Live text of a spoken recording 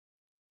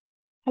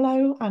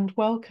Hello and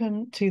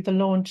welcome to the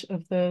launch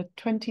of the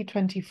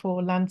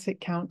 2024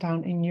 Lancet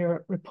Countdown in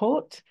Europe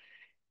report.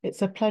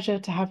 It's a pleasure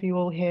to have you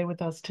all here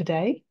with us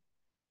today.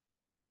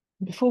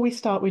 Before we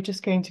start, we're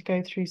just going to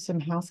go through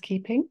some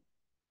housekeeping.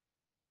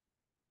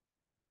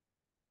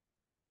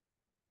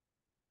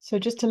 So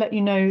just to let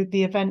you know,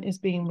 the event is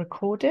being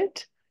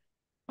recorded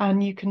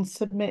and you can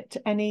submit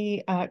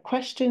any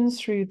questions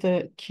through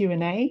the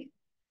Q&A.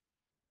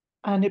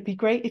 And it'd be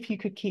great if you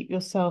could keep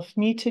yourself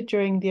muted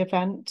during the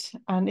event.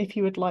 And if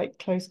you would like,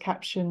 closed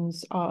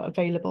captions are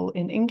available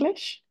in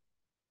English.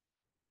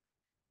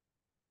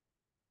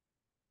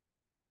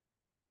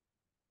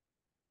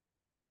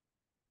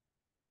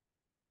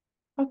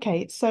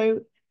 Okay,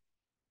 so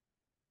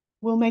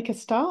we'll make a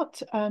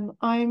start.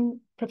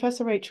 I'm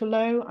Professor Rachel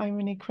Lowe. I'm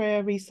an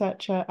career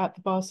researcher at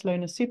the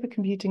Barcelona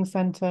Supercomputing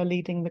Center,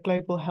 leading the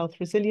Global Health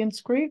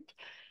Resilience Group.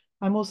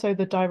 I'm also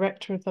the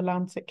director of the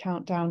Lancet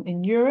Countdown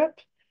in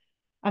Europe.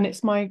 And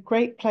it's my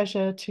great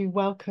pleasure to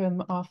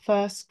welcome our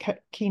first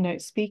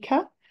keynote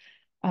speaker,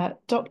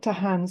 Dr.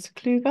 Hans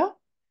Kluge.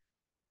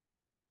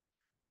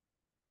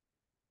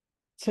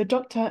 So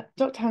Dr.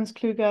 Hans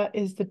Kluge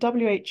is the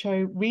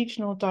WHO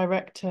Regional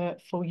Director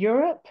for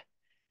Europe.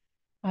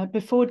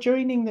 Before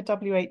joining the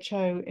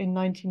WHO in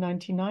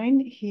 1999,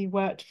 he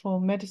worked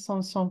for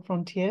Médecins Sans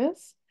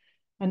Frontières.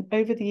 And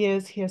over the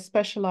years, he has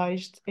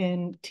specialized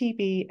in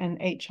TB and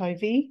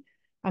HIV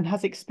and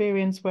has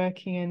experience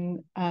working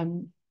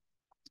in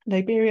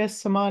Liberia,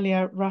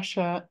 Somalia,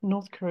 Russia,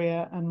 North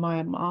Korea, and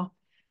Myanmar.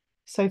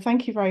 So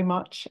thank you very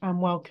much and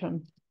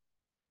welcome.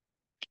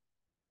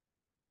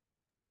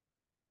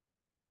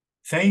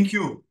 Thank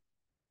you.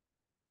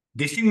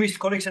 Distinguished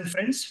colleagues and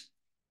friends,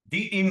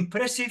 the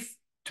impressive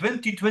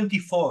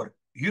 2024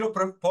 Europe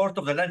report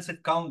of the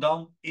Lancet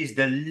Countdown is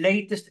the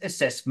latest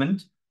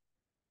assessment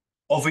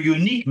of a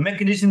unique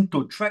mechanism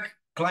to track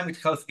climate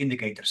health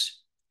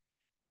indicators.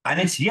 And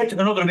it's yet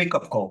another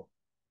wake-up call.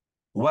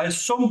 While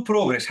some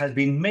progress has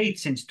been made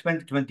since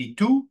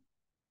 2022,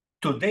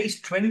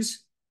 today's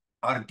trends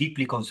are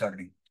deeply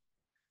concerning.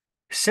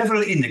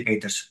 Several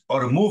indicators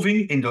are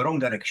moving in the wrong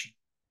direction.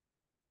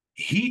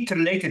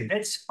 Heat-related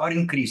deaths are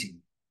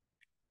increasing.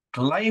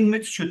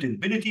 Climate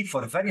suitability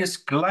for various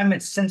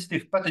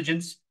climate-sensitive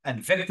pathogens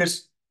and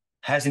vectors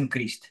has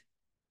increased.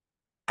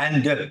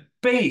 And the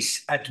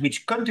pace at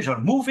which countries are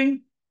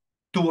moving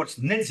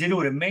towards net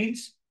zero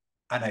remains,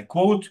 and I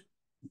quote,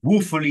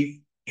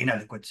 woefully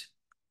inadequate.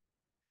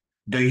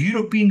 The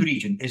European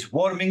region is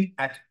warming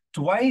at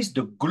twice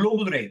the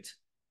global rate,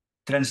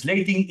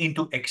 translating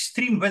into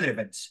extreme weather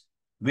events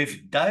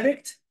with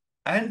direct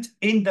and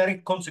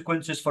indirect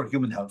consequences for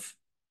human health.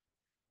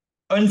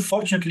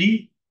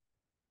 Unfortunately,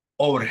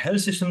 our health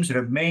systems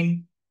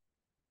remain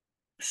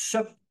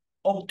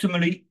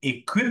suboptimally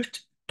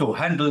equipped to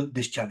handle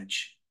this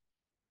challenge.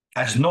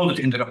 As noted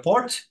in the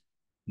report,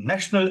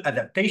 national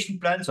adaptation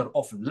plans are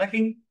often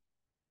lacking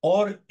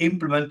or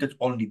implemented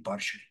only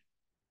partially.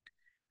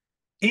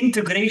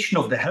 Integration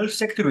of the health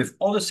sector with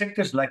other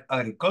sectors like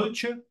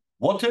agriculture,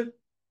 water,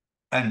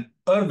 and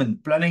urban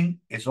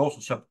planning is also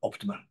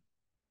suboptimal.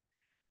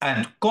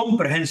 And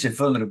comprehensive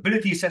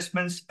vulnerability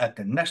assessments at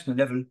the national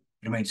level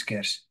remain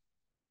scarce.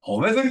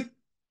 However,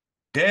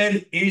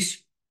 there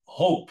is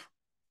hope.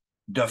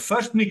 The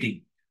first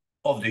meeting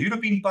of the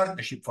European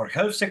Partnership for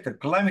Health Sector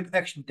Climate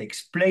Action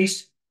takes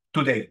place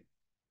today,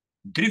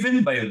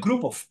 driven by a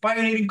group of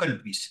pioneering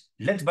countries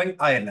led by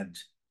Ireland,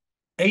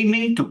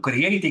 aiming to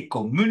create a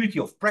community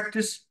of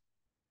practice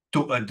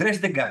to address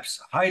the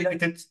gaps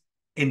highlighted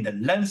in the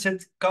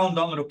Lancet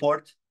Countdown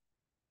report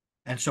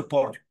and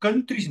support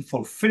countries in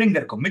fulfilling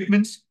their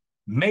commitments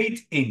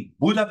made in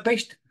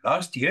Budapest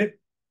last year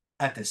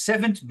at the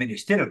 7th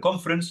Ministerial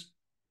Conference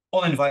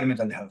on Environment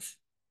and Health.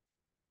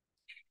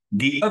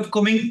 The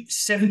upcoming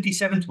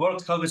 77th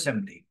World Health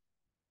Assembly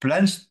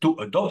plans to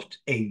adopt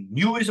a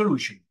new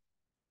resolution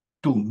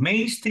to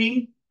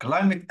mainstream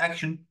climate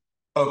action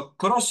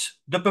across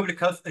the public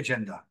health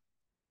agenda,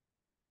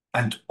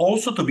 and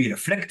also to be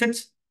reflected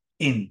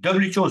in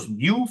WHO's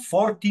new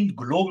 14th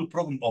Global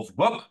Programme of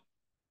Work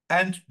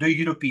and the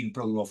European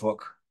Programme of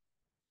Work.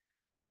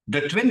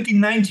 The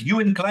 29th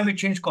UN Climate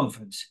Change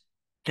Conference,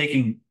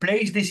 taking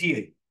place this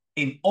year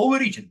in our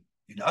region,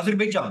 in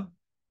Azerbaijan,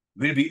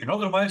 will be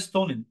another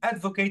milestone in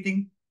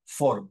advocating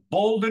for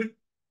bolder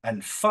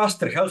and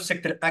faster health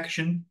sector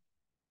action,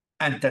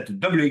 and at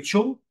the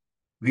WHO,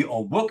 we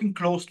are working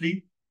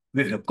closely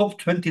with the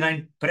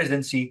COP29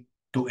 presidency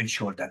to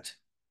ensure that.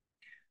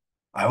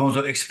 I want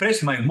to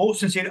express my most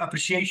sincere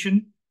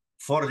appreciation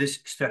for this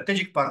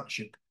strategic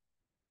partnership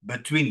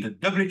between the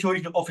WHO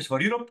Regional Office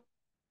for Europe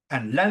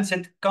and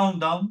Lancet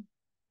Countdown,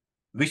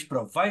 which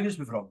provide us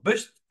with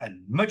robust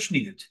and much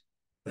needed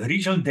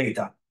regional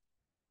data.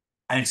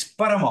 And it's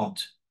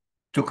paramount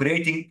to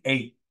creating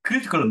a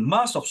critical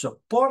mass of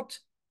support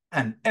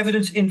and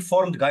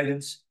evidence-informed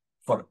guidance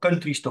for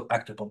countries to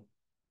act upon.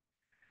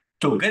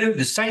 Together with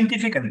the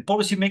scientific and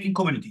policy-making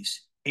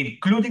communities,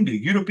 including the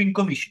European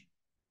Commission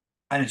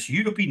and its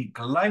European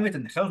Climate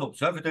and Health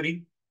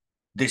Observatory,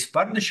 this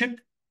partnership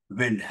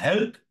will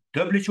help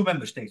WHO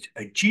member states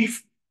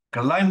achieve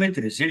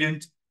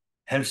climate-resilient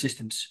health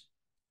systems,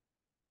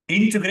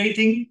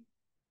 integrating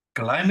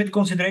climate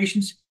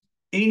considerations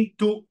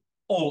into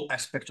all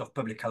aspects of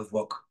public health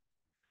work.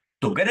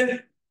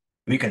 Together,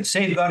 we can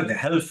safeguard the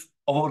health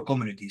of our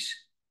communities.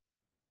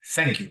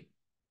 Thank you.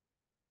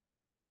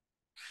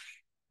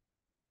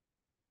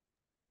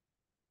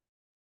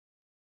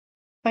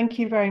 Thank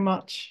you very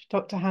much,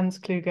 Dr. Hans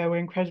Kluge. We're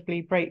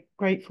incredibly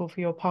grateful for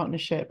your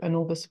partnership and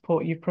all the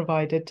support you've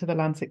provided to the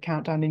Lancet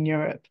Countdown in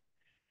Europe.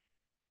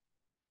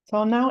 So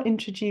I'll now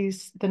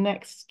introduce the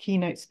next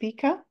keynote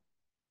speaker,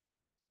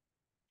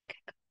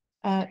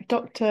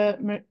 Dr.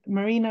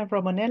 Marina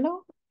Romanello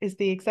is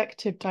the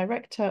Executive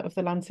Director of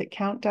the Lancet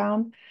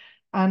Countdown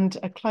and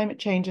a climate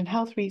change and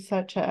health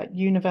researcher at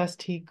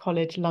University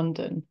College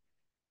London.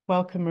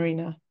 Welcome,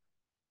 Marina.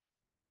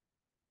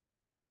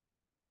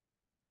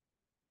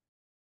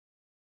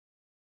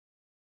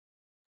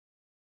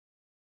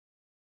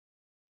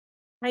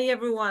 Hi,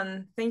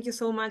 everyone. Thank you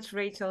so much,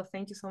 Rachel.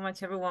 Thank you so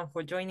much, everyone,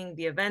 for joining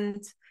the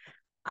event.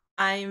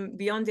 I'm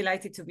beyond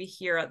delighted to be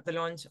here at the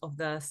launch of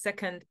the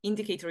second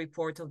indicator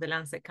report of the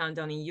Lancet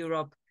Countdown in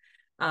Europe,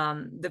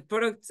 the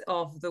product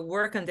of the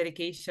work and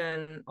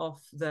dedication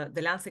of the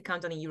Lancet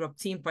Countdown in Europe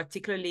team,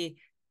 particularly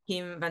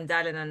Kim Van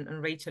Dalen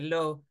and Rachel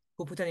Lowe,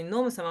 who put an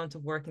enormous amount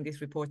of work in this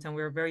report, and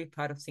we're very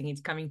proud of seeing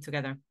it coming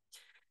together.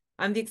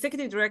 I'm the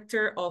Executive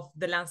Director of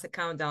the Lancet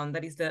Countdown,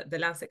 that is the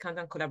Lancet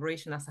Countdown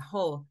collaboration as a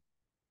whole.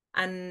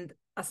 And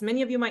as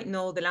many of you might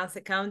know, the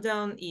Lancet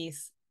Countdown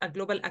is a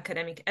global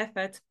academic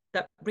effort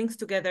that brings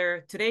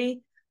together today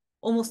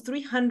almost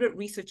 300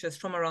 researchers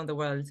from around the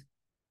world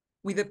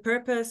with the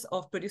purpose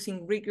of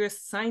producing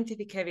rigorous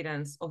scientific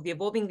evidence of the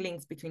evolving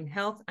links between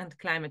health and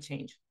climate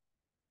change.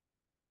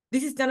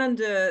 This is done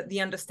under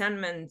the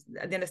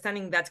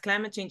understanding that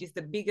climate change is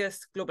the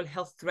biggest global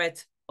health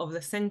threat of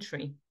the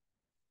century,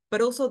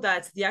 but also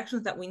that the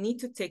actions that we need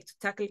to take to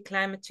tackle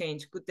climate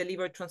change could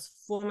deliver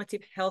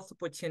transformative health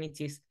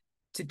opportunities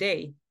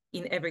today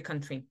in every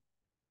country.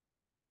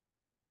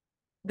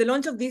 The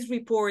launch of this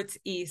report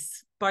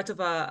is part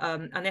of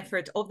an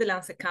effort of the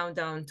Lancet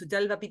Countdown to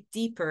delve a bit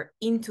deeper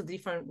into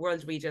different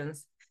world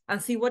regions and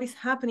see what is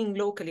happening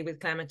locally with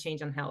climate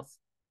change and health.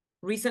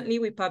 Recently,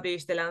 we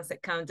published the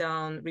Lancet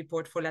Countdown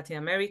report for Latin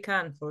America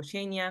and for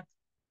Oceania.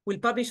 We'll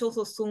publish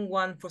also soon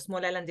one for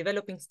small island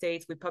developing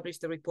states. We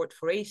published the report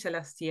for Asia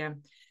last year.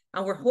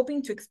 And we're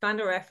hoping to expand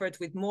our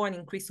efforts with more and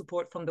increased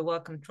support from the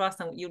Wellcome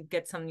Trust, and you'll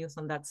get some news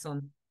on that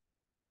soon.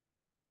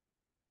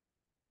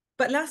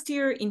 But last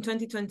year in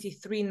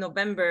 2023, in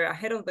November,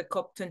 ahead of the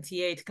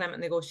COP28 climate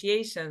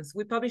negotiations,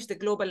 we published the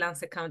Global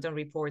Lancet Countdown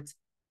report.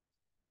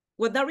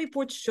 What that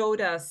report showed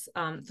us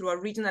through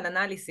our regional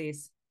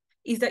analysis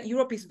is that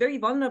Europe is very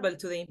vulnerable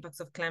to the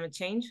impacts of climate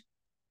change.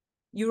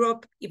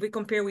 Europe, if we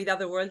compare with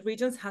other world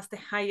regions, has the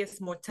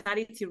highest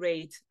mortality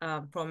rate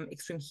from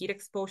extreme heat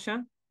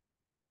exposure.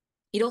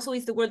 It also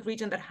is the world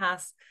region that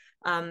has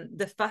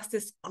the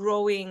fastest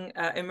growing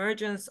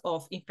emergence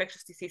of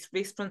infectious disease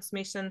risk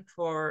transmission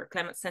for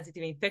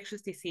climate-sensitive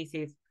infectious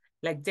diseases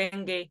like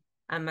dengue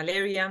and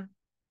malaria.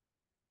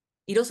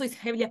 It also is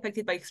heavily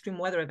affected by extreme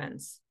weather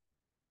events.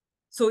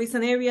 So it's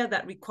an area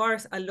that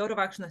requires a lot of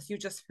action, as you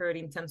just heard,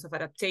 in terms of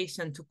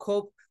adaptation to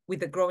cope with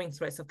the growing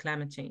threats of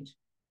climate change.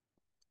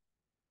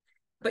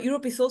 But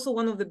Europe is also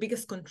one of the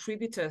biggest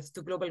contributors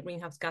to global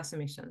greenhouse gas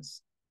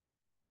emissions.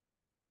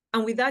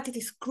 And with that, it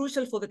is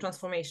crucial for the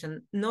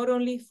transformation, not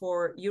only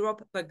for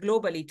Europe, but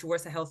globally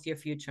towards a healthier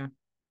future.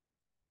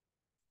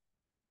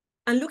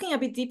 And looking a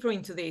bit deeper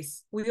into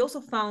this, we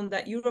also found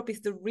that Europe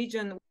is the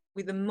region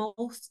with the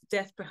most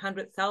deaths per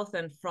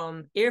 100,000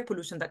 from air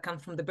pollution that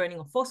comes from the burning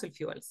of fossil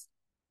fuels.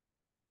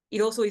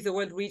 It also is the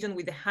world region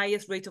with the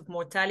highest rate of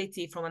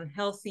mortality from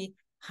unhealthy,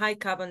 high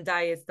carbon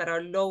diets that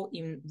are low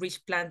in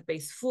rich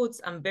plant-based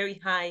foods and very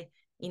high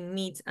in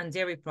meat and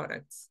dairy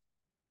products.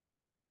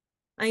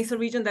 And it's a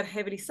region that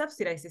heavily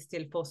subsidizes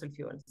still fossil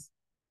fuels.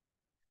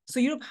 So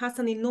Europe has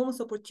an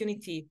enormous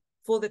opportunity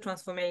for the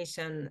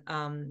transformation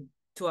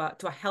to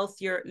a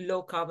healthier,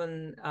 low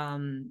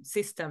carbon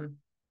system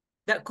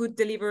that could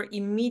deliver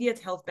immediate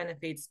health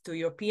benefits to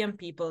European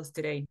peoples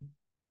today.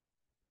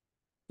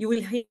 You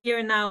will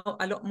hear now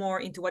a lot more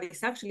into what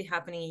is actually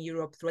happening in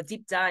Europe through a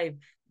deep dive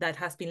that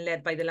has been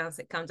led by the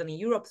Lancet Countdown in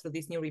Europe through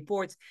these new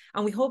reports.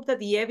 And we hope that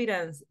the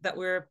evidence that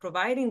we're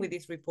providing with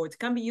these reports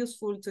can be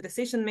useful to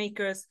decision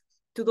makers,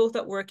 to those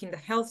that work in the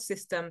health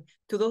system,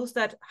 to those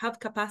that have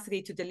capacity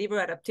to deliver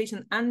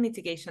adaptation and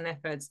mitigation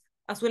efforts,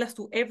 as well as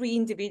to every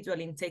individual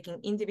in taking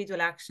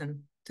individual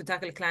action to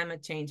tackle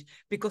climate change.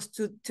 Because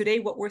today,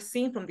 what we're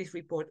seeing from this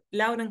report,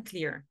 loud and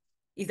clear,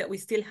 is that we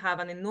still have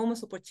an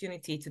enormous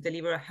opportunity to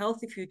deliver a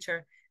healthy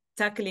future,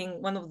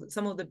 tackling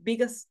some of the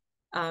biggest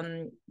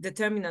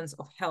determinants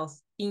of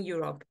health in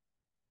Europe,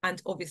 and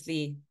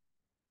obviously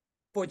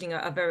forging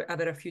a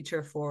better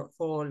future for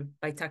all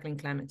by tackling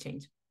climate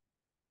change.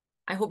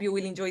 I hope you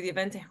will enjoy the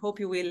event. I hope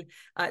you will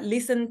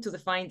listen to the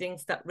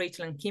findings that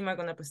Rachel and Kim are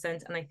going to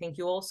present. And I thank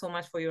you all so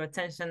much for your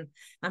attention.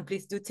 And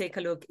please do take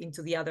a look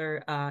into the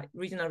other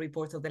regional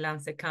reports of the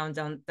Lancet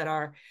Countdown that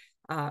are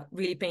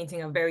really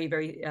painting a very,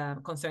 very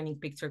concerning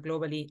picture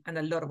globally and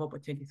a lot of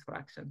opportunities for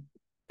action.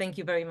 Thank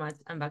you very much.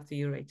 And back to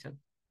you, Rachel.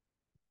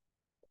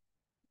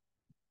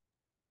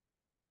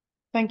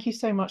 Thank you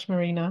so much,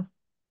 Marina.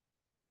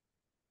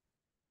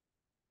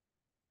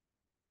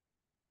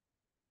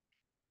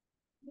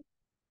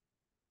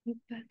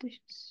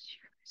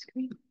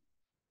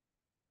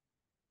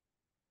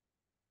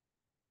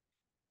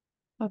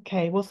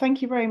 Okay, well,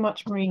 thank you very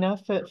much, Marina,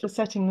 for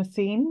setting the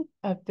scene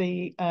of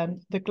the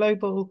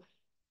global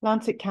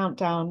Lancet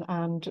Countdown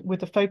and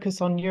with a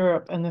focus on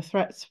Europe and the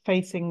threats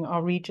facing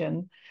our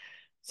region.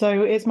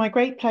 So it's my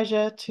great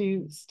pleasure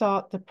to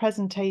start the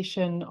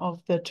presentation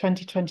of the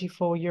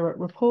 2024 Europe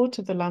report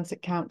of the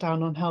Lancet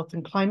Countdown on Health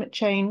and Climate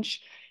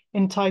Change,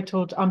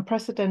 entitled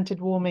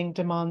Unprecedented Warming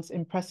Demands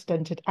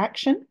Unprecedented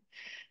Action.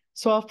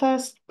 So I'll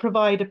first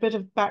provide a bit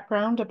of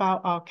background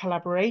about our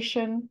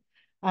collaboration,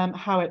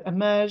 how it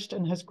emerged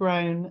and has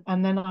grown,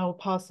 and then I'll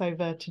pass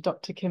over to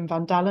Dr. Kim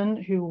van Dalen,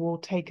 who will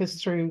take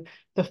us through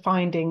the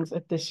findings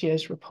of this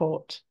year's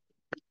report.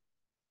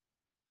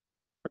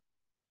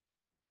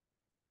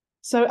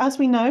 So as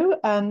we know,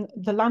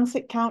 the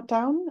Lancet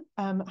Countdown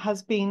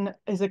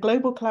is a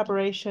global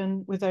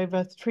collaboration with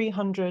over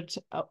 300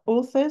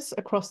 authors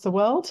across the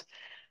world.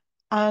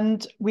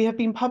 And we have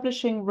been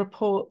publishing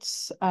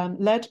reports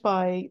led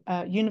by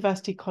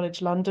University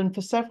College London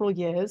for several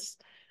years,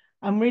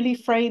 and really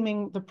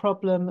framing the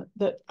problem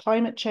that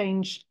climate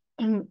change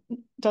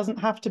doesn't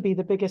have to be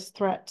the biggest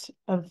threat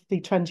of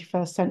the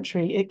 21st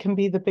century. It can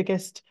be the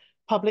biggest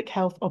public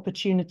health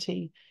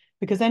opportunity,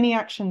 because any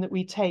action that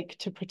we take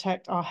to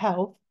protect our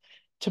health,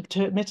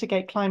 to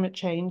mitigate climate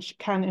change,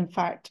 can in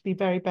fact be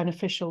very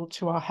beneficial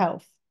to our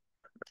health.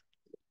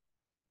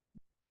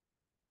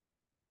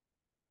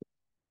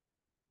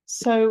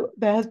 So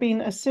there has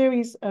been a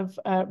series of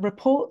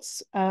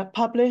reports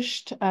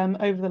published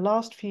over the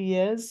last few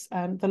years.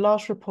 The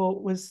last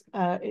report was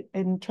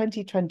in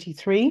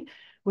 2023,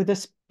 with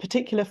a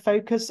particular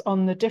focus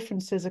on the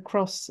differences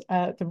across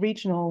the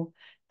regional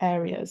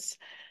areas.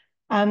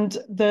 And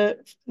the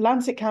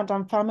Lancet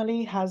Countdown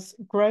family has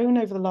grown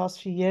over the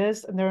last few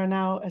years, and there are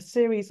now a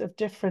series of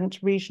different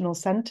regional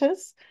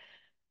centres.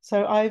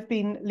 So I've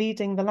been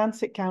leading the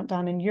Lancet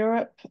Countdown in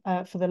Europe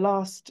for the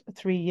last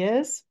 3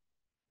 years.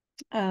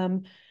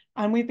 And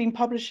we've been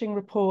publishing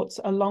reports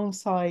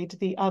alongside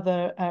the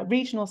other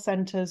regional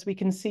centres. We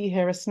can see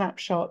here a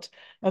snapshot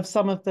of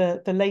some of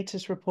the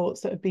latest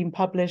reports that have been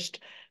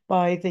published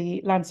by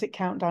the Lancet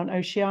Countdown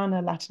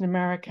Oceania, Latin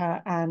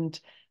America,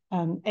 and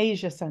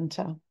Asia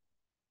Centre.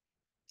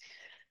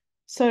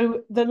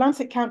 So the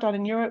Lancet Countdown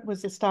in Europe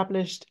was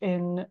established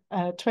in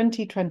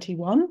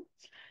 2021.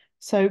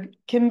 So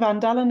Kim van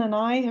Dalen and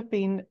I have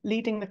been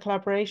leading the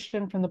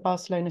collaboration from the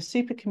Barcelona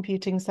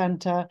Supercomputing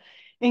Centre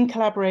in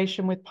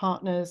collaboration with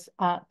partners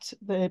at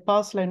the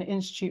Barcelona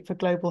Institute for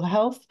Global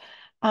Health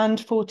and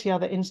 40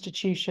 other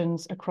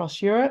institutions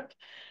across Europe.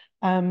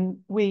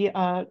 We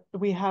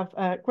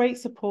have great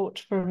support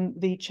from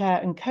the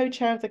chair and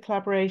co-chair of the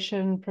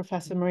collaboration,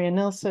 Professor Maria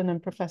Nilsson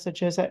and Professor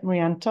Josette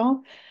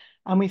Marianton.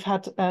 And we've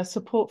had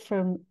support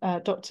from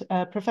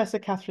Professor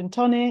Catherine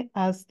Tonnet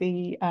as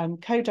the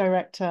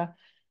co-director.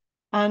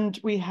 And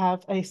we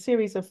have a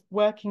series of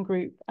working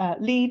group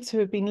leads who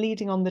have been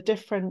leading on the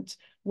different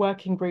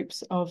working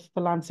groups of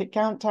the Lancet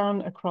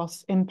Countdown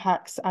across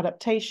impacts,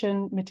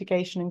 adaptation,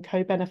 mitigation and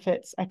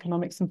co-benefits,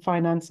 economics and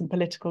finance, and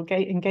political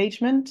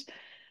engagement.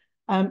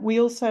 We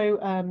also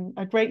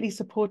are greatly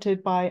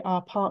supported by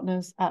our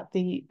partners at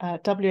the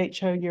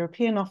WHO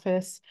European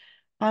Office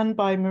and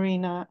by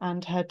Marina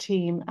and her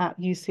team at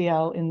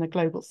UCL in the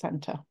Global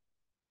Centre.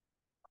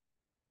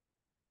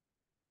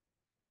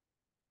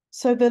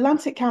 So the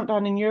Lancet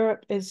Countdown in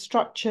Europe is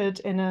structured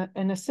in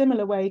a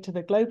similar way to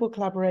the global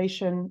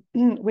collaboration.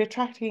 We're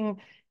tracking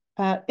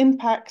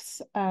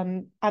impacts,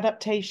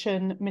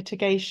 adaptation,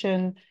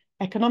 mitigation,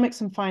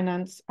 economics and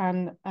finance,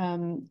 and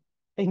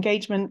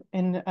engagement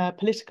in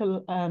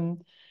political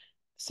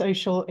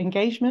social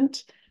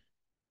engagement.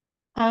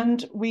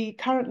 And we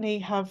currently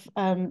have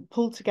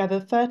pulled together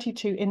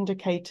 32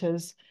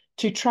 indicators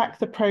to track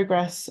the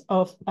progress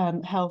of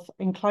health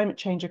and climate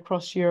change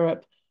across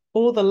Europe,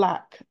 or the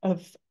lack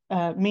of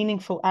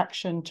meaningful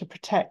action to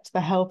protect the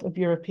health of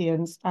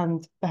Europeans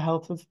and the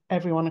health of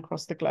everyone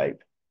across the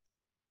globe.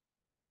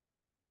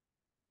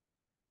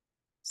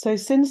 So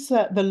since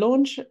the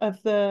launch of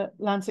the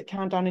Lancet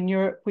Countdown in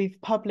Europe, we've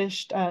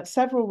published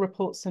several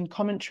reports and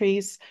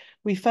commentaries.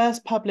 We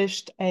first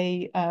published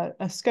a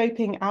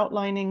scoping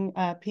outlining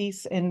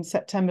piece in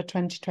September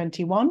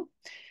 2021.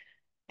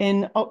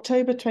 In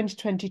October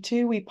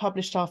 2022, we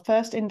published our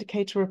first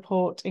indicator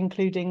report,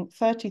 including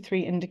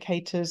 33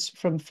 indicators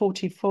from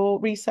 44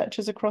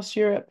 researchers across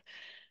Europe.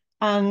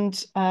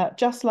 And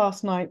just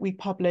last night, we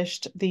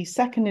published the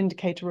second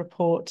indicator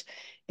report,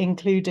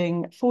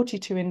 including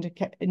 42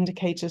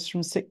 indicators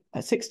from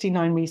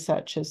 69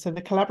 researchers. So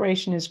the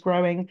collaboration is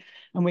growing,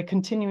 and we're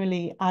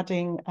continually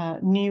adding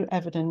new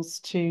evidence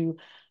to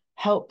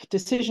help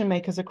decision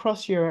makers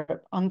across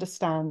Europe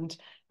understand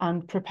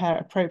and prepare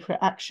appropriate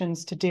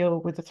actions to deal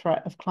with the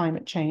threat of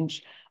climate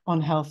change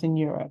on health in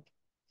Europe.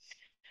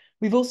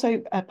 We've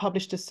also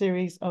published a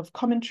series of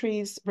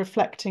commentaries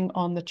reflecting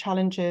on the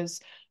challenges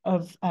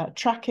of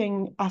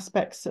tracking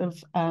aspects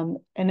of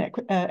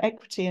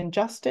equity and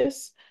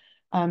justice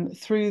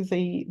through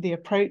the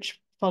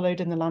approach followed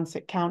in the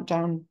Lancet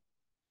Countdown.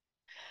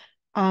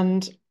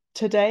 And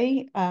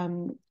today,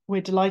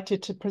 we're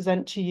delighted to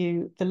present to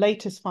you the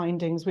latest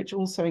findings, which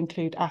also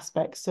include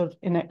aspects of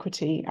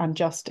inequity and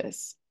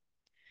justice.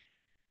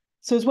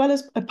 So as well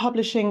as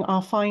publishing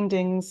our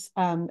findings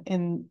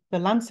in the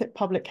Lancet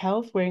Public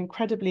Health, we're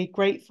incredibly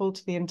grateful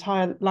to the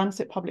entire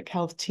Lancet Public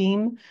Health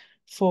team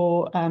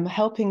for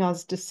helping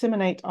us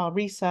disseminate our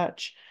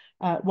research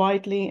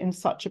widely in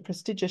such a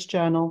prestigious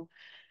journal.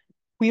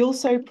 We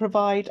also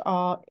provide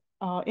our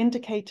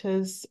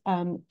indicators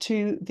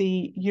to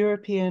the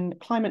European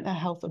Climate and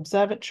Health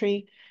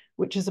Observatory,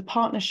 which is a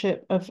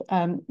partnership of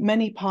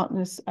many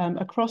partners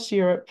across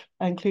Europe,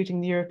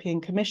 including the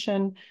European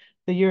Commission,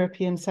 the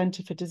European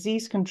Centre for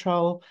Disease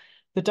Control,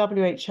 the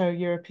WHO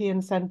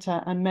European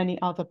Centre, and many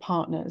other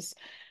partners.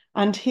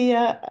 And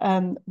here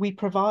we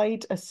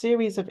provide a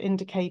series of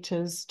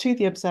indicators to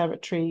the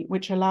observatory,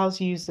 which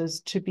allows users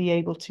to be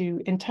able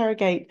to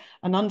interrogate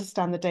and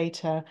understand the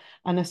data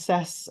and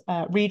assess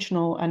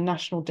regional and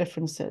national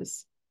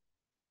differences.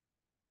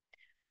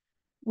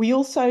 We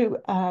also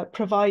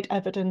provide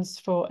evidence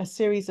for a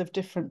series of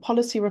different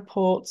policy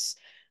reports.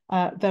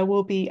 There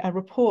will be a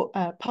report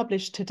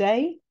published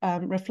today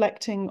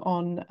reflecting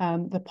on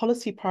the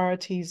policy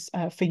priorities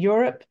for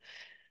Europe.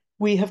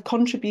 We have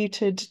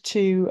contributed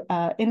to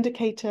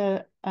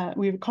indicators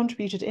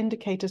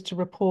to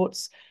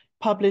reports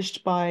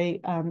published by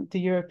the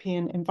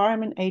European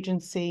Environment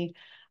Agency,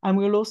 and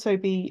we will also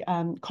be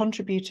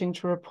contributing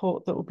to a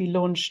report that will be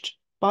launched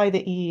by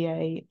the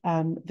EEA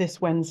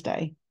this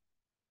Wednesday.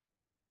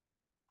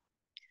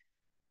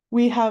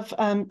 We have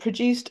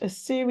produced a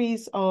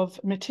series of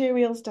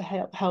materials to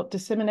help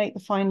disseminate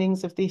the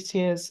findings of this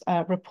year's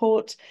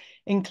report,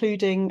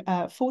 including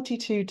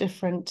 42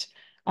 different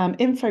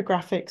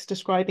infographics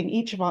describing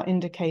each of our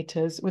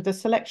indicators, with a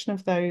selection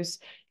of those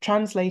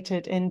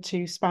translated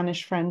into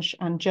Spanish, French,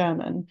 and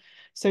German.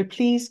 So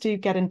please do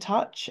get in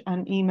touch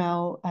and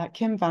email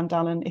Kim Van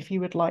Dalen if you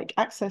would like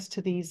access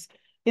to these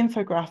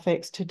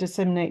infographics to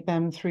disseminate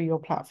them through your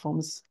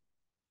platforms.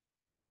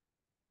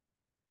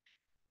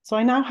 So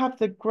I now have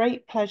the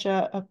great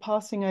pleasure of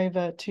passing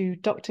over to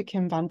Dr.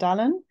 Kim Van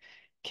Dalen.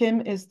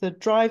 Kim is the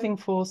driving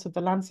force of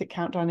the Lancet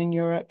Countdown in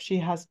Europe. She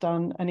has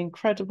done an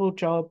incredible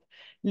job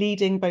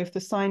leading both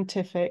the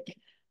scientific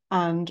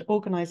and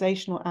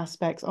organizational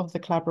aspects of the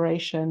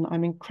collaboration.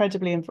 I'm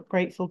incredibly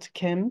grateful to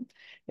Kim.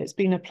 It's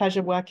been a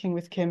pleasure working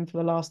with Kim for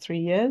the last 3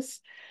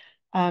 years.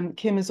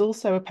 Kim is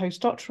also a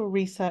postdoctoral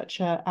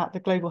researcher at the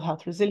Global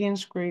Health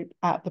Resilience Group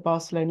at the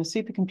Barcelona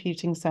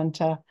Supercomputing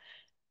Center.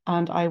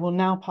 And I will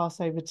now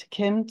pass over to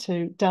Kim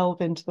to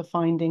delve into the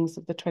findings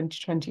of the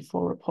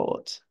 2024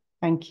 report.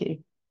 Thank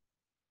you.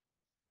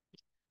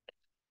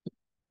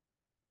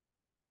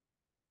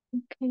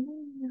 Okay.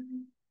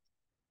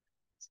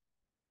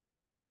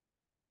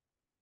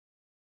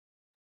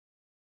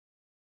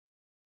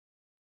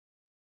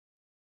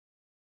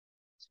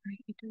 Sorry,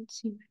 I don't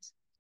see myself.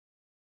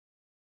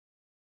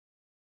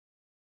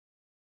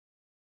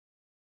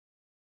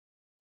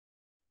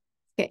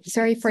 Okay,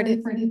 sorry for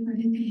the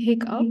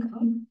hiccup.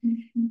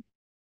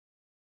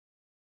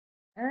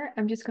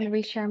 I'm just going to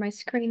reshare my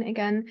screen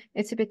again.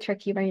 It's a bit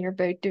tricky when you're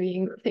both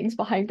doing things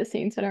behind the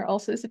scenes and are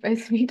also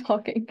supposed to be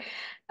talking,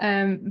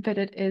 but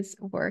it is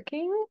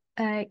working.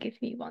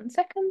 Give me 1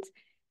 second.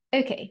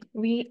 Okay,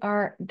 we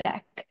are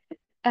back.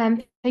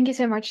 Thank you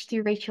so much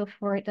to Rachel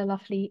for the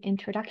lovely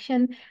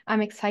introduction.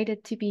 I'm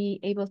excited to be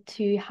able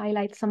to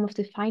highlight some of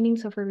the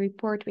findings of our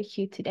report with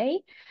you today.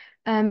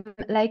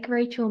 Like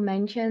Rachel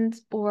mentioned,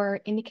 our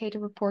indicator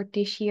report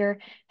this year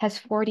has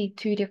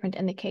 42 different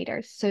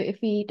indicators. So if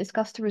we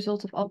discuss the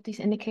results of all of these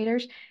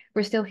indicators,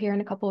 we're still here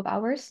in a couple of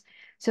hours.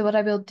 So what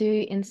I will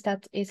do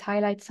instead is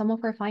highlight some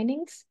of our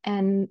findings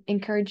and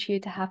encourage you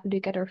to have a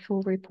look at our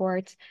full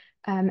report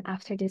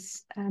after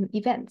this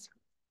event.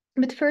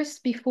 But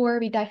first, before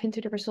we dive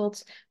into the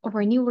results of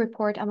our new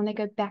report, I want to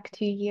go back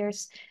 2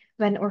 years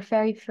when our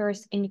very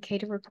first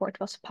indicator report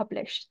was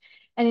published.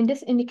 And in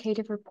this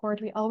indicative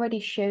report, we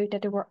already showed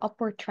that there were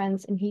upward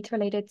trends in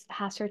heat-related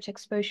hazards,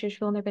 exposures,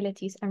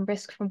 vulnerabilities, and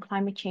risk from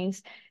climate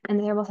change, and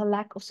there was a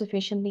lack of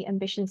sufficiently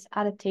ambitious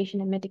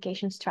adaptation and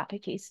mitigation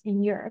strategies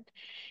in Europe.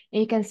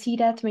 And you can see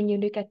that when you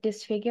look at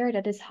this figure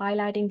that is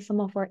highlighting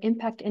some of our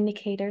impact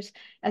indicators,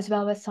 as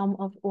well as some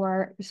of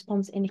our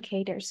response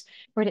indicators,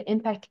 where the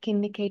impact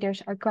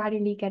indicators are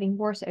gradually getting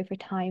worse over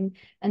time,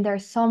 and there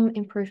is some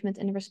improvement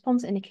in the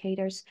response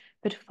indicators,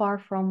 but far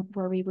from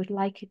where we would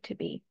like it to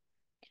be.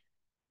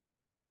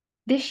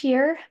 This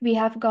year, we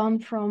have gone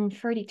from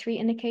 33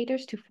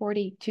 indicators to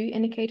 42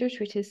 indicators,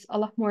 which is a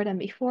lot more than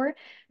before.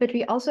 But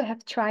we also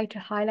have tried to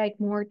highlight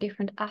more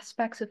different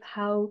aspects of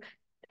how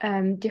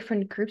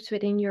different groups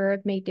within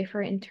Europe may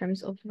differ in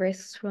terms of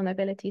risks,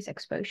 vulnerabilities,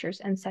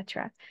 exposures,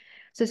 etc.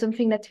 So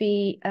something that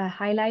we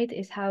highlight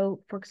is how,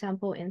 for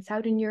example, in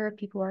Southern Europe,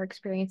 people are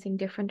experiencing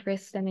different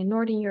risks than in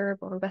Northern Europe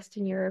or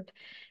Western Europe.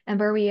 And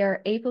where we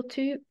are able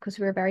to, because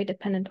we're very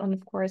dependent on,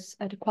 of course,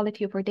 the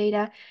quality of our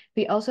data,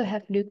 we also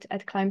have looked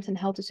at climate and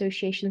health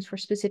associations for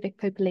specific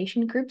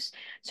population groups.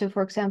 So,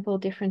 for example,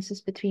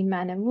 differences between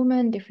men and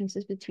women,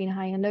 differences between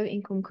high and low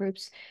income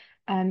groups,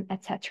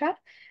 etc.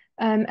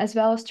 As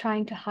well as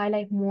trying to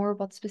highlight more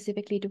what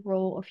specifically the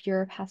role of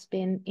Europe has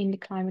been in the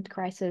climate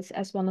crisis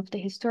as one of the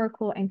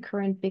historical and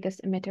current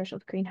biggest emitters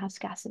of greenhouse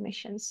gas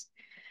emissions.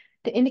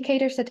 The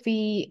indicators that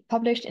we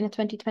published in the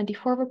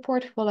 2024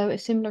 report follow a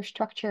similar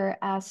structure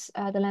as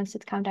the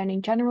Lancet Countdown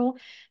in general.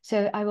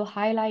 So I will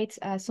highlight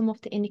some of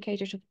the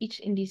indicators of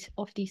each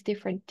of these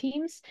different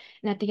teams.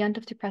 And at the end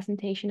of the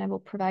presentation, I will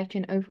provide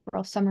you an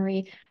overall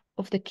summary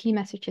of the key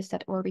messages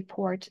that our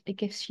report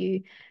gives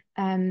you.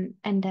 And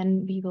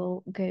then we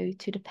will go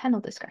to the panel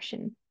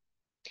discussion.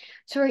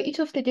 So for each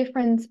of the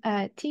different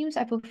teams,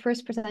 I will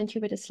first present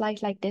you with a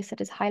slide like this that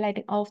is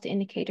highlighting all of the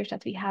indicators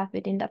that we have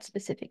within that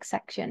specific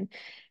section.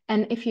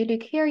 And if you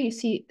look here, you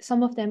see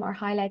some of them are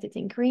highlighted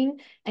in green,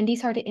 and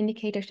these are the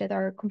indicators that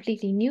are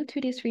completely new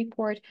to this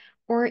report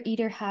or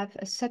either have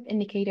a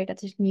sub-indicator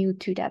that is new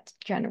to that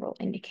general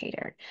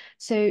indicator.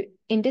 So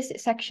in this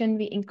section,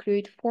 we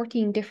include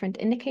 14 different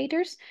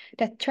indicators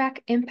that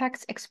track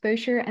impacts,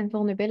 exposure, and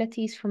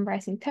vulnerabilities from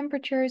rising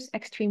temperatures,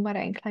 extreme weather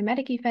and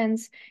climatic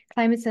events,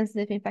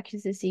 climate-sensitive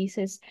infectious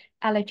diseases,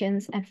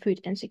 allergens, and food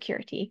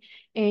insecurity.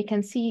 And you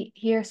can see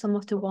here some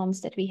of the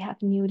ones that we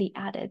have newly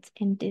added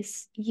in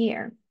this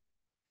year.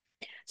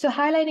 So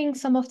highlighting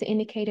some of the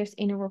indicators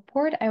in a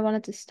report, I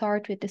wanted to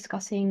start with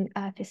discussing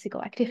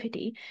physical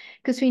activity,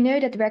 because we know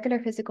that regular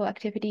physical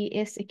activity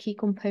is a key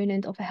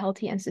component of a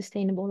healthy and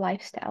sustainable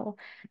lifestyle.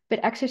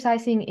 But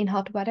exercising in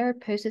hot weather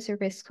poses a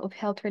risk of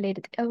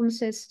health-related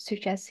illnesses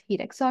such as heat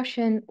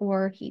exhaustion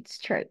or heat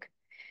stroke.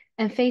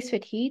 And faced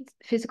with heat,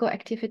 physical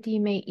activity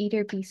may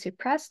either be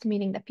suppressed,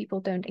 meaning that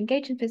people don't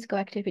engage in physical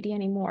activity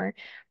anymore,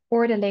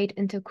 or delayed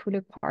until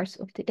cooler parts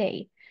of the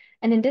day.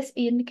 And in this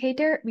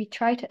indicator, we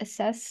try to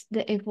assess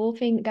the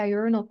evolving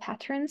diurnal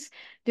patterns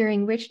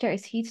during which there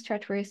is heat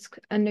stress risk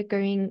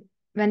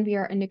when we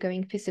are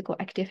undergoing physical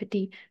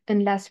activity,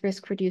 unless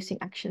risk-reducing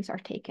actions are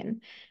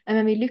taken. And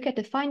when we look at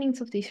the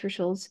findings of these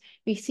results,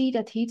 we see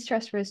that heat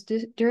stress risk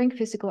during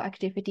physical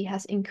activity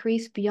has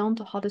increased beyond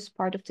the hottest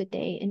part of the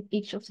day in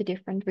each of the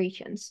different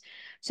regions.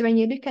 So when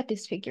you look at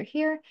this figure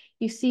here,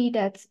 you see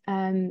that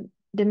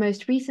the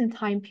most recent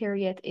time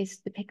period is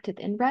depicted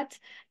in red,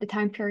 the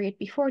time period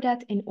before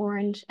that in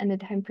orange, and the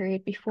time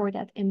period before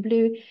that in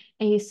blue.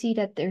 And you see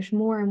that there's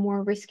more and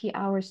more risky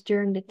hours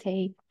during the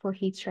day for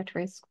heat stress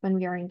risk when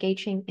we are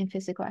engaging in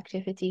physical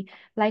activity,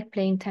 like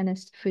playing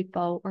tennis,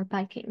 football, or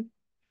biking.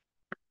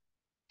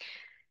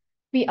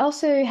 We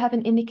also have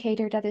an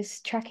indicator that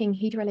is tracking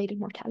heat-related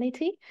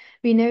mortality.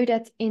 We know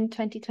that in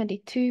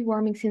 2022,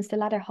 warming since the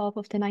latter half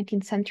of the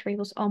 19th century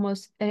was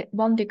almost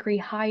 1 degree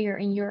higher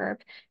in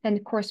Europe than the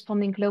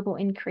corresponding global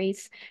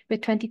increase, with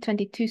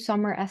 2022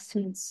 summer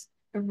estimates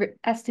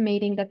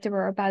estimating that there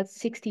were about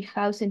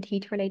 60,000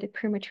 heat-related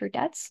premature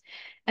deaths.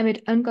 And with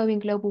ongoing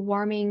global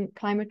warming,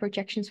 climate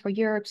projections for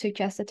Europe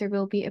suggest that there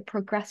will be a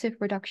progressive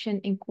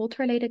reduction in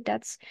cold-related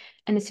deaths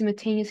and a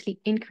simultaneously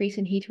increase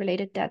in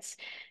heat-related deaths,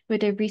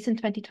 with a recent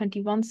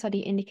 2021 study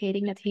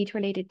indicating that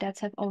heat-related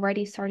deaths have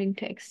already started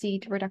to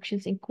exceed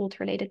reductions in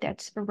cold-related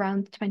deaths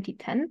around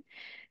 2010.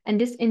 And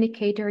this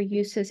indicator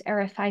uses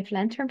RF5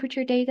 land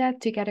temperature data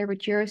together with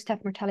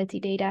Eurostat mortality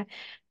data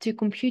to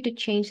compute the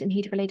change in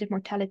heat-related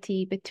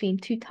mortality between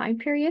two time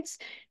periods,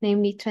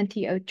 namely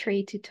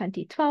 2003 to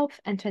 2012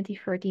 and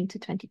 2013 to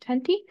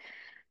 2020.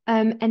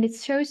 And it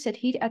shows that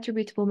heat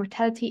attributable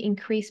mortality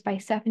increased by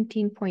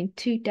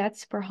 17.2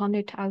 deaths per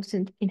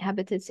 100,000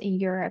 inhabitants in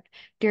Europe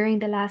during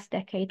the last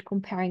decade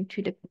comparing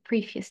to the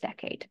previous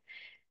decade.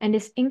 And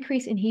this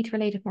increase in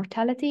heat-related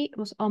mortality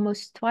was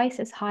almost twice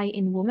as high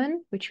in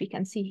women, which we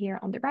can see here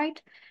on the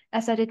right,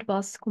 as that it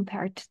was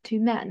compared to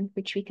men,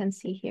 which we can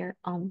see here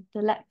on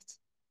the left.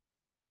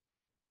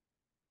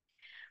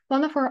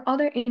 One of our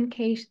other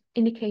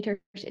indicators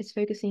is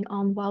focusing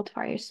on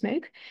wildfire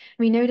smoke.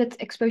 We know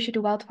that exposure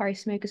to wildfire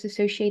smoke is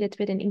associated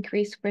with an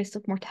increased risk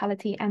of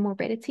mortality and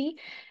morbidity.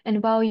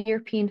 And while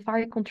European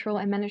fire control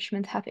and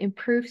management have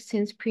improved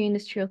since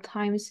pre-industrial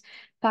times,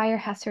 fire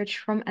hazards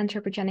from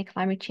anthropogenic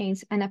climate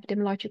change and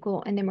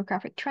epidemiological and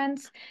demographic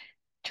trends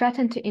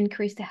threaten to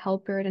increase the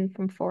health burden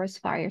from forest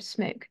fire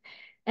smoke.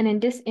 And in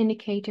this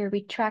indicator,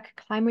 we track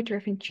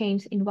climate-driven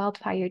change in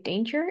wildfire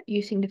danger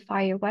using the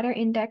Fire Weather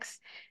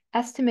Index,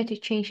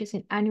 estimated changes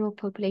in annual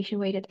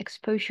population-weighted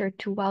exposure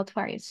to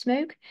wildfire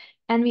smoke,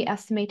 and we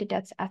estimated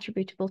deaths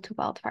attributable to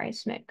wildfire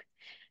smoke.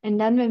 And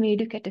then when we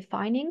look at the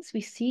findings,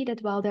 we see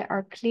that while there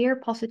are clear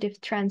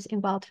positive trends in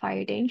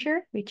wildfire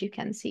danger, which you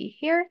can see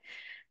here,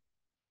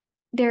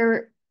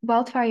 their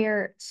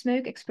wildfire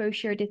smoke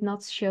exposure did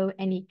not show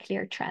any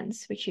clear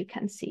trends, which you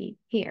can see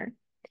here.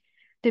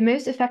 The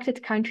most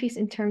affected countries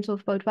in terms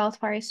of both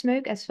wildfire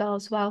smoke as well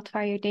as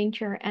wildfire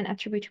danger and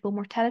attributable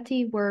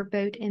mortality were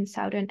both in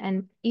Southern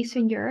and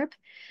Eastern Europe,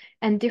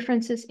 and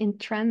differences in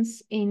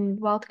trends in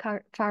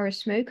wildfire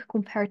smoke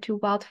compared to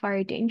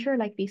wildfire danger,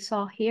 like we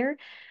saw here,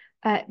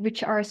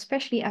 which are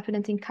especially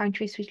evident in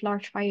countries with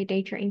large fire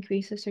danger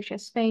increases, such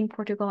as Spain,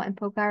 Portugal, and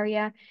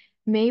Bulgaria,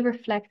 may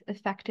reflect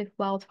effective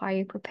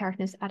wildfire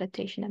preparedness,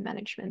 adaptation, and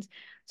management.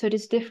 So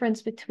this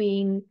difference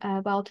between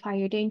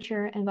wildfire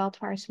danger and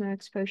wildfire smoke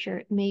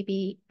exposure may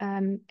be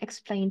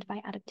explained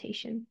by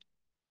adaptation.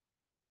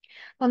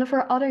 One of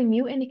our other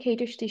new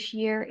indicators this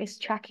year is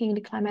tracking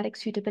the climatic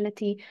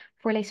suitability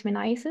for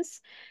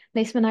leishmaniasis.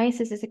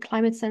 Leishmaniasis is a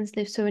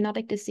climate-sensitive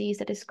zoonotic disease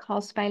that is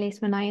caused by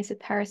leishmaniasis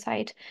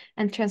parasite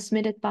and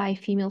transmitted by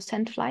female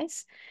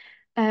sandflies.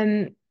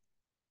 In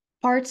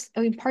parts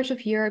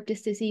of Europe,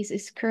 this disease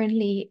is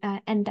currently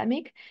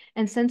endemic,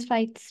 and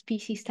sandfly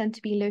species tend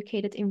to be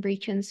located in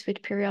regions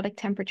with periodic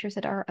temperatures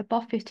that are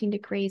above 15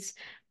 degrees,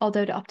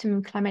 although the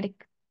optimum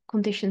climatic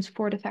conditions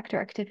for the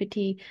vector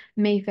activity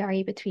may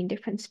vary between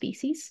different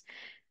species.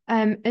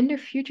 Under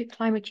future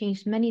climate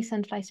change, many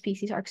sandfly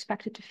species are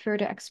expected to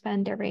further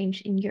expand their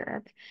range in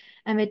Europe.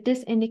 And with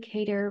this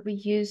indicator, we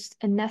used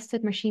a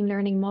nested machine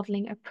learning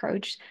modeling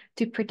approach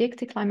to predict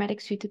the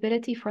climatic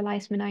suitability for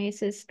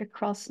leishmaniasis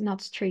across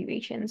NUTS 3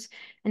 regions.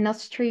 And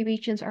NUTS 3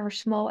 regions are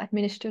small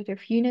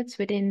administrative units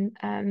within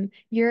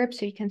Europe,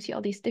 so you can see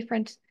all these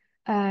different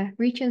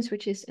regions,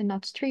 which is a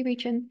NUTS 3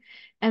 region.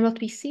 And what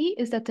we see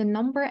is that the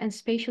number and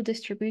spatial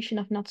distribution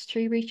of NUTS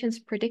 3 regions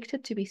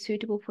predicted to be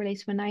suitable for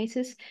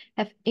leishmaniasis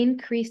have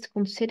increased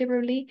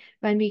considerably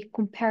when we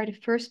compare the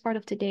first part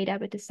of the data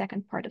with the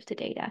second part of the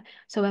data.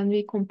 So when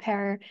we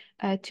compare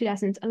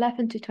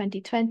 2011 to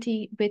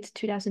 2020 with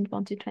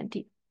 2001 to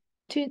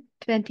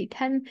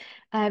 2010,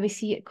 we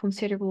see a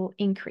considerable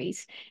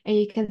increase. And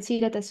you can see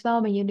that as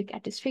well when you look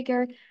at this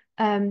figure.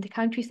 The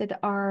countries that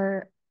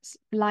are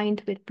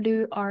lined with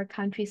blue are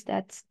countries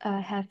that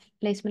have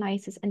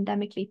leishmaniasis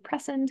endemically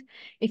present.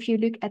 If you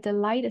look at the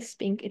lightest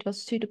pink, it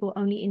was suitable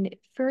only in the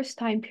first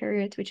time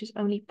period, which is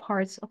only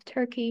parts of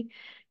Turkey.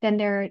 Then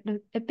they're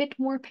a bit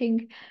more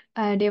pink.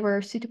 They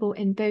were suitable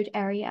in both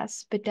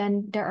areas, but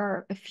then there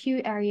are a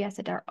few areas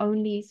that are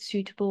only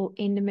suitable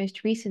in the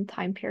most recent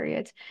time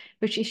period,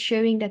 which is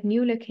showing that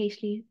new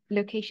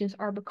locations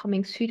are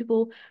becoming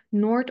suitable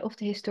north of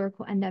the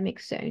historical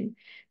endemic zone.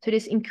 So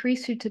this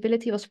increased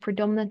suitability was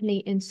predominantly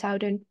in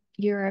Southern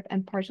Europe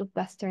and parts of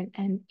Western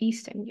and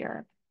Eastern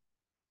Europe.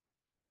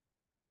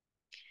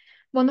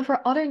 One of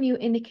our other new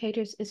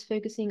indicators is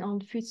focusing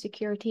on food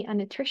security and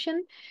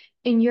nutrition.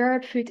 In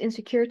Europe, food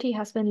insecurity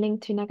has been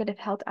linked to negative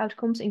health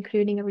outcomes,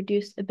 including a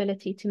reduced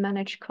ability to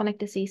manage chronic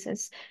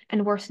diseases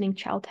and worsening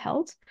child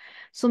health.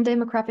 Some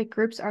demographic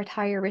groups are at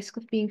higher risk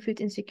of being food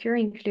insecure,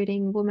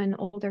 including women,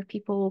 older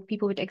people,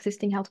 people with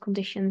existing health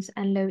conditions,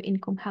 and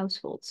low-income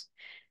households.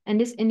 And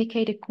this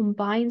indicator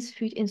combines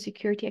food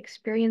insecurity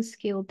experience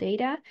scale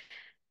data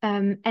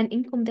and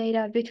income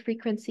data with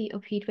frequency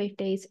of heatwave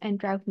days and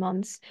drought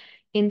months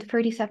in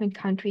 37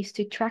 countries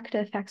to track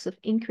the effects of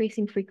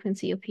increasing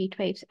frequency of heat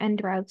waves and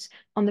droughts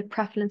on the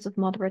prevalence of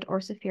moderate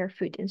or severe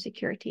food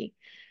insecurity.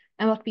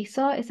 And what we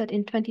saw is that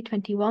in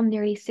 2021,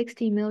 nearly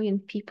 60 million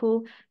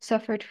people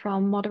suffered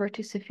from moderate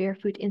to severe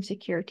food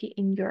insecurity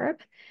in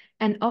Europe.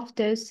 And of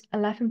those,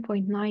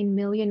 11.9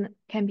 million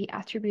can be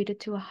attributed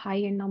to a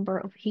higher number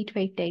of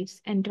heatwave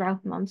days and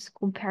drought months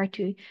compared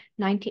to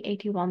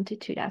 1981 to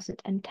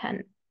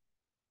 2010.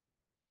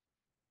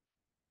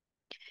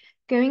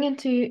 Going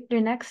into the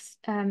next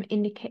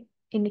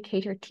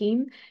indicator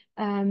team,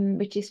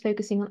 which is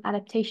focusing on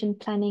adaptation,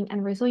 planning,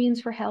 and resilience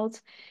for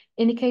health.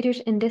 Indicators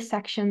in this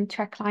section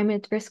track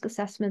climate risk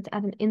assessment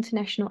at an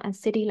international and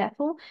city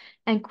level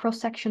and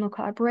cross-sectional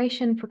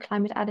collaboration for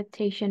climate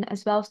adaptation,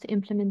 as well as the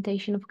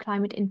implementation of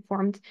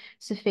climate-informed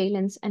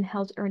surveillance and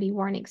health early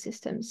warning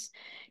systems.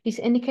 These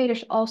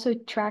indicators also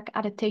track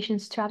adaptation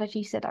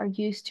strategies that are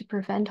used to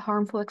prevent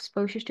harmful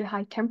exposures to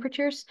high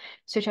temperatures,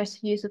 such as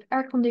the use of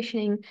air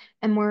conditioning,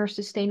 and more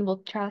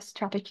sustainable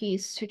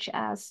strategies, such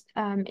as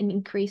an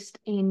increase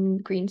in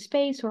green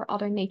space or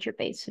other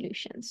nature-based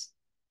solutions.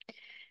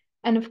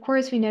 And of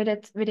course, we know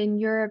that within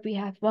Europe, we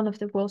have one of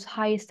the world's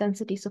highest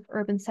densities of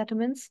urban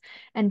settlements,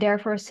 and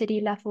therefore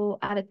city-level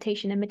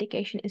adaptation and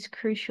mitigation is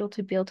crucial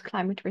to build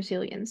climate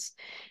resilience.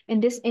 In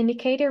this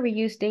indicator, we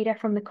use data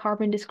from the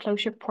Carbon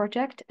Disclosure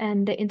Project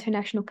and the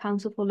International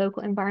Council for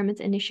Local Environment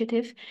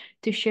Initiative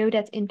to show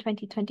that in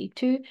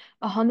 2022,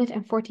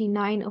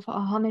 149 of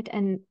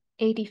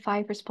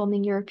 185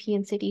 responding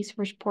European cities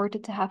were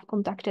reported to have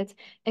conducted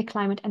a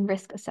climate and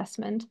risk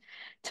assessment.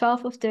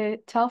 12 of the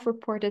 12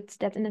 reported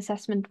that an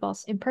assessment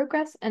was in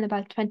progress, and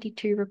about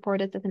 22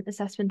 reported that an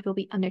assessment will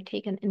be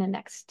undertaken in the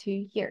next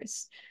 2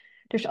 years.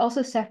 There's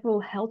also several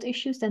health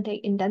issues that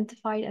they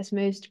identified as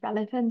most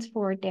relevant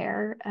for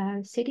their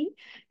city,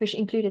 which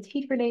included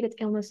heat-related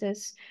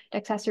illnesses, the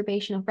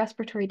exacerbation of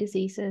respiratory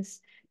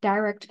diseases,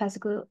 direct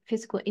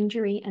physical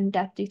injury and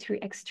death due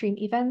to extreme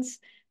events,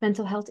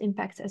 mental health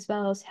impacts, as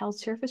well as health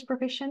service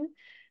provision.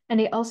 And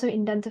they also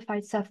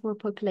identified several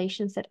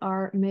populations that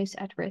are most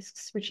at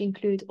risks, which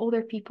include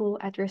older people,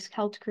 at-risk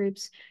health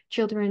groups,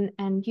 children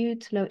and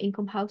youth,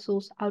 low-income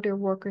households, outdoor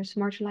workers,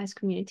 marginalized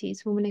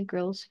communities, women and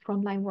girls,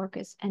 frontline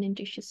workers, and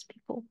indigenous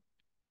people.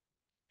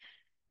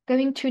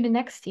 Going to the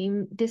next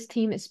theme, this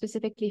theme is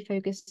specifically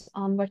focused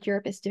on what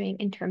Europe is doing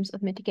in terms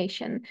of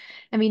mitigation.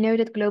 And we know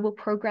that global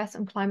progress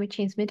on climate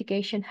change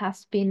mitigation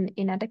has been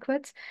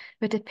inadequate,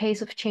 with the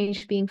pace of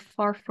change being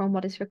far from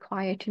what is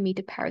required to meet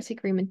the Paris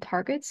Agreement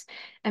targets.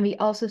 And we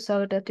also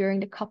saw that during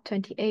the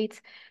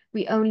COP28,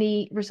 we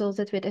only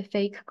resulted with a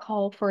vague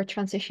call for a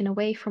transition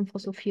away from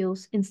fossil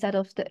fuels instead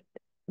of the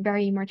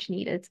very much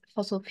needed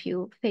fossil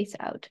fuel phase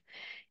out.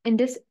 In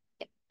this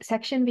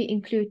section, we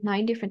include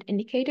 9 different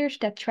indicators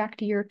that track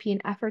the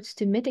European efforts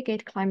to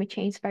mitigate climate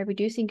change by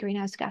reducing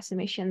greenhouse gas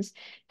emissions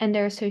and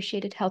their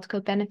associated health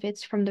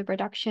benefits, from the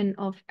reduction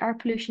of air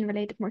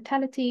pollution-related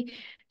mortality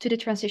to the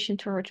transition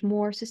towards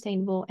more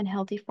sustainable and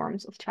healthy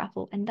forms of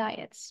travel and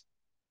diets.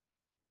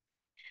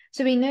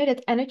 So we know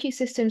that energy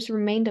systems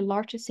remain the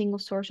largest single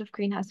source of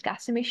greenhouse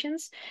gas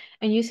emissions,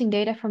 and using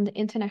data from the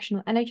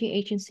International Energy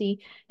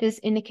Agency, this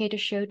indicator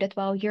showed that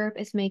while Europe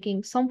is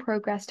making some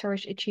progress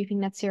towards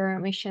achieving net zero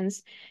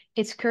emissions,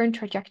 its current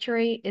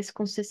trajectory is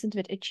consistent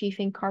with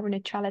achieving carbon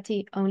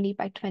neutrality only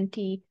by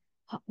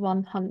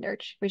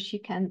 2100, which you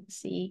can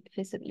see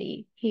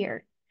visibly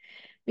here.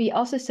 We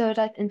also saw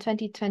that in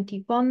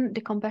 2021,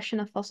 the combustion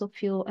of fossil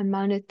fuel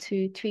amounted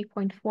to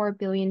 3.4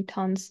 billion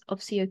tons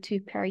of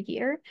CO2 per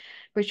year,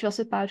 which was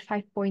about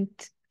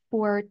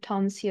 5.4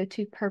 tons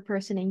CO2 per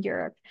person in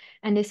Europe.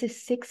 And this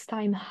is 6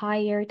 times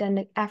higher than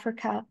the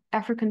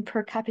African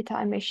per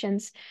capita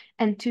emissions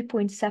and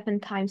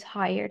 2.7 times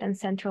higher than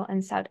Central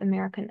and South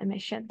American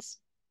emissions.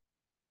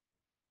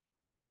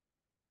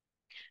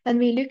 When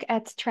we look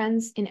at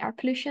trends in air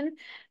pollution,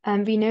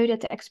 we know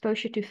that the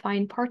exposure to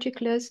fine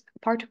particles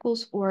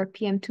or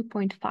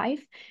PM2.5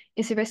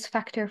 is a risk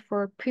factor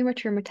for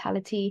premature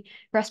mortality,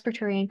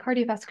 respiratory and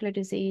cardiovascular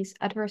disease,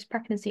 adverse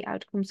pregnancy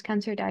outcomes,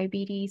 cancer,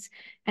 diabetes,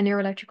 and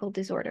neurological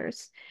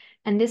disorders.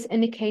 And this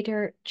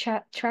indicator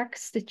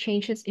tracks the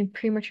changes in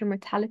premature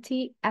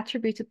mortality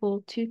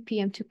attributable to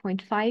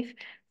PM2.5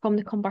 from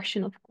the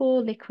combustion of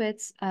coal,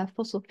 liquids,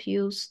 fossil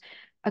fuels,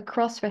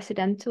 across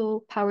residential,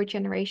 power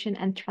generation,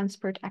 and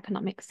transport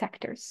economic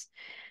sectors.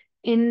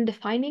 In the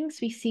findings,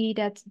 we see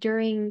that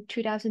during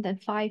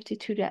 2005 to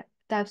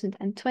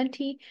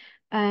 2020,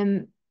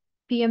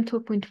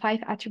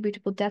 PM2.5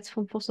 attributable deaths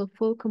from fossil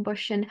fuel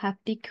combustion have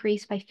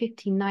decreased by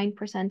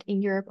 59%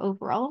 in Europe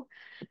overall.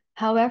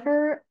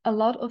 However, a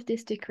lot of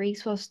this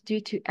decrease was due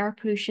to air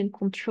pollution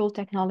control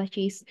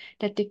technologies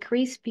that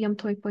decrease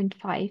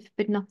PM2.5,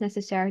 but not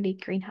necessarily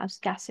greenhouse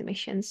gas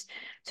emissions.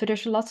 So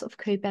there's lots of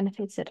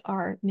co-benefits that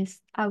are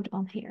missed out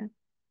on here.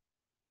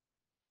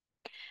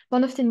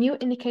 One of the new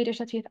indicators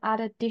that we've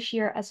added this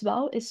year as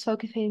well is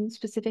focusing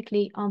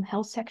specifically on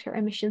health sector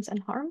emissions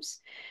and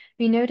harms.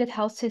 We know that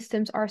health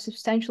systems are a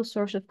substantial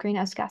source of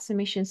greenhouse gas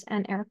emissions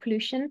and air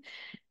pollution.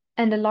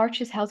 And the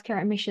largest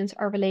healthcare emissions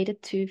are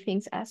related to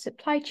things as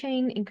supply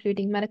chain,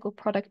 including medical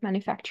product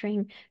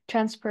manufacturing,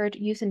 transport,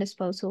 use and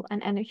disposal,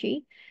 and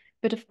energy.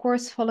 But of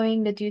course,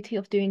 following the duty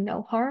of doing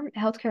no harm,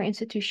 healthcare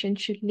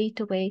institutions should lead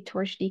the way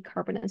towards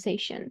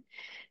decarbonization.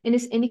 In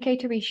this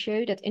indicator, we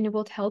show that in the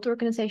World Health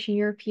Organization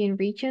European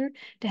region,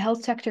 the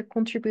health sector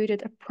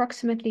contributed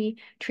approximately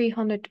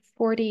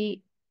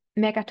 340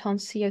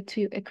 megatons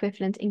CO2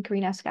 equivalent in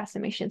greenhouse gas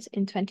emissions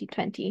in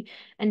 2020.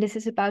 And this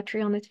is about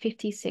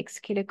 356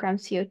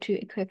 kilograms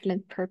CO2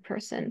 equivalent per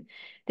person.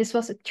 This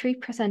was a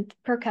 3%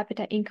 per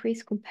capita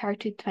increase compared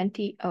to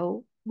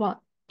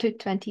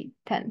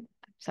 2010.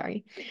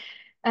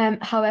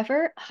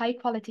 However, high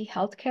quality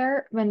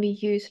healthcare, when we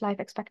use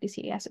life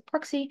expectancy as a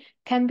proxy,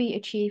 can be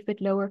achieved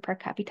with lower per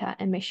capita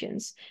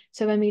emissions.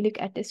 So when we look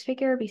at this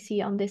figure, we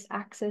see on this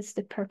axis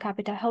the per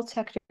capita health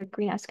sector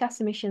greenhouse gas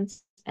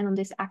emissions, and on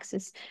this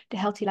axis, the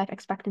healthy life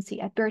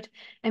expectancy at birth.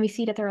 And we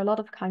see that there are a lot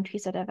of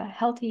countries that have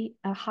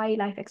a high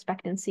life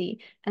expectancy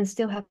and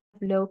still have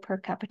low per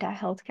capita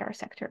healthcare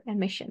sector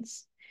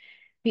emissions.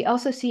 We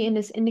also see in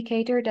this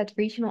indicator that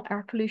regional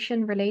air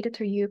pollution related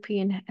to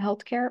European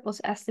healthcare was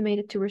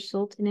estimated to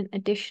result in an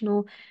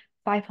additional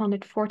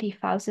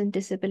 540,000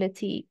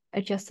 disability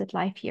adjusted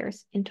life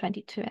years in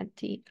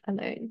 2020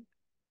 alone.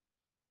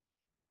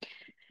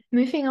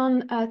 Moving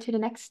on to the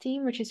next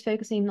theme, which is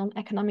focusing on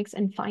economics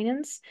and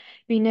finance.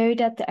 We know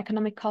that the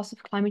economic costs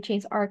of climate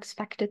change are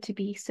expected to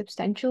be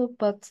substantial,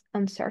 but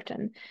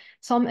uncertain.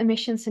 Some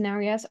emission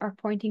scenarios are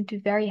pointing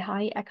to very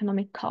high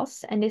economic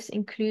costs, and this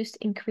includes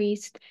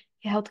increased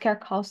healthcare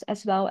costs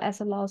as well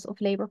as a loss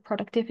of labor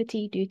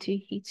productivity due to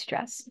heat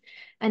stress.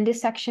 And this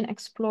section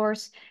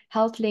explores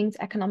health-linked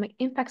economic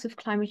impacts of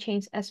climate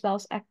change as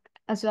well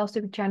as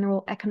the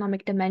general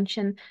economic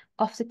dimension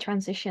of the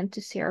transition to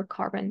zero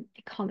carbon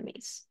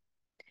economies.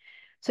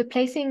 So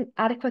placing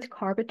adequate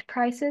carbon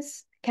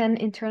prices can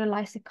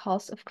internalize the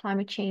cost of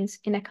climate change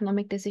in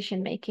economic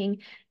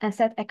decision-making and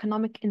set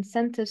economic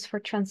incentives for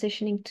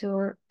transitioning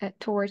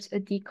towards a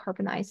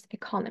decarbonized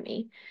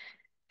economy.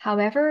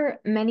 However,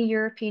 many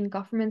European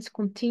governments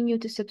continue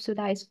to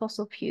subsidize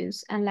fossil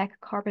fuels and lack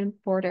carbon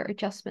border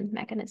adjustment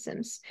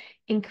mechanisms,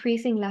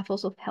 increasing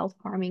levels of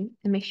health-harming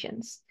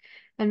emissions.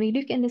 When we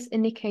look in this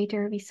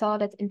indicator, we saw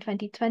that in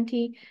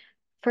 2020,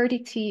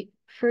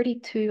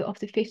 32 of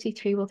the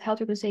 53 World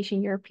Health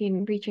Organization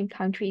European region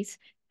countries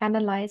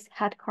analyzed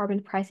had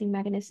carbon pricing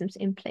mechanisms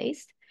in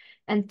place,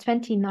 and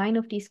 29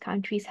 of these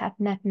countries had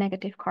net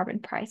negative carbon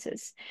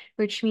prices,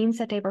 which means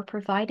that they were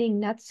providing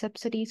net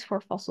subsidies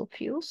for fossil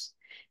fuels.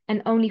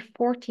 And only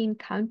 14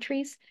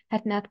 countries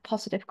had net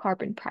positive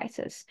carbon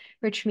prices,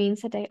 which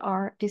means that they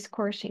are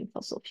discouraging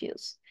fossil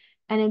fuels.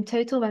 And in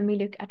total, when we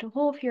look at the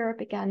whole of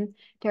Europe again,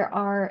 there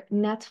are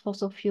net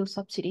fossil fuel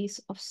subsidies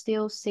of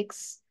still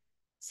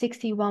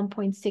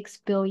 61.6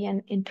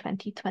 billion in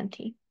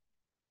 2020.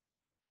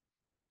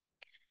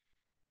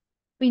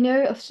 We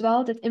know as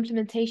well that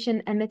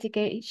implementation and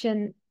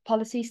mitigation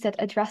policies that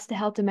address the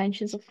health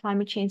dimensions of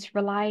climate change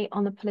rely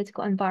on a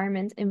political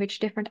environment in which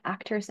different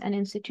actors and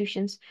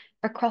institutions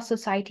across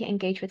society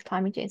engage with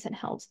climate change and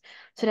health.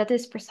 So that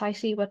is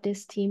precisely what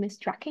this team is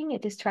tracking.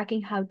 It is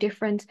tracking how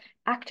different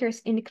actors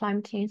in the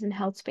climate change and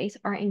health space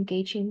are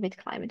engaging with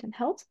climate and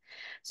health.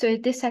 So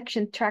this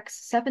section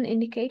tracks 7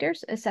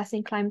 indicators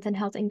assessing climate and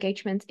health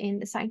engagement in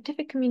the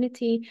scientific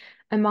community,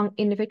 among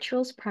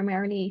individuals,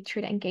 primarily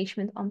through the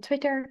engagement on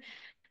Twitter,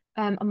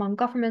 among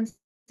governments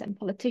and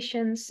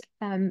politicians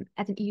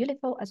at an EU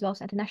level as well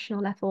as at a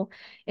national level.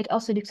 It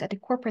also looks at the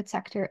corporate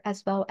sector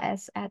as well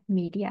as at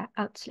media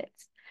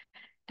outlets.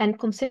 And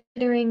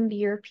considering the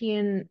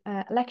European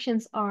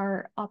elections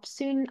are up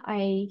soon,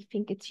 I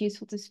think it's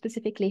useful to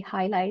specifically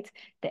highlight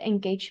the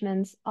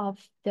engagement of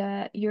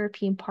the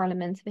European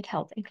Parliament with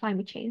health and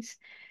climate change.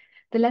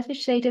 The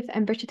legislative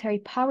and budgetary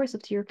powers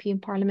of the European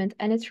Parliament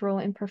and its role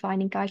in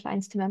providing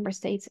guidelines to member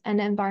states and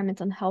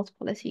environmental and health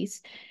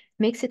policies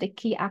makes it a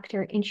key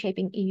actor in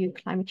shaping EU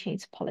climate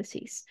change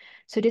policies.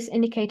 So this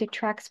indicator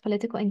tracks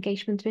political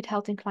engagement with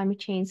health and climate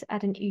change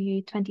at an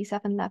EU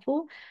 27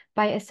 level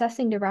by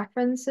assessing the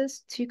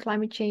references to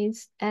climate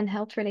change and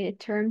health-related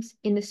terms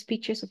in the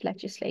speeches of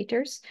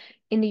legislators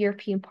in the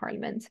European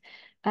Parliament.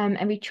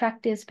 And we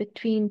track this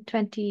between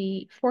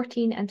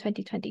 2014 and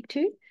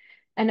 2022.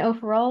 And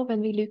overall, when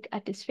we look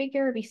at this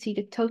figure, we see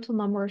the total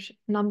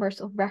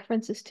numbers of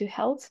references to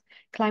health,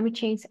 climate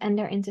change, and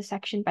their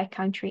intersection by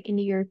country in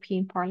the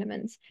European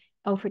Parliament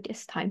over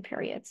this time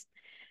period.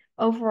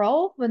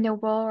 Overall, when there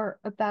were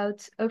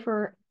about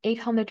over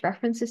 800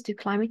 references to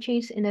climate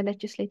change in the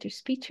legislative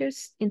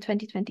speeches in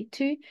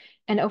 2022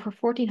 and over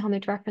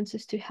 1,400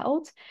 references to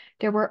health,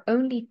 there were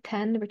only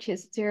 10, which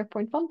is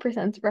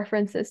 0.1%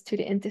 references to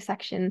the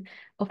intersection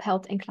of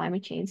health and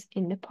climate change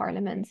in the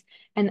Parliament.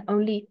 And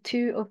only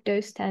 2 of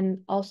those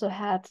 10 also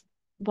had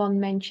one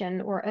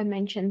mention or a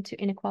mention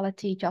to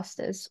inequality,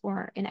 justice,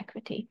 or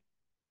inequity.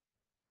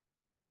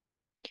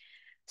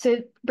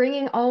 So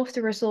bringing all of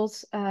the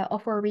results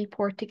of our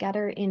report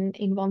together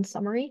in one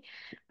summary,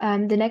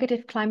 the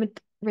negative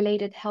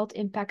climate-related health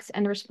impacts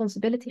and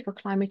responsibility for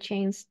climate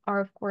change are,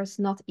 of course,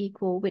 not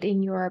equal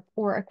within Europe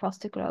or across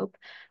the globe,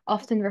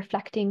 often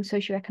reflecting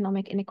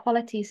socioeconomic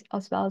inequalities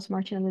as well as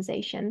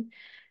marginalization.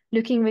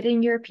 Looking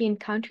within European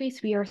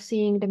countries, we are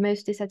seeing the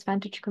most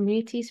disadvantaged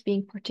communities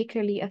being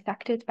particularly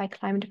affected by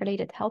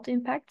climate-related health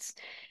impacts.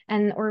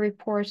 And our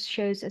report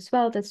shows as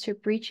well that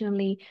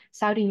sub-regionally,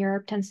 Southern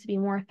Europe tends to be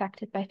more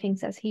affected by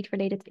things as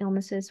heat-related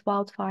illnesses,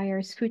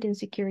 wildfires, food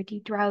insecurity,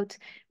 drought,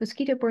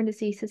 mosquito-borne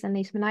diseases, and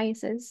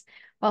leishmaniasis,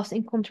 whilst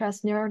in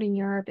contrast, Northern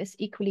Europe is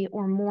equally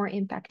or more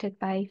impacted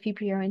by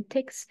Vibrio and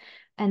ticks,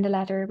 and the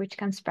latter, which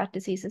can spread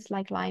diseases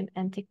like Lyme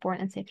and tick-borne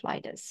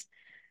encephalitis.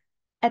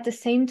 At the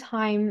same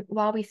time,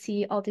 while we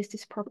see all these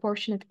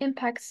disproportionate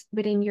impacts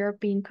within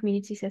European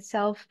communities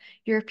itself,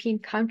 European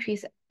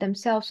countries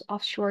themselves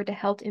offshore the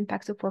health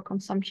impacts of work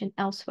consumption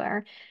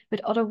elsewhere, with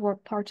other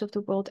parts of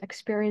the world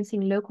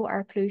experiencing local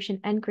air pollution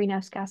and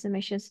greenhouse gas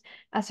emissions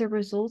as a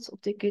result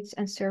of the goods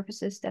and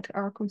services that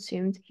are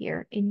consumed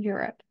here in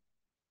Europe.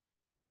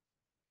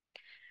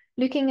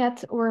 Looking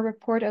at our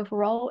report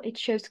overall, it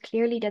shows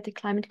clearly that the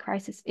climate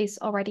crisis is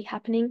already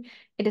happening.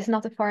 It is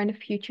not a far in the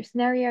future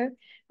scenario.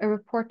 A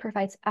report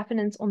provides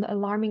evidence on the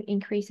alarming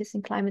increases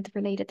in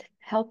climate-related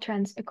health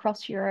trends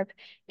across Europe,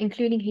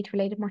 including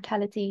heat-related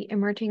mortality,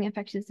 emerging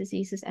infectious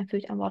diseases, and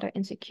food and water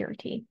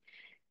insecurity.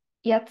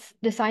 Yet,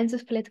 the signs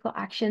of political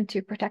action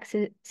to protect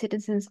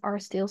citizens are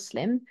still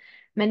slim.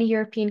 Many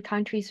European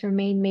countries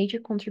remain major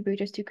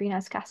contributors to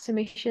greenhouse gas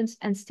emissions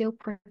and still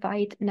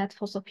provide net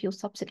fossil fuel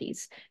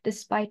subsidies,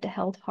 despite the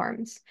health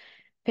harms.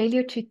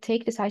 Failure to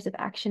take decisive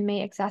action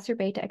may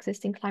exacerbate the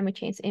existing climate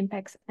change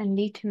impacts and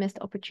lead to missed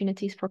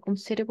opportunities for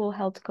considerable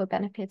health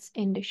co-benefits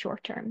in the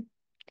short term.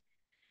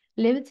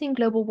 Limiting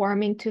global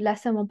warming to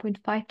less than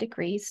 1.5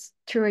 degrees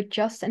through a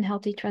just and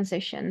healthy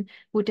transition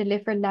would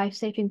deliver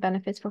life-saving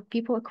benefits for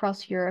people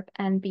across Europe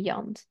and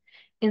beyond.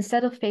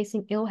 Instead of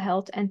facing ill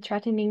health and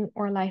threatening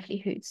our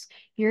livelihoods,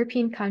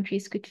 European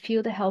countries could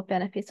feel the health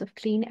benefits of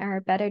clean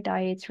air, better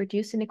diets,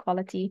 reduced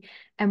inequality,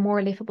 and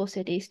more livable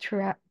cities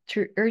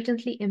through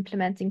urgently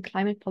implementing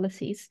climate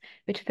policies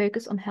with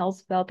focus on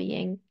health,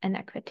 well-being, and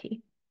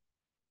equity.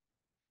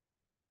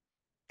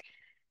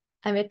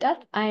 And with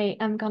that, I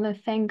am going to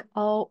thank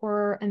all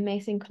our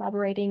amazing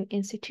collaborating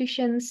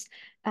institutions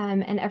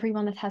and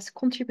everyone that has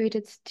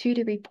contributed to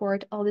the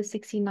report, all the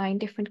 69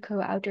 different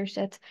co-authors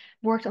that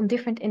worked on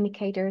different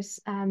indicators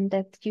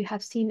that you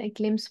have seen a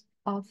glimpse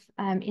of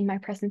in my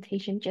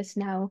presentation just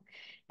now.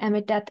 And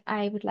with that,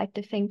 I would like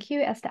to thank you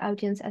as the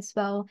audience as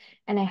well.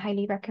 And I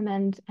highly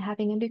recommend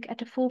having a look at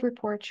the full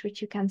report,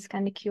 which you can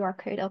scan the QR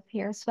code up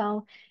here as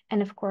well.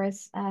 And of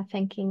course,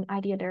 thanking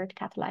ID Alert,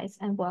 Catalyze,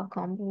 and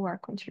Welcome who are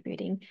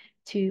contributing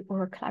to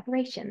our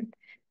collaboration.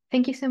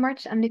 Thank you so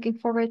much. I'm looking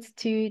forward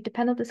to the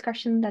panel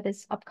discussion that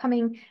is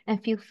upcoming,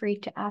 and feel free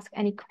to ask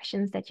any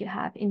questions that you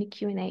have in the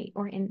Q&A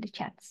or in the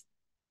chats.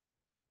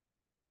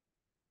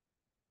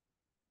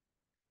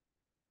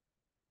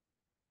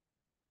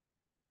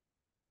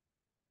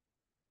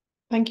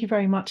 Thank you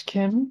very much,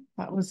 Kim.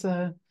 That was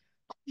a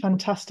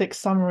fantastic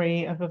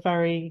summary of a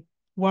very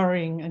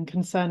worrying and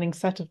concerning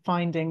set of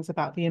findings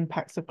about the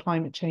impacts of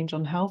climate change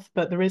on health,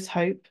 but there is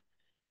hope.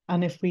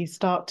 And if we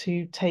start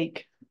to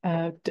take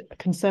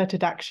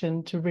concerted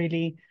action to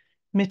really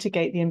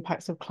mitigate the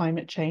impacts of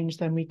climate change,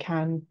 then we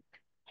can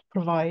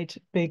provide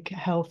big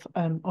health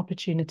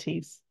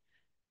opportunities.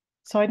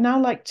 So I'd now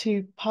like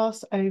to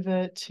pass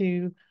over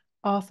to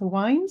Arthur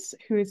Wines,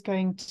 who is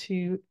going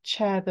to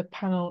chair the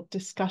panel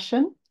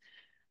discussion.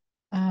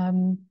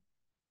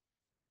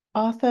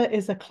 Arthur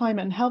is a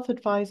climate and health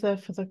advisor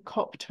for the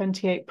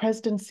COP28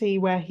 presidency,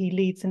 where he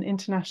leads an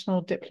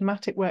international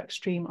diplomatic work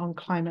stream on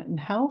climate and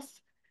health.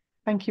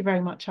 Thank you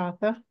very much,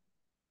 Arthur.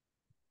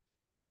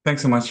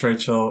 Thanks so much,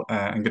 Rachel,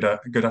 and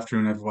good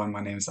afternoon, everyone.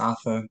 My name is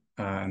Arthur,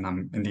 and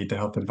I'm indeed the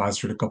health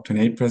advisor to the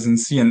COP28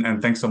 presidency.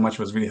 And thanks so much. It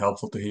was really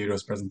helpful to hear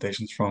those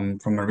presentations from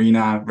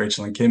Marina,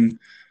 Rachel, and Kim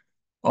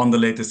on the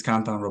latest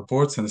countdown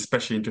reports, and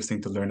especially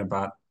interesting to learn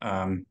about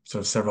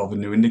sort of several of the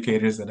new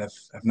indicators that have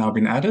now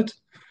been added.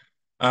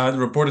 The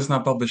report is now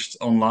published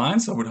online,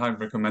 so I would highly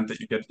recommend that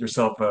you get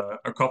yourself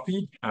a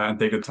copy and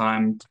take the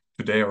time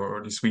today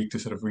or this week to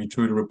sort of read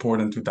through the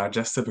report and to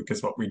digest it,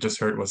 because what we just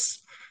heard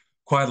was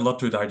quite a lot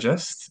to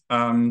digest.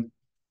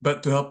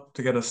 But to help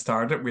to get us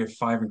started, we have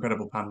 5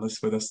 incredible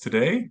panelists with us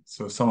today,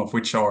 so some of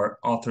which are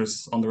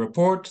authors on the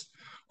report,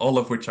 all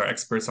of which are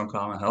experts on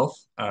climate health,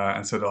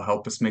 and so they'll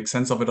help us make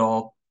sense of it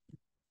all,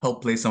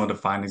 help place some of the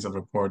findings of the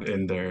report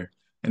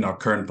in our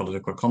current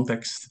political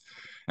context.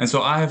 And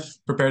so I have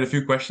prepared a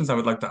few questions I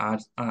would like to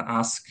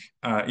ask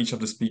each of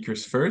the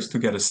speakers first to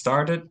get us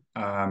started,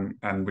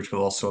 and which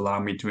will also allow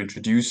me to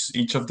introduce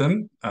each of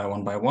them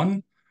one by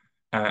one.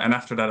 And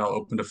after that, I'll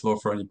open the floor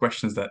for any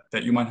questions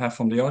that you might have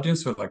from the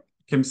audience. So like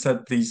Kim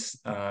said, please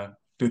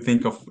do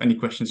think of any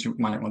questions you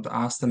might want to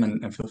ask them,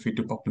 and feel free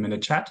to pop them in the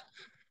chat.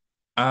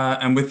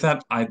 And with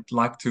that, I'd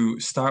like to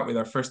start with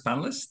our first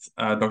panelist,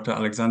 Dr.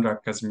 Alexandra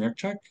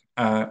Kazimierczak.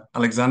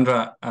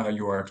 Alexandra,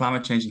 you are a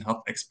climate change and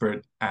health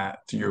expert at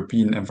the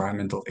European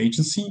Environmental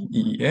Agency,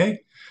 EEA,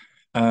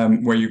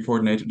 where you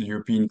coordinated the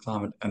European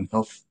Climate and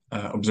Health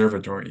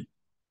Observatory.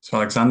 So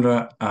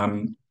Alexandra,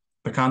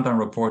 the Countdown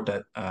report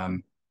that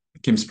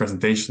Kim's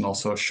presentation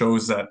also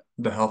shows that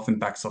the health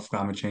impacts of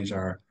climate change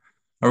are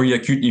really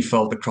acutely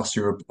felt across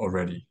Europe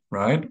already,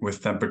 right?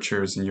 With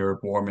temperatures in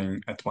Europe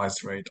warming at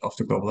twice the rate of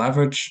the global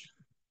average,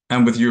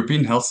 and with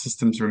European health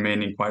systems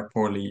remaining quite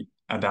poorly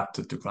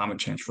adapted to climate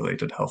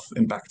change-related health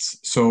impacts.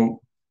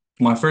 So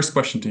my first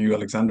question to you,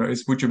 Alexandra,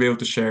 is would you be able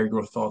to share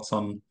your thoughts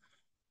on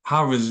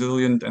how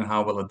resilient and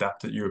how well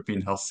adapted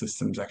European health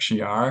systems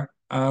actually are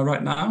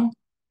right now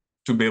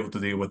to be able to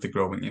deal with the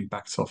growing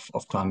impacts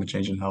of climate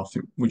change and health?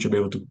 Would you be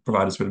able to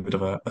provide us with a bit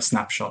of a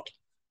snapshot?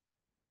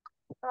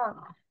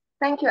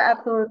 Thank you,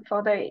 Arthur,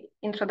 for the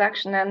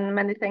introduction, and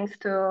many thanks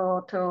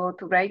to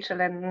Rachel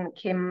and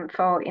Kim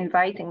for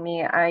inviting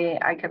me.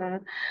 I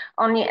can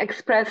only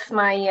express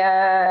my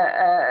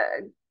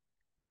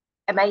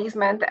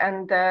amazement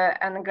and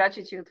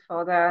gratitude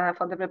for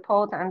the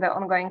report and the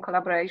ongoing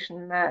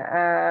collaboration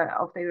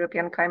of the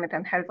European Climate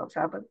and Health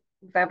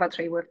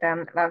Observatory with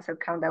the Lancet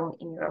Countdown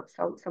in Europe.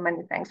 So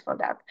many thanks for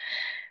that.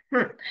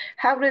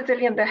 How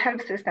resilient the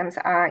health systems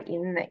are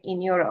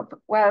in Europe?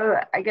 Well,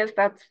 I guess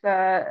that's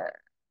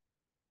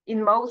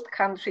in most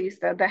countries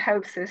the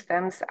health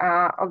systems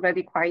are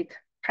already quite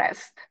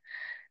pressed,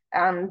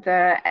 and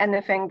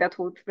anything that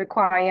would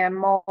require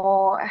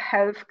more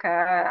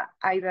healthcare,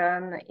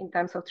 either in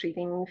terms of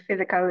treating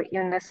physical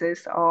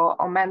illnesses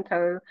or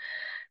mental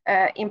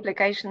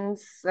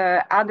implications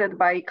added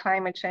by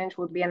climate change,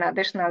 would be an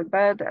additional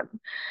burden.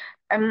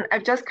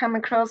 I've just come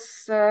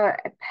across a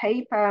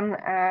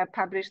paper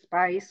published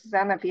by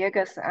Susana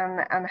Viegas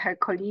and her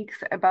colleagues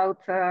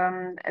about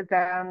the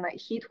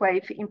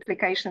heatwave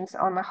implications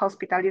on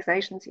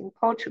hospitalizations in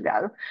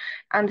Portugal,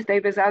 and they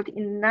result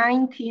in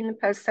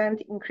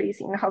 19% increase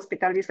in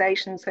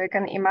hospitalization. So you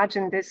can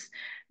imagine this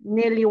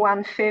nearly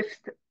 1/5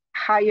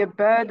 higher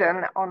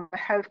burden on the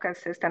healthcare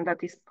system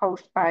that is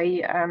posed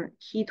by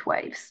heat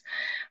waves.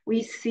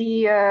 We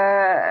see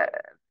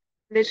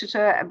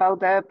literature about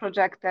the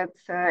projected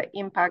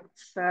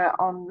impacts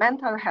on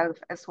mental health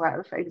as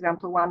well. For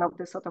example, one of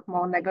the sort of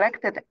more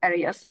neglected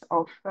areas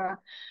of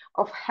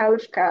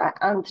healthcare,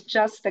 and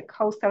just the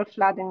coastal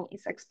flooding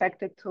is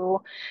expected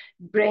to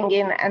bring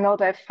in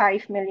another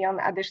 5 million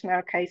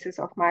additional cases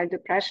of mild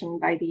depression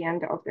by the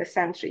end of the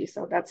century.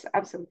 So that's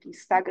absolutely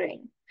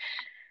staggering.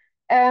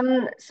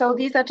 So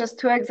these are just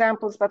two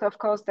examples, but of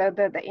course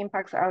the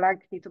impacts are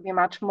likely to be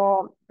much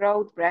more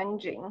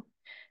broad-ranging.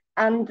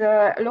 And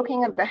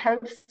looking at the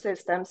health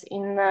systems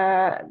in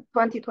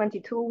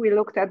 2022, we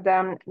looked at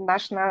the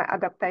national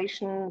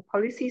adaptation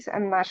policies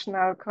and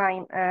national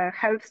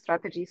health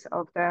strategies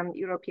of the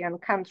European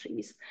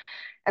countries.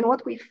 And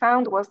what we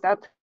found was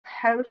that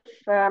health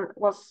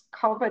was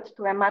covered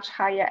to a much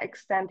higher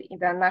extent in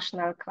the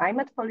national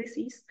climate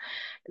policies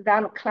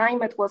than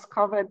climate was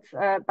covered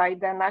by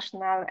the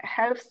national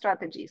health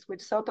strategies,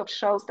 which sort of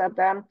shows that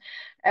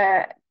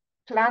the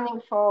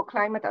planning for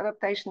climate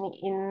adaptation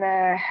in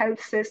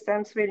health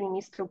systems really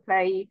needs to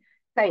play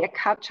a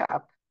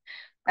catch-up.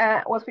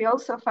 What we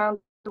also found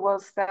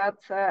was that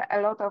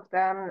a lot of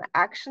the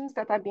actions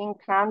that are being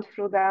planned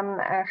through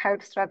the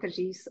health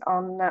strategies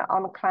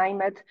on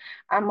climate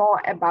are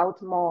more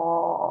about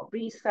more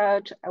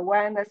research,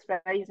 awareness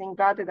raising,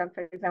 rather than,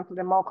 for example,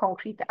 the more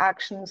concrete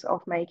actions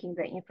of making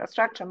the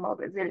infrastructure more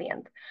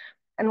resilient.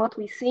 And what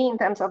we see in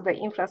terms of the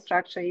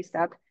infrastructure is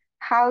that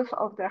half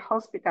of the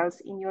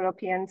hospitals in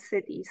European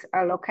cities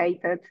are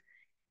located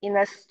in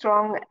a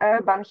strong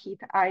urban heat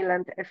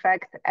island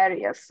effect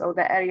areas. So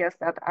the areas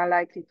that are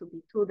likely to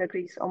be 2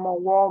 degrees or more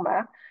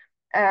warmer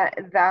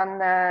than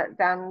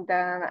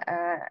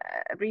the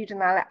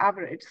regional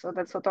average. So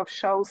that sort of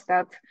shows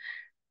that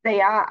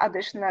they are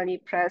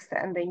additionally pressed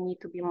and they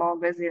need to be more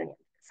resilient.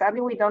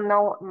 Sadly, we don't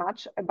know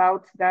much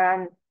about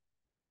the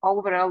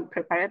overall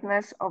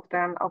preparedness of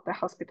the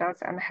hospitals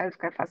and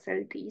healthcare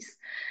facilities.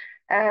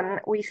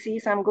 We see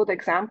some good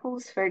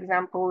examples, for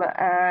example,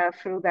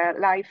 through the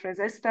Life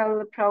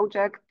Resistal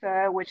project,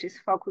 which is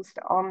focused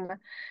on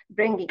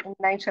bringing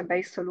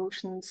nature-based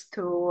solutions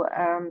to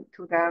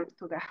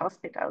the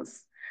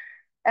hospitals.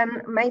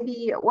 And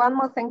maybe one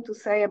more thing to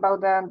say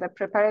about the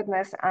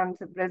preparedness and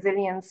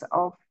resilience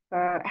of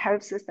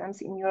health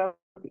systems in Europe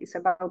is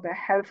about the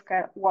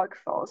healthcare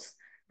workforce,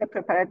 the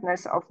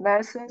preparedness of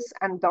nurses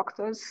and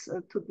doctors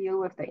to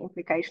deal with the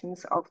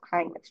implications of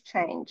climate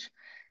change.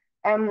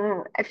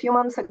 A few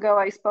months ago,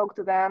 I spoke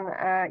to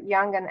the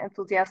young and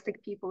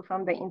enthusiastic people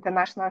from the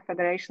International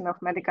Federation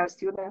of Medical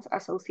Students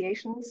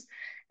Associations,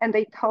 and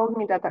they told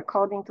me that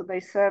according to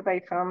their survey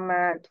from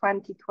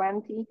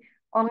 2020,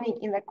 only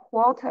in a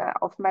quarter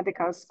of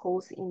medical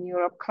schools in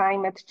Europe,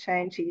 climate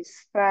change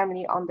is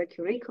firmly on the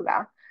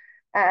curricula.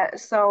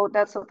 So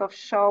that sort of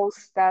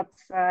shows that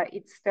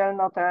it's still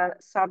not a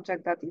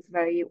subject that is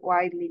very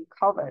widely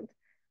covered.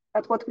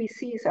 But what we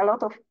see is a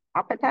lot of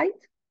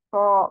appetite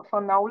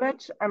for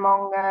knowledge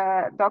among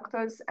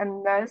doctors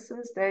and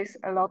nurses. There is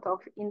a lot of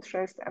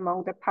interest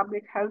among the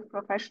public health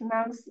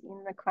professionals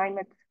in the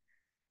climate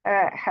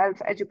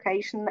health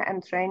education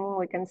and training.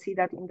 We can see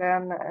that in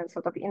the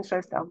sort of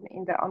interest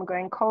in the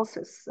ongoing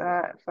courses,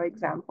 for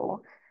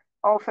example.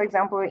 Or, for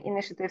example,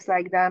 initiatives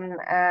like the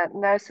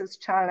Nurses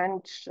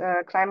Challenge,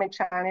 Climate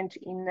Challenge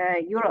in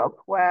Europe,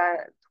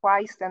 where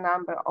twice the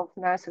number of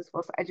nurses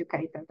was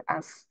educated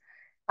as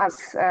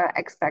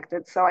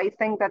expected. So I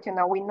think that,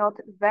 we're not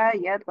there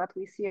yet, but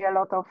we see a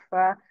lot of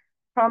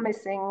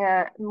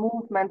promising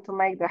movement to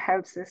make the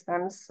health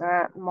systems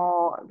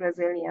more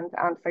resilient.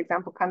 And for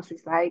example,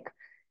 countries like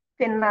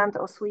Finland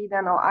or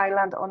Sweden or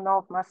Ireland or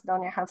North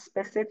Macedonia have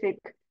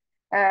specific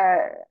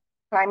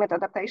climate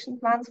adaptation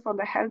plans for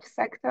the health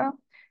sector.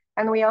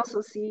 And we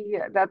also see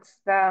that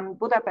the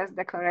Budapest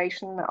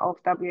Declaration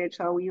of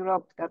WHO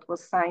Europe that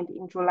was signed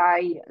in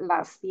July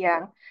last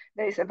year,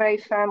 there is a very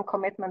firm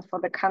commitment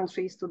for the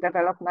countries to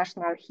develop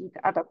national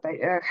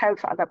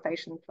health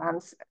adaptation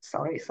plans.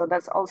 So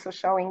that's also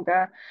showing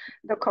the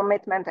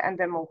commitment and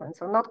the movement.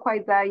 So not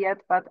quite there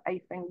yet, but I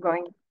think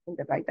going in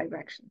the right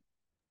direction.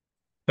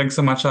 Thanks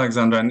so much,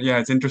 Alexandra. And yeah,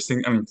 it's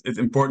interesting. I mean, it's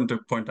important to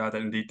point out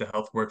that indeed the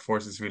health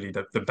workforce is really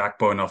the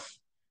backbone of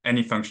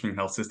any functioning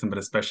health system, but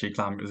especially a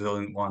climate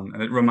resilient one.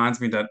 And it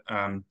reminds me that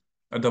a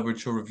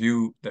WHO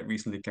review that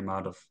recently came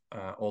out of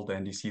all the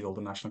NDCs, all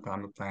the national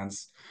climate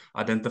plans,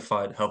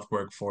 identified health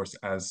workforce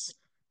as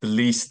the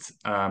least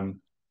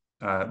current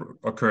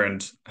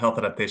health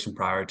adaptation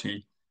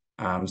priority.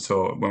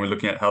 So when we're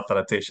looking at health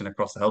adaptation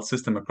across the health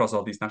system, across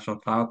all these national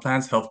climate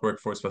plans, health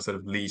workforce was sort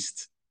of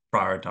least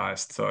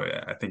prioritized. So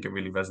yeah, I think it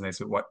really resonates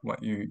with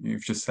what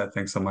you've just said.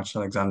 Thanks so much,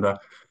 Alexandra.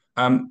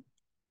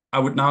 I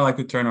would now like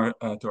to turn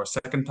to our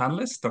second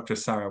panelist, Dr.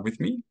 Sarah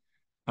With-Me.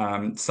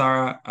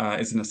 Sarah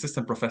is an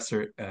assistant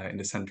professor in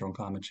the Centre on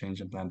Climate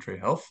Change and Planetary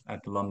Health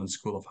at the London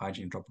School of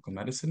Hygiene and Tropical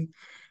Medicine.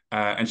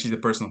 And she's a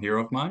personal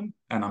hero of mine,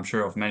 and I'm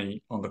sure of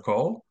many on the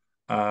call.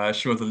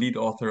 She was the lead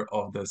author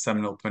of the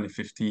seminal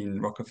 2015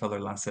 Rockefeller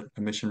Lancet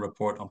Commission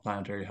report on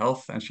planetary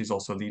health, and she's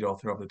also lead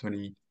author of the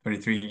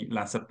 2023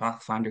 Lancet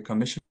Pathfinder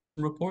Commission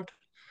report.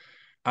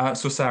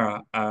 So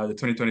Sarah, the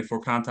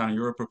 2024 Countdown in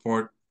Europe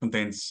report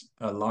contains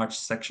a large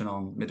section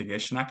on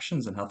mitigation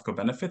actions and health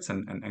co-benefits,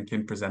 and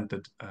Kim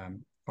presented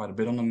quite a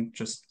bit on them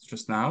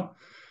just now,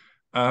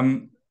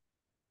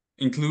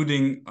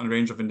 including a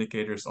range of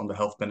indicators on the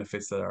health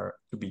benefits that are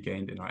to be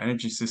gained in our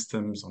energy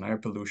systems, on air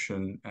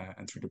pollution,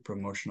 and through the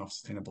promotion of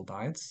sustainable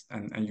diets.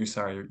 And you,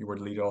 Sarah, you were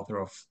the lead author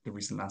of the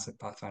recent Lancet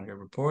Pathfinder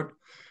report,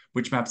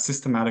 which maps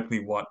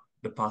systematically what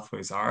the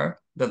pathways are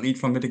that lead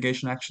from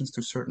mitigation actions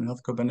to certain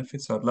health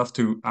co-benefits. So I'd love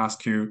to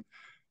ask you,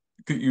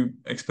 could you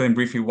explain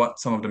briefly what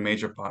some of the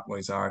major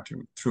pathways are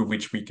through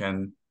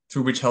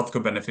which health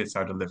co-benefits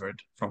are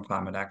delivered from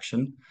climate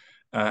action?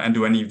 And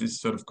do any of these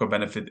sort of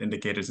co-benefit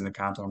indicators in the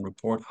Countdown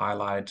report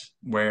highlight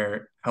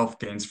where health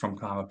gains from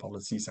climate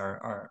policies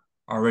are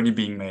already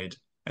being made?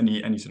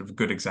 Any sort of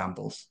good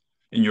examples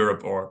in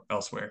Europe or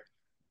elsewhere?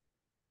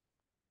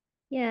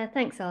 Yeah,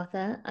 thanks,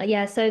 Arthur.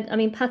 Yeah, so I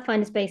mean,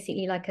 Pathfinder is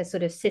basically like a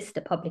sort of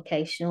sister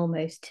publication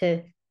almost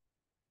to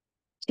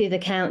the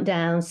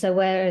Countdown. So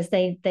whereas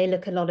they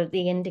look a lot at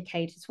the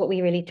indicators, what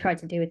we really tried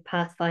to do with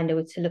Pathfinder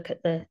was to look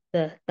at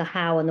the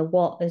how and the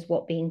what as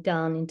what being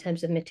done in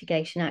terms of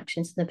mitigation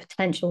actions and the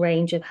potential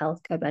range of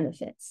health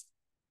co-benefits.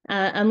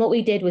 And what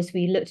we did was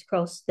we looked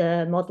across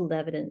the modeled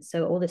evidence,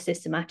 so all the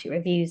systematic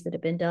reviews that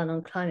have been done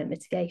on climate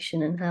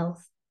mitigation and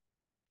health,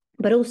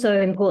 but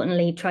also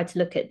importantly tried to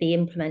look at the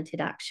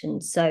implemented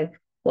actions. So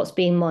what's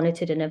being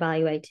monitored and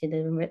evaluated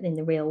in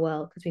the real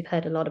world, because we've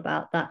heard a lot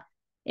about that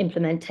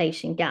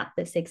implementation gap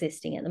that's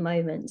existing at the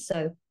moment.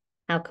 So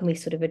how can we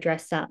sort of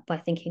address that by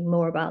thinking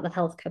more about the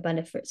health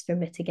co-benefits for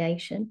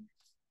mitigation?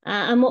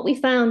 And what we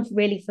found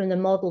really from the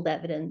modeled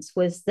evidence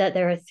was that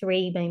there are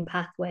three main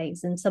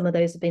pathways, and some of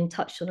those have been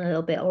touched on a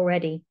little bit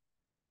already.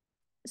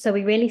 So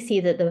we really see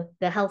that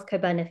the health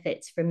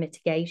co-benefits from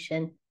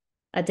mitigation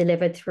are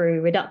delivered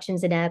through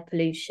reductions in air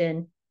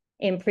pollution,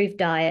 improved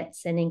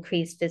diets, and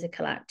increased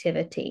physical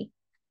activity.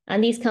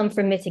 And these come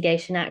from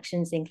mitigation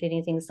actions,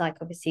 including things like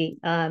obviously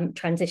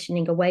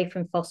transitioning away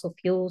from fossil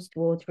fuels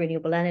towards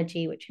renewable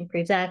energy, which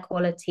improves air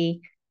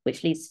quality,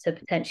 which leads to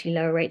potentially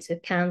lower rates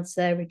of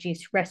cancer,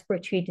 reduced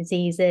respiratory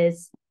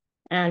diseases,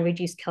 and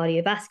reduced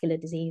cardiovascular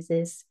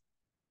diseases.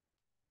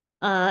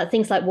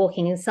 Things like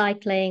walking and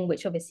cycling,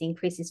 which obviously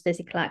increases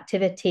physical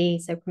activity.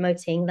 So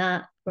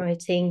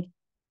promoting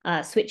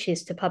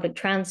switches to public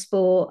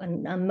transport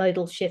and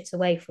modal shifts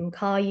away from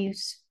car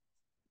use.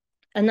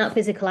 And that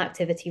physical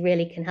activity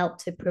really can help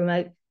to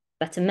promote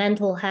better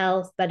mental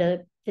health,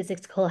 better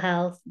physical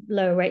health,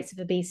 lower rates of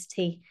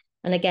obesity,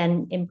 and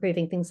again,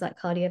 improving things like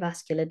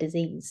cardiovascular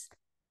disease.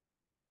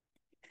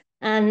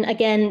 And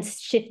again,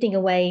 shifting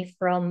away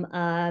from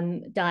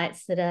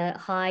diets that are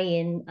high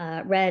in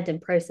red and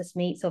processed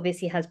meats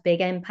obviously has big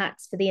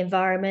impacts for the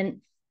environment,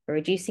 for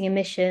reducing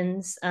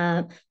emissions,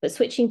 but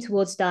switching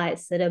towards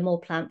diets that are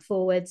more plant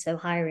forward, so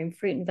higher in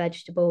fruit and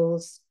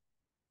vegetables,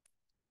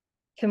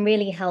 can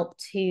really help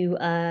to,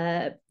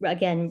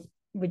 again,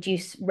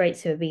 reduce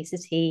rates of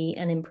obesity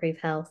and improve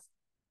health.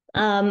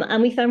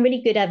 And we found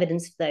really good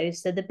evidence for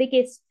those. So the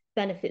biggest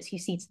benefits you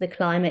see to the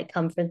climate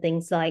come from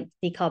things like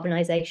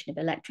decarbonisation of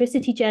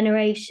electricity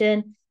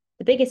generation.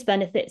 The biggest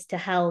benefits to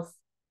health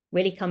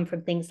really come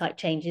from things like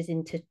changes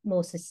into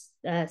more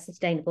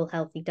sustainable,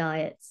 healthy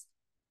diets.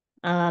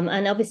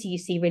 And obviously you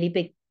see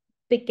really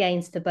big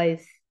gains for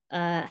both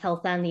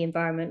health and the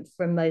environment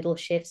from modal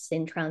shifts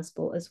in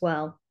transport as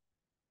well.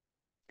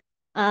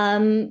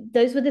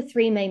 Those were the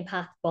three main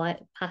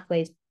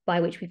pathways by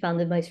which we found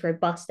the most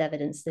robust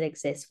evidence that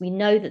exists. We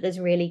know that there's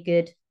really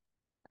good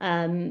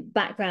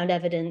background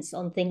evidence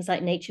on things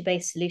like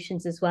nature-based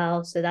solutions as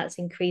well. So that's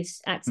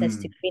increased access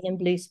to green and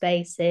blue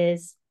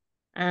spaces,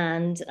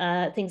 and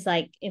things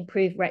like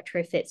improved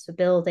retrofits for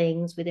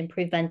buildings with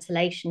improved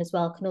ventilation as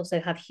well can also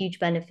have huge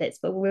benefits,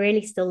 but we're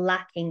really still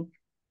lacking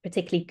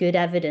particularly good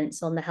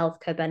evidence on the health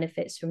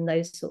co-benefits from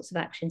those sorts of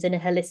actions in a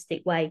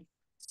holistic way.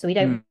 So we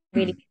don't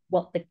really know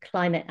what the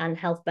climate and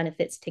health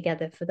benefits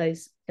together for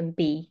those can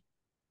be.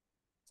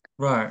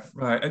 Right.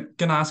 And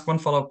can I ask one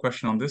follow-up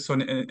question on this? So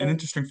an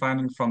interesting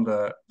finding from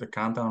the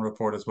Countdown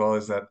report as well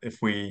is that if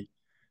we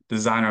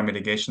design our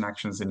mitigation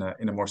actions in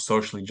a more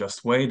socially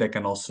just way, that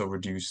can also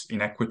reduce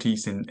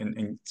inequities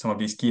in some of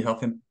these key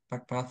health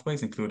impact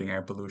pathways, including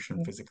air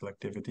pollution, physical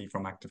activity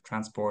from active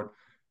transport,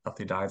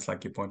 healthy diets,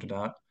 like you pointed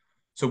out.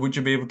 So would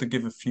you be able to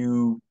give a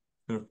few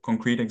sort of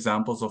concrete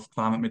examples of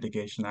climate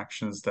mitigation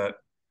actions that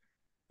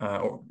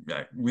or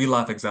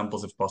real-life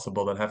examples, if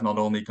possible, that have not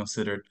only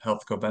considered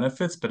health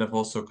co-benefits, but have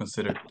also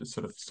considered the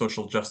sort of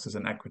social justice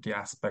and equity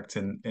aspects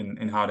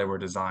in how they were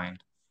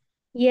designed?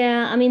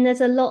 Yeah, I mean, there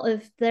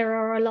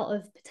are a lot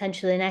of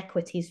potential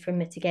inequities from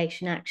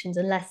mitigation actions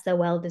unless they're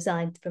well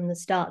designed from the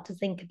start to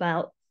think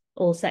about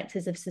all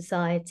sectors of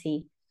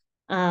society.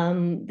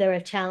 There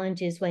are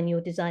challenges when you're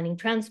designing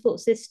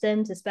transport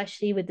systems,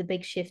 especially with the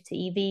big shift to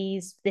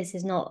EVs. This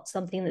is not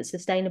something that's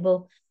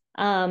sustainable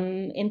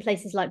In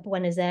places like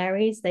Buenos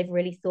Aires, they've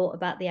really thought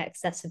about the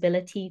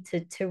accessibility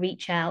to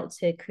reach out,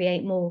 to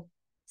create more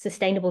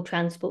sustainable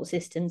transport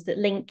systems that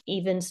link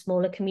even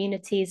smaller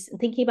communities, and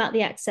thinking about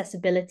the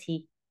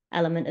accessibility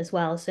element as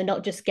well. So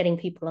not just getting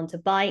people onto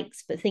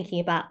bikes, but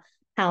thinking about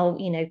how,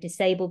 you know,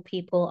 disabled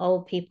people,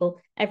 old people,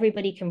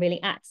 everybody can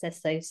really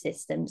access those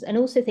systems. And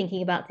also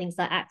thinking about things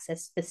like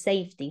access for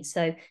safety.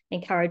 So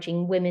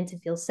encouraging women to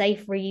feel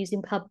safer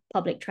using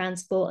public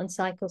transport and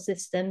cycle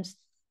systems.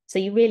 So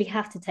you really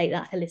have to take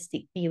that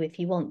holistic view if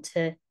you want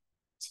to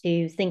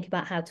think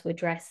about how to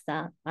address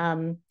that.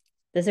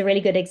 There's a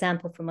really good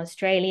example from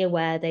Australia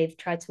where they've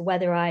tried to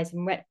weatherize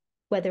and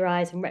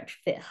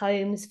retrofit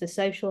homes for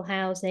social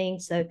housing,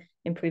 so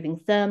improving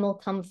thermal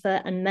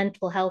comfort and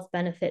mental health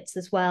benefits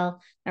as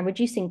well, and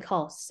reducing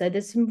costs. So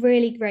there's some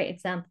really great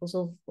examples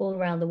all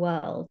around the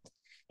world.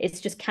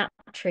 It's just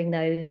capturing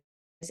those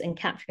and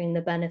capturing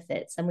the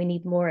benefits, and we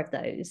need more of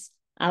those.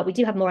 We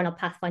do have more on our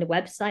Pathfinder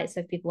website, so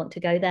if people want to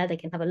go there, they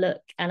can have a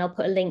look, and I'll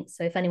put a link,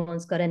 so if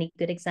anyone's got any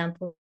good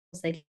examples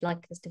they'd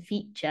like us to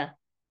feature,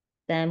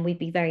 then we'd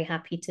be very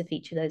happy to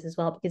feature those as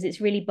well, because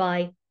it's really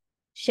by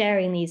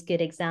sharing these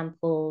good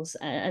examples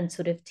and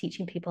sort of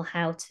teaching people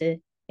how to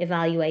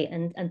evaluate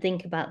and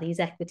think about these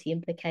equity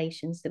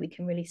implications that we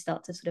can really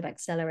start to sort of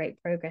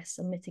accelerate progress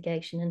on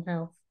mitigation and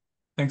health.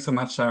 Thanks so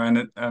much,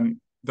 Sarah. And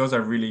those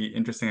are really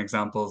interesting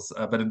examples,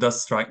 but it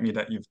does strike me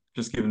that you've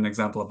just given an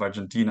example of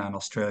Argentina and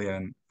Australia,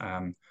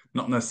 and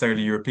not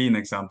necessarily European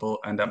example,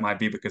 and that might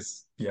be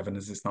because the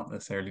evidence is not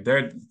necessarily there.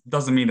 It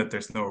doesn't mean that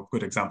there's no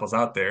good examples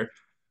out there,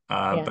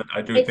 but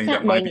I do think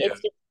that might be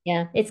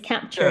it's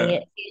capturing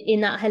it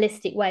in that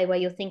holistic way where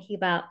you're thinking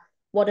about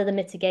what are the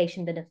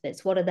mitigation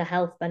benefits, what are the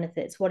health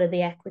benefits, what are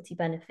the equity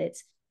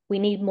benefits. We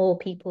need more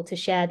people to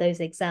share those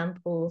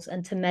examples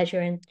and to measure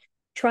and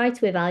try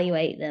to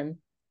evaluate them,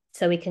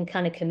 so we can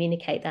kind of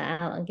communicate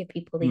that out and give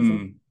people these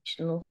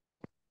additional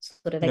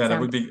sort of examples. That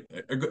would be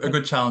a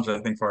good challenge, I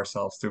think, for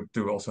ourselves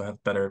to also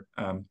have better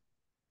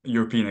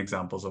European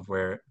examples of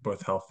where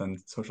both health and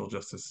social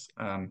justice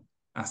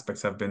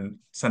aspects have been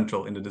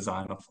central in the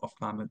design of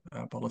climate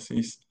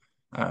policies.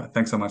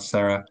 Thanks so much,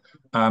 Sarah.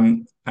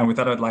 And with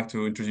that, I'd like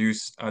to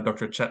introduce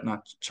Dr.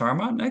 Chetna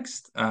Sharma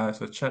next.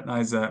 So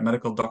Chetna is a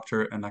medical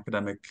doctor and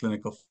academic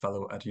clinical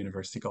fellow at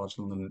University College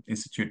London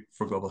Institute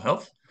for Global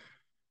Health.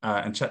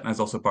 And Chetna is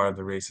also part of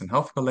the Race and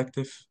Health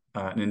Collective,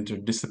 an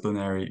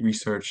interdisciplinary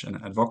research and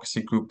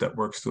advocacy group that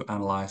works to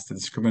analyze the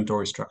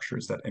discriminatory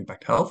structures that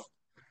impact health.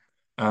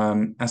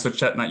 And so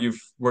Chetna,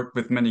 you've worked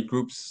with many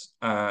groups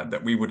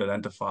that we would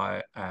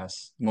identify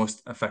as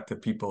most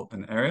affected people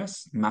in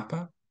areas,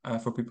 MAPA,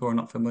 for people who are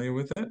not familiar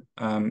with it.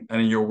 And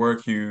in your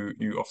work,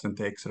 you often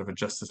take sort of a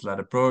justice-led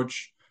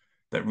approach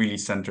that really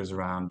centers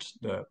around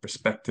the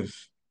perspective,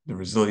 the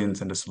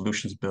resilience, and the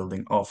solutions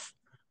building of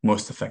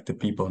most affected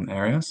people in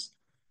areas.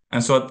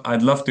 And so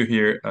I'd love to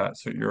hear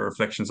your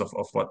reflections of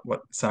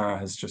what Sarah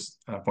has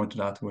just pointed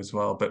out to as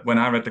well. But when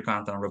I read the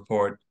Countdown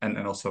report, and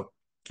also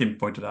Kim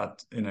pointed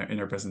out in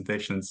her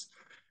presentations,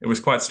 it was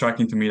quite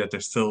striking to me that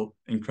there's still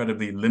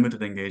incredibly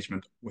limited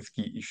engagement with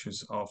key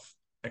issues of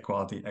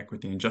equality,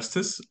 equity, and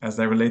justice as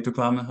they relate to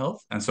climate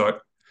health. And so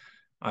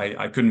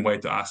I couldn't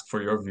wait to ask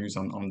for your views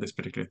on this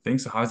particular thing.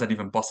 So how is that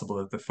even possible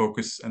that the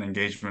focus and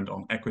engagement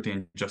on equity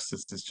and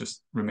justice is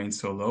just remains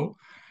so low?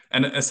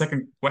 And a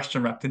second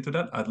question wrapped into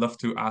that, I'd love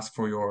to ask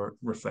for your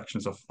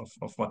reflections of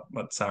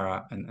what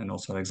Sarah and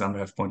also Alexander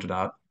have pointed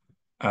out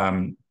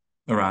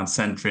around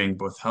centering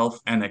both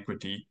health and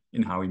equity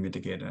in how we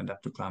mitigate and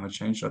adapt to climate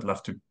change. So I'd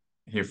love to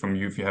hear from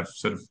you if you have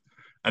sort of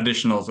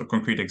additional or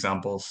concrete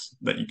examples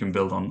that you can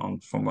build on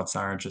from what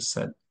Sarah just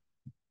said.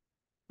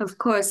 Of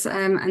course,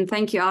 and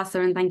thank you,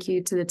 Arthur, and thank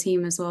you to the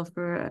team as well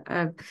for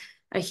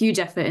a huge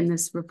effort in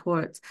this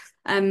report.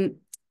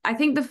 I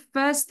think the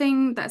first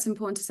thing that's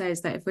important to say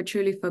is that if we're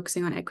truly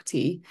focusing on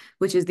equity,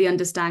 which is the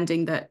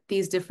understanding that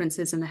these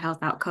differences in the health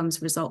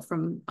outcomes result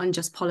from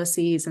unjust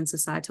policies and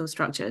societal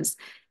structures,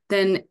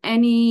 then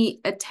any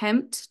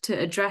attempt to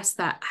address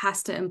that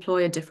has to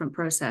employ a different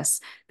process,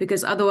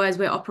 because otherwise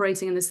we're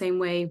operating in the same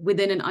way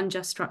within an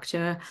unjust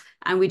structure,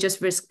 and we just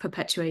risk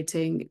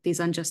perpetuating these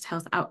unjust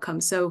health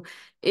outcomes. So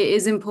it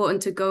is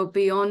important to go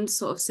beyond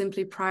sort of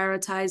simply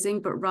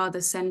prioritizing, but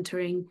rather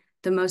centering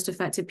the most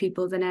affected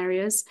people in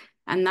areas.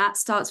 And that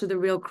starts with a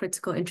real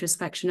critical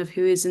introspection of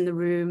who is in the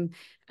room,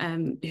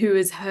 who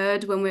is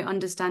heard when we're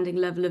understanding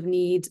level of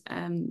need,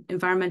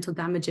 environmental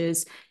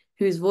damages,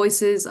 whose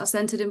voices are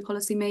centered in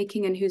policy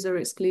making and whose are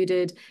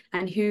excluded,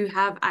 and who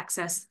have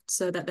access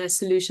so that their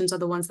solutions are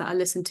the ones that are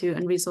listened to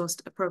and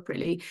resourced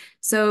appropriately.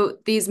 So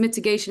these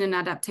mitigation and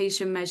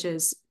adaptation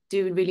measures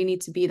do really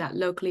need to be that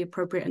locally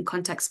appropriate and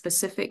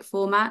context-specific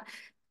format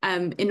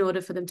in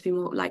order for them to be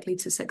more likely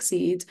to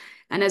succeed.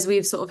 And as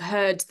we've sort of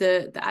heard,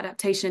 the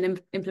adaptation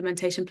and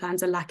implementation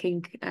plans are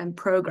lacking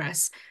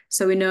progress.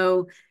 So we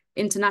know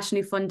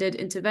internationally funded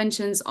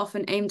interventions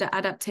often aimed at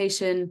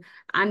adaptation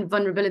and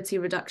vulnerability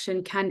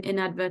reduction can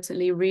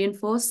inadvertently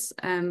reinforce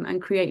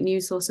and create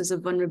new sources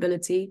of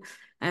vulnerability,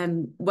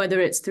 whether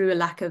it's through a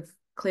lack of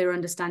clear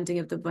understanding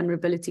of the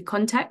vulnerability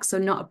context, so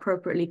not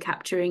appropriately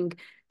capturing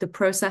the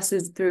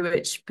processes through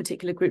which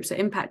particular groups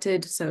are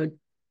impacted. So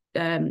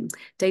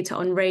data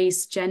on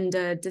race,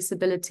 gender,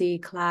 disability,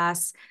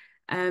 class,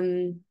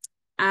 and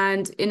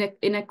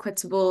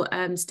inequitable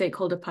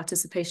stakeholder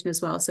participation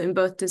as well. So in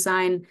both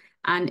design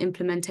and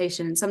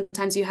implementation. And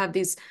sometimes you have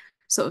these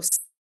sort of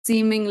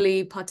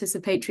seemingly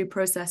participatory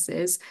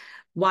processes,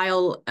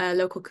 while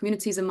local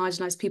communities and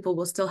marginalized people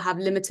will still have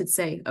limited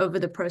say over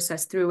the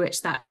process through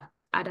which that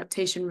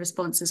adaptation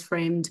response is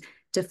framed,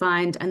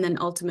 defined, and then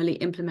ultimately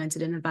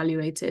implemented and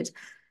evaluated.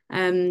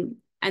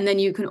 And then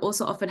you can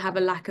also often have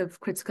a lack of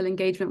critical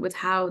engagement with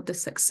how the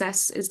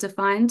success is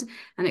defined.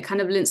 And it kind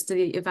of links to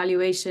the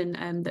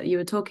evaluation that you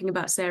were talking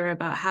about, Sarah,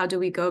 about how do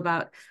we go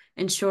about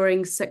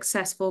ensuring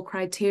successful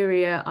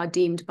criteria are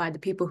deemed by the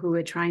people who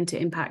we're trying to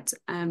impact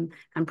and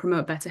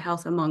promote better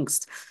health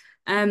amongst.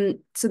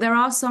 So there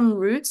are some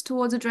routes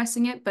towards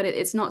addressing it, but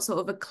it's not sort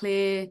of a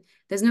clear,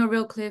 there's no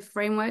real clear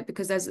framework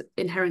because there's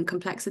inherent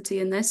complexity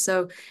in this.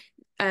 So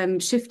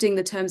shifting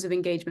the terms of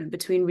engagement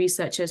between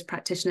researchers,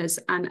 practitioners,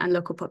 and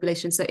local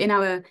populations. So in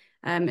our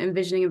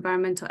Envisioning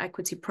Environmental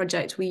Equity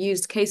project, we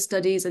used case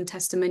studies and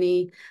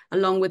testimony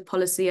along with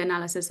policy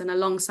analysis and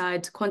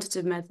alongside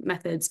quantitative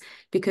methods,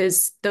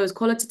 because those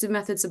qualitative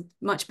methods are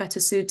much better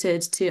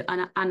suited to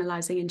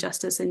analysing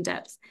injustice in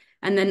depth.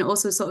 And then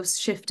also sort of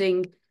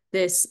shifting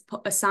this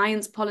a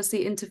science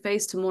policy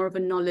interface to more of a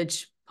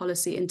knowledge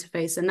policy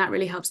interface. And that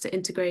really helps to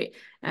integrate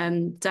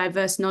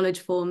diverse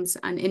knowledge forms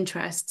and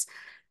interests.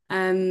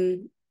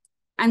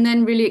 And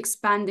then really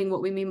expanding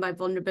what we mean by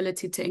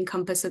vulnerability to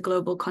encompass a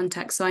global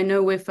context. So I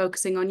know we're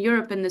focusing on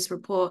Europe in this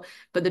report,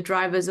 but the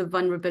drivers of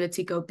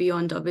vulnerability go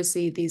beyond,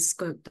 obviously, the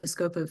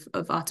scope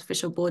of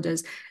artificial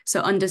borders.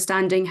 So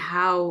understanding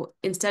how,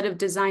 instead of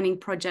designing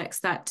projects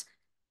that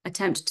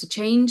attempt to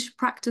change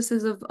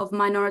practices of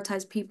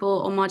minoritized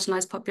people or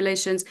marginalized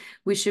populations,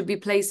 we should be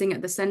placing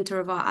at the center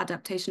of our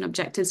adaptation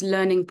objectives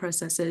learning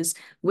processes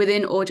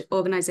within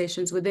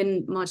organizations,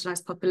 within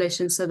marginalized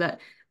populations, so that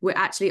we're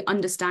actually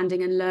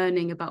understanding and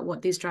learning about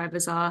what these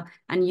drivers are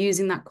and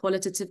using that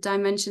qualitative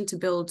dimension to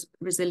build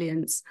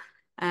resilience.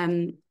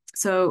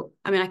 So,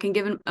 I mean, I can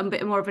give a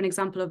bit more of an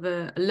example of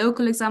a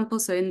local example.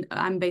 So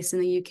I'm based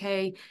in the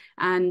UK,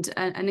 and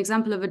an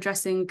example of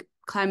addressing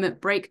climate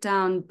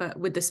breakdown, but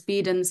with the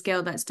speed and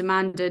scale that's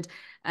demanded,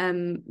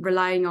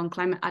 relying on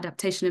climate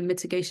adaptation and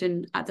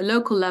mitigation at the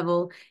local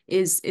level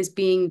is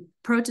being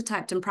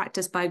prototyped and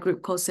practiced by a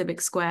group called Civic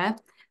Square.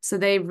 So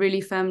they've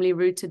really firmly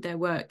rooted their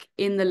work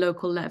in the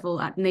local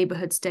level, at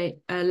neighborhood state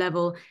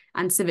level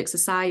and civic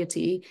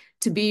society,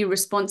 to be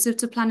responsive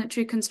to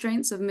planetary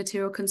constraints of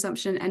material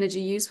consumption and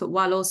energy use, but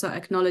while also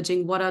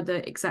acknowledging what are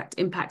the exact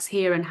impacts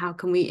here and how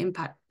can we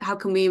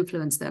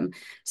influence them.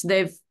 So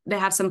they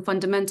have some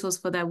fundamentals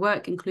for their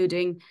work,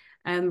 including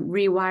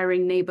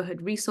rewiring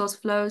neighborhood resource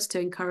flows to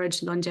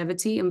encourage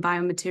longevity and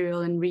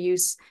biomaterial and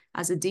reuse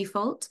as a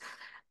default.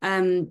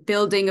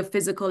 Building a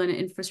physical and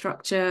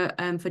infrastructure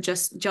for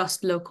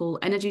just local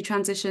energy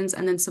transitions,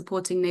 and then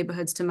supporting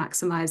neighborhoods to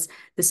maximize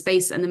the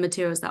space and the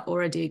materials that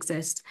already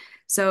exist.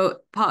 So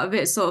part of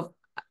it is sort of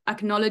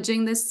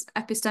acknowledging this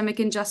epistemic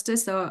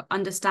injustice, so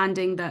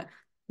understanding that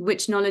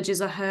which knowledges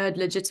are heard,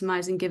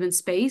 legitimized, and given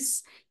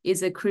space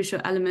is a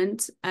crucial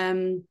element.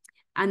 And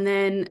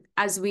then,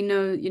 as we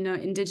know,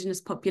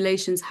 Indigenous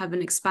populations have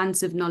an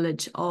expansive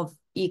knowledge of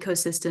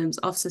ecosystems,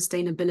 of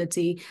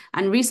sustainability,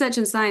 and research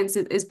and science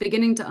is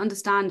beginning to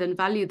understand and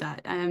value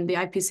that. The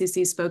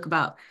IPCC spoke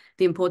about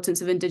the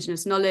importance of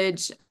Indigenous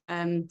knowledge,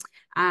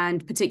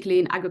 and particularly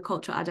in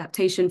agricultural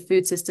adaptation,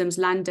 food systems,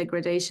 land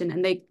degradation,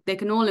 and they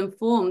can all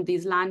inform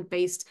these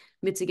land-based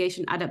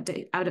mitigation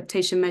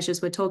adaptation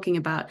measures we're talking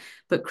about.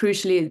 But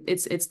crucially,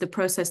 it's the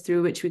process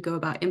through which we go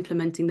about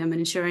implementing them and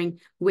ensuring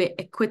we're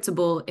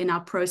equitable in our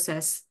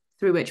process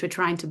through which we're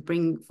trying to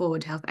bring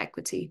forward health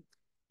equity,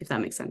 if that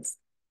makes sense.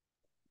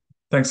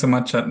 Thanks so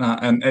much, Etna.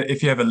 And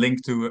if you have a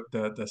link to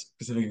the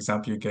specific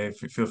example you gave,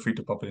 feel free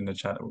to pop it in the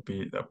chat. That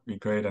would be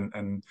great.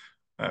 And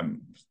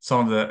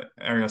some of the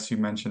areas you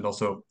mentioned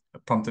also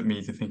prompted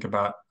me to think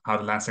about how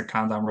the Lancet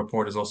Countdown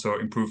report has also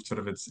improved sort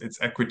of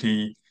its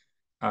equity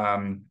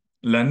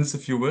lens,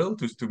 if you will,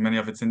 to many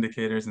of its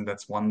indicators, and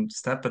that's one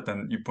step. But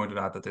then you pointed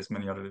out that there's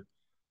many other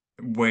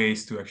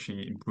ways to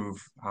actually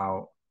improve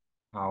how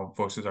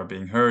voices are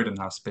being heard and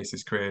how space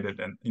is created,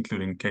 and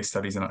including case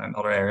studies and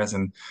other areas,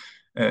 and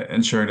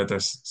ensuring that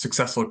there's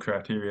successful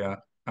criteria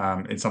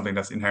in something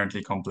that's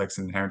inherently complex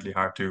and inherently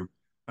hard to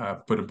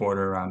put a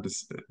border around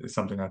is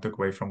something I took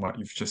away from what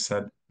you've just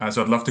said.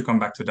 So I'd love to come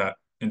back to that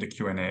in the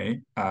Q&A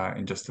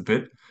in just a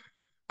bit.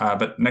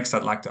 But next,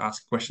 I'd like to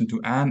ask a question to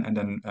Anne and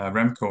then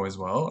Remco as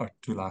well, our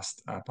two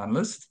last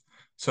panelists.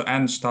 So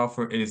Anne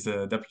Stauffer is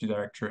the Deputy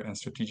Director and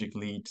Strategic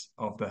Lead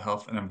of the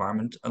Health and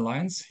Environment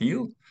Alliance,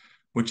 HEAL,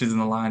 which is an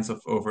alliance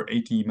of over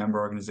 80 member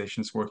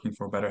organizations working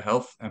for better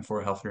health and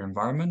for a healthier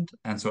environment.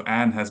 And so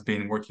Anne has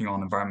been working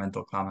on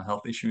environmental, climate,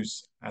 health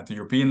issues at the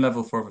European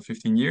level for over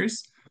 15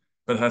 years,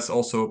 but has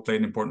also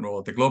played an important role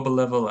at the global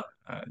level,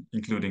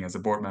 including as a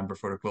board member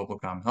for the Global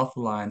Climate Health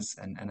Alliance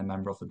and a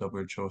member of the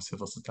WHO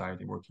Civil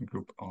Society Working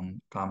Group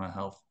on Climate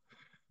Health.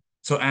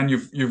 So, Anne,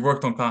 you've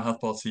worked on climate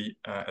health policy,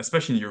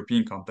 especially in the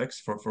European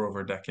context, for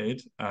over a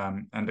decade.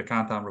 And the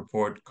Countdown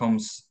report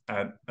comes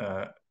at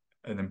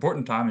an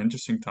important time, an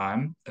interesting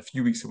time, a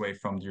few weeks away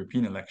from the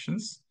European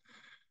elections.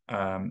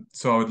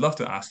 So I would love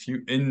to ask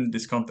you, in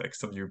this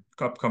context of your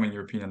upcoming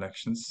European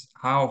elections,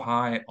 how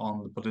high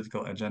on the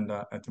political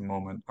agenda at the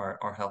moment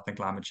are health and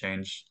climate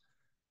change?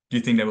 Do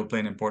you think they will play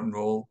an important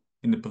role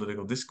in the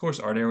political discourse?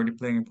 Are they already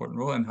playing an important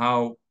role? And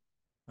how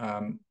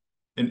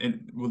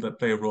will that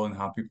play a role in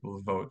how people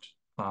will vote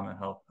climate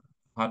health?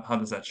 How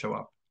does that show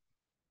up?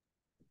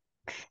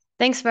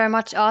 Thanks very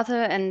much,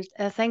 Arthur, and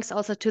thanks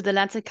also to the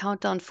Lancet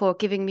Countdown for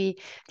giving me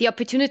the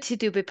opportunity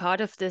to be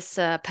part of this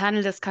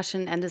panel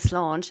discussion and this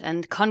launch.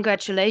 And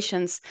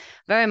congratulations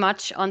very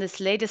much on this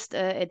latest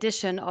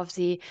edition of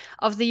the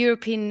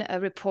European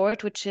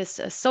report, which is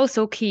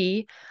so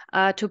key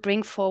to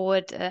bring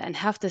forward and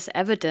have this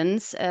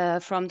evidence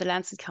from the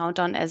Lancet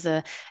Countdown as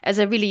a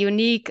really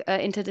unique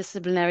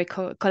interdisciplinary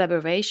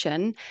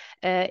collaboration.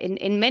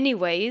 In many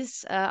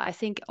ways, I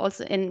think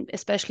also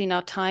especially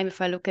now time, if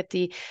I look at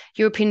the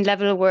European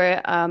level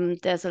where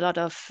there's a lot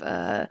of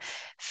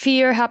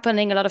fear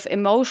happening, a lot of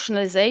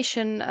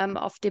emotionalization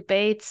of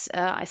debates.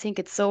 I think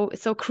it's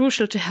so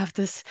crucial to have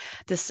this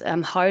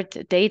hard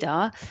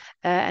data,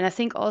 and I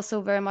think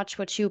also very much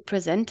what you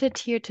presented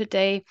here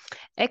today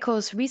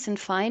echoes recent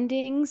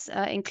findings,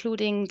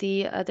 including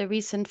the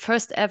recent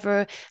first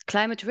ever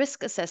climate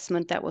risk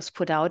assessment that was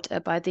put out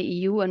by the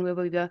EU, and we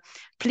were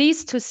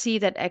pleased to see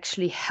that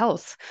actually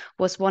health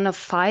was one of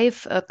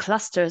 5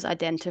 clusters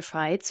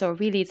identified. So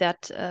really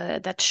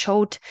that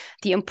showed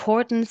the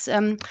importance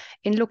in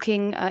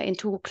looking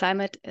into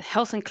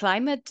health and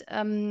climate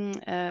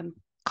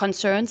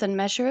concerns and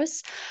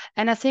measures.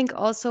 And I think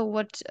also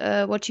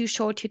what you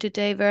showed here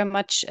today very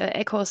much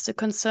echoes the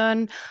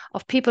concern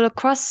of people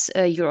across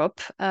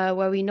Europe,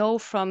 where we know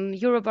from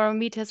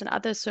Eurobarometers and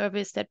other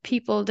surveys that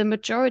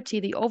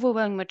the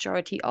overwhelming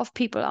majority of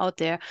people out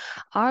there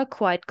are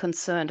quite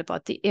concerned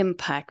about the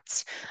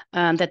impacts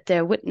that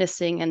they're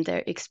witnessing and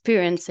they're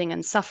experiencing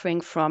and suffering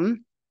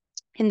from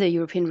in the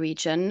European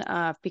region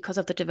because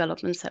of the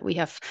developments that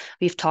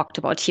we've talked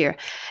about here.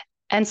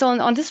 And so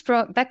on this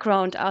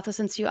background, Arthur,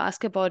 since you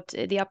asked about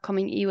the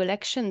upcoming EU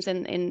elections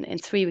in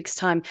 3 weeks'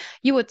 time,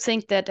 you would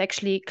think that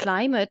actually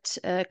climate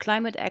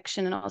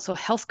action and also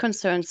health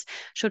concerns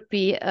should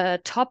be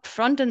top,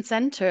 front and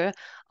center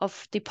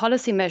of the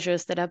policy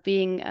measures that are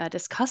being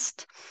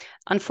discussed.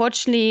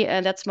 Unfortunately,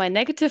 that's my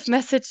negative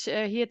message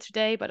here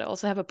today, but I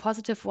also have a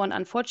positive one.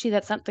 Unfortunately,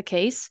 that's not the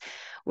case.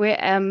 We're,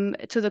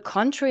 to the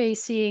contrary,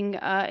 seeing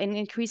an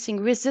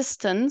increasing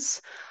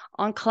resistance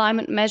on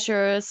climate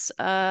measures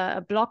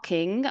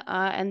blocking,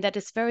 and that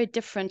is very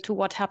different to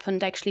what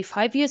happened actually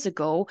 5 years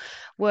ago,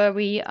 where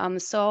we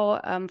saw,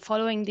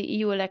 following the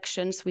EU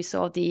elections, we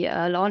saw the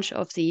launch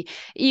of the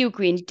EU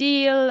Green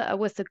Deal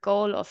with the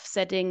goal of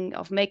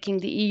making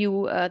the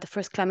EU the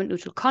first climate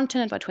neutral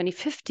continent by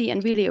 2050,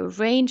 and really a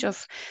range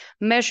of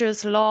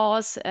measures,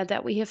 laws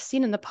that we have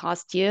seen in the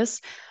past years.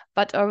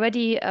 But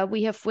already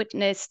we have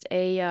witnessed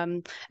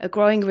a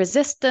growing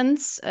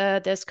resistance.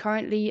 There's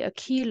currently a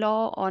key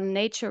law on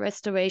nature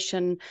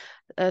restoration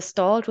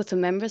stalled with the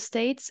member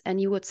states, and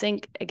you would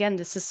think, again,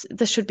 this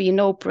should be a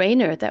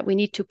no-brainer that we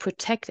need to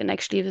protect and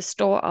actually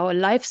restore our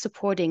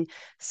life-supporting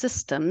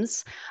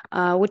systems,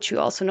 which you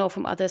also know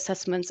from other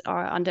assessments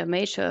are under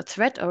major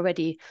threat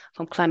already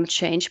from climate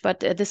change. But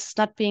this is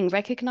not being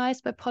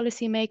recognized by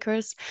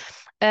policymakers.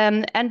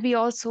 And we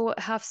also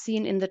have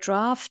seen in the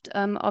draft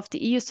of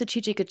the EU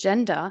strategic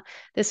agenda,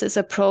 this is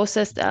a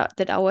process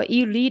that our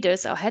EU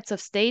leaders, our heads of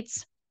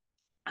states,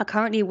 are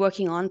currently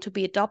working on to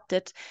be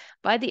adopted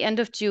by the end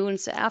of June,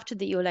 so after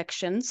the EU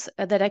elections,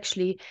 that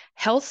actually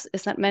health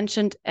is not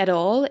mentioned at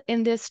all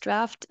in this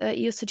draft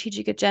EU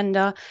strategic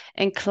agenda,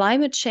 and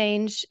climate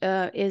change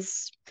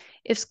is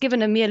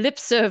given a mere lip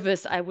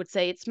service. I would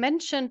say it's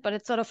mentioned, but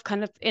it's sort of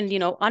kind of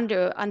in,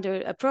 under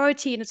a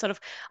priority, and it's sort of,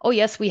 oh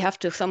yes, we have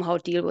to somehow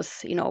deal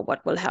with,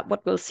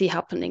 what we'll see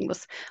happening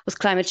with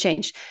climate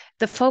change.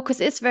 The focus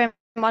is very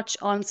much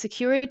on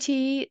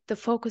security. The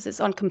focus is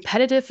on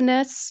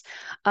competitiveness,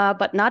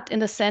 but not in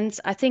the sense,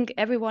 I think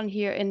everyone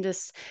here in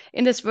this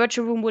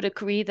virtual room would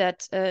agree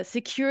that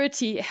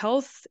security,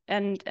 health,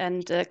 and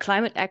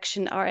climate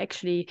action are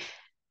actually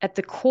at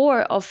the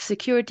core of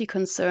security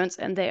concerns,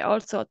 and they're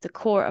also at the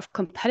core of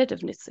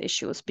competitiveness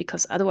issues,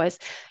 because otherwise,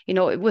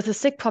 with a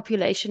sick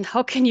population,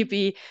 how can you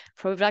be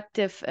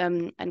productive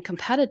and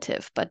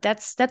competitive? But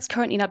that's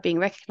currently not being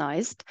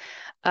recognized.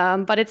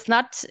 But it's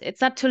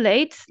not too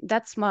late.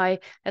 That's my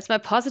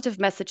positive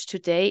message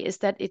today, is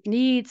that it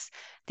needs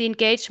the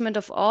engagement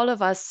of all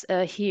of us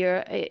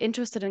here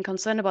interested and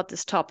concerned about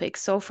this topic.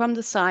 So from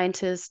the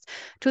scientists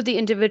to the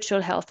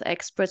individual health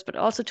experts, but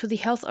also to the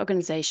health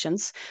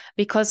organizations,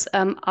 because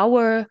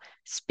our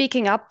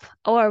speaking up,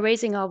 our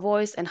raising our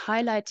voice and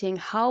highlighting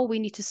how we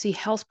need to see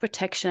health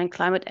protection and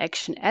climate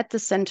action at the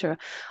center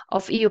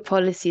of EU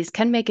policies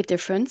can make a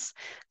difference.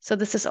 So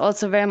this is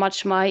also very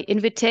much my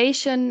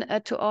invitation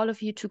to all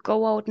of you to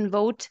go out and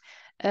vote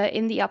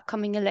in the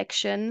upcoming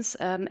elections,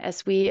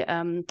 as we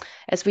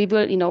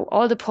will,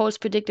 all the polls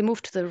predict a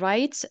move to the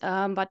right.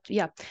 But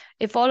yeah,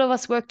 if all of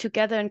us work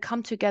together and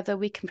come together,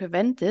 we can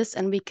prevent this,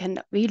 and we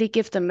can really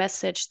give the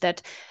message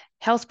that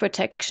health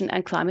protection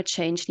and climate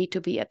change need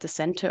to be at the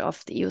center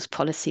of the EU's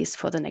policies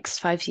for the next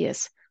 5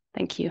 years.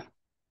 Thank you.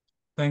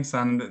 Thanks,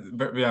 and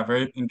yeah,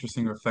 very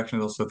interesting reflection.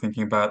 Also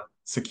thinking about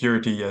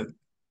security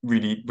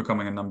really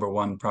becoming a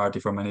 #1 priority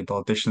for many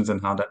politicians,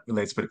 and how that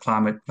relates with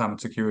climate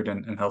security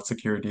and health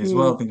security as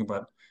well. Thinking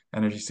about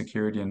energy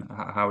security and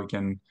how we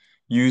can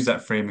use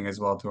that framing as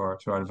well to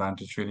our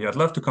advantage. Really, I'd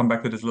love to come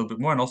back to this a little bit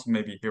more, and also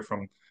maybe hear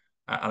from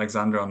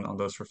Alexandra on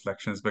those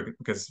reflections,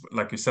 because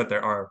like you said,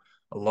 there are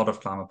a lot of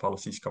climate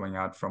policies coming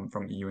out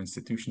from EU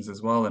institutions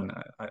as well, and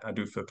I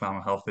do feel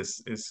climate health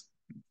is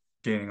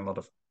gaining a lot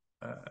of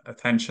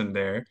attention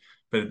there,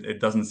 but it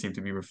doesn't seem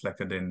to be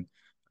reflected in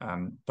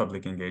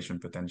public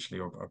engagement potentially,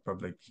 or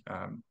public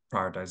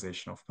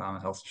prioritization of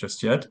climate health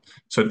just yet.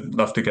 So I'd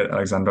love to get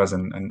Alexandra's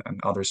and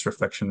others'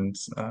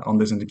 reflections on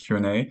this in the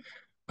Q&A.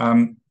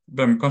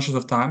 But I'm conscious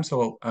of time,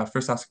 so I'll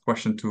first ask a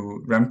question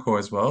to Remco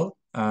as well.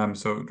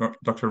 So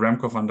Dr.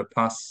 Remco van der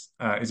Pas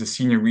is a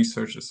senior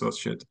research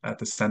associate at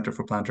the Center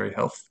for Planetary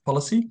Health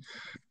Policy,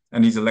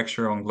 and he's a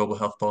lecturer on global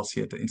health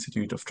policy at the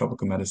Institute of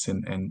Tropical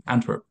Medicine in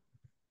Antwerp.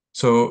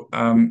 So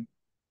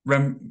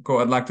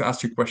Remco, I'd like to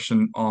ask you a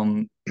question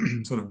on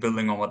sort of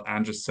building on what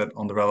Anne just said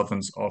on the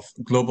relevance of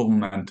global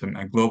momentum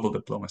and global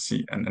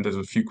diplomacy. And there's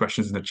a few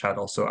questions in the chat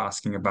also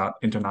asking about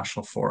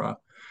international fora.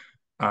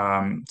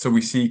 So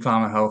we see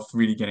climate health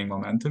really gaining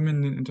momentum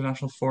in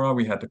international fora.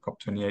 We had the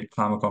COP28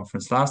 climate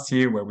conference last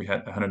year, where we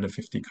had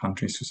 150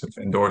 countries who sort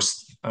of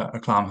endorsed a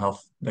climate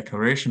health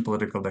declaration,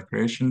 political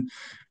declaration.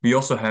 We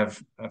also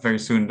have very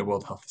soon the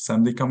World Health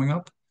Assembly coming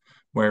up,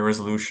 where a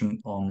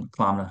resolution on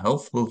climate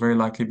health will very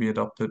likely be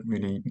adopted,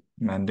 really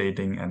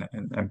mandating and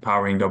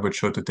empowering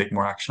WHO to take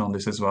more action on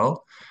this as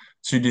well.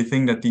 So do you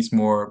think that these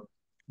more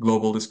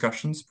global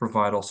discussions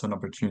provide also an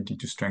opportunity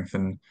to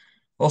strengthen,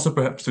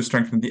 perhaps to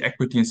strengthen the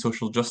equity and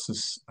social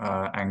justice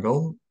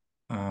angle,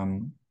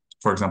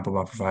 for example,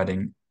 by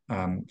providing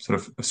sort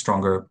of a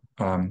stronger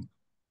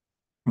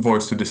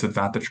voice to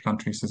disadvantaged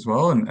countries as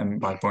well,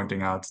 and by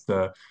pointing out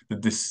the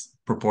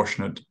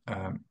disproportionate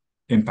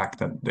impact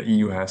that the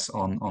EU has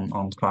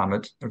on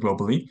climate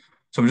globally.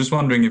 So I'm just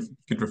wondering if you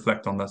could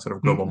reflect on that sort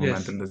of global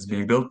momentum that's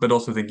being built, but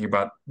also thinking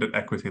about the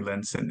equity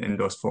lens in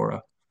those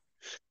fora.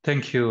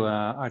 Thank you,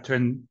 Arthur,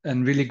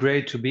 and really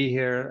great to be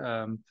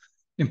here.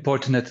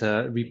 Important that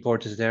the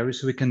report is there,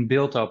 so we can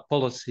build our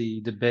policy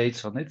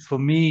debates on it. For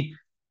me,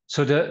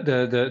 so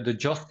the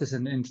justice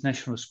and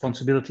international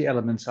responsibility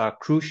elements are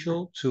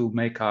crucial to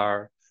make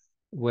our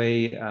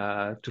way,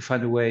 to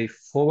find a way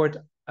forward.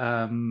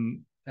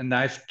 And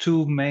I have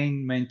two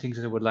main things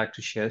that I would like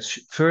to share.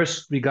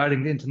 First,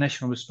 regarding the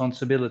international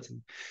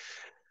responsibility.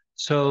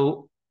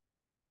 So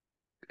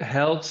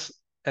health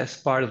as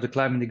part of the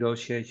climate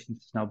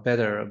negotiations is now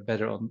better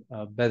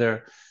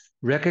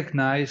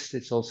recognized.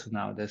 It's also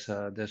now there's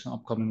an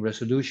upcoming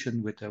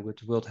resolution with the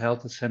World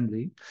Health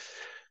Assembly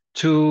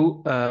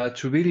to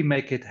really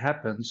make it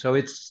happen. So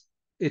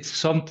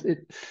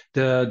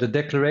the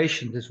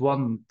declaration is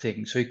one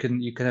thing. So you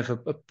can have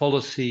a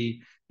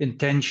policy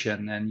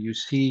intention, and you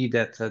see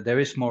that there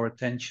is more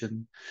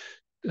attention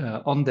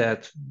on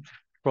that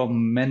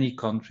from many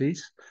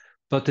countries.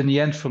 But in the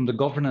end, from the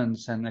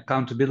governance and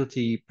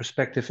accountability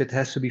perspective, it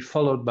has to be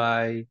followed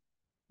by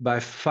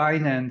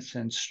finance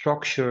and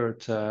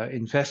structured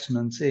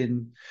investments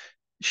in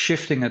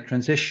shifting a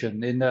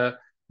transition, in the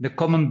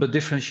common but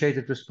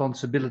differentiated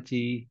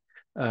responsibility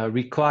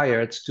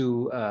required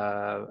to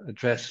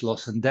address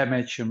loss and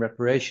damage and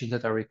reparations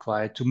that are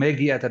required to make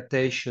the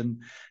adaptation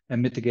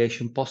and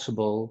mitigation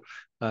possible,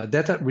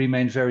 that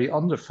remain very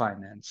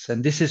underfinanced.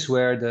 And this is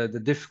where the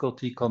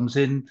difficulty comes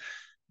in,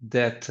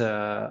 that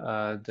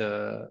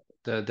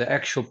the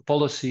actual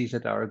policies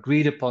that are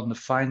agreed upon, the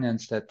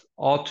finance that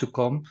ought to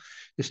come,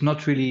 is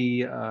not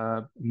really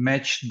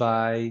matched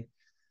by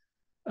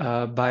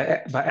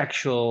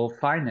actual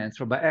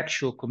finance or by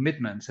actual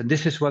commitments. And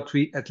this is what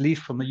we, at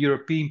least from a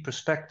European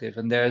perspective,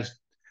 and there's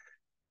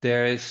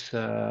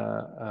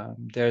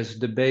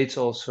debates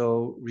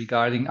also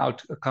regarding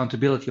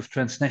accountability of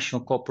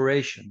transnational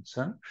corporations.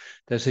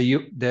 There's a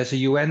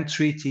UN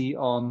treaty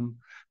on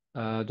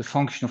the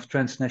function of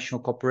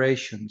transnational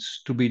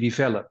corporations to be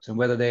developed, and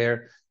whether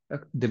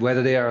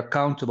they are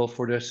accountable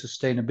for their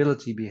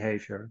sustainability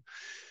behavior.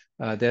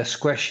 There's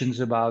questions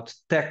about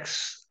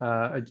tax,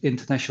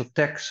 international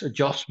tax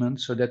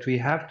adjustments, so that we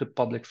have the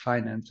public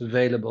finance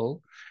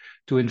available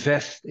to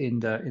invest in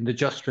the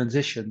just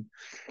transition.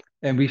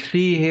 And we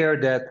see here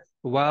that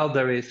while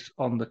there is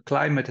on the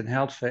climate and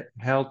health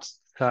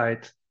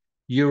side,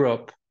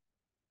 Europe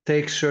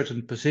takes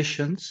certain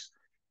positions,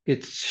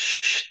 it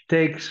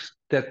takes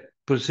that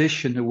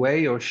position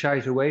away or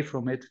shies away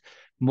from it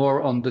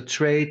more on the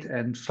trade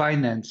and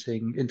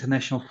financing,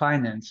 international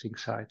financing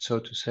side, so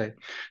to say.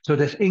 So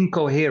there's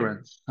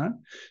incoherence. Huh?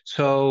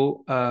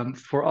 So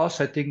for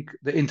us, I think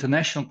the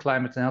international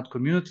climate and health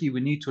community, we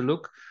need to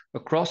look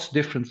across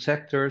different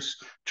sectors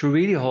to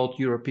really hold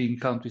European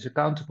countries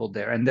accountable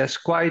there. And there's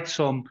quite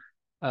some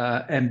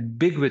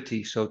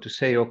ambiguity, so to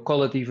say, or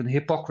call it even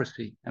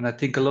hypocrisy. And I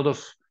think a lot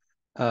of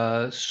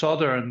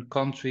southern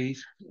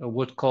countries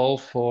would call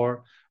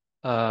for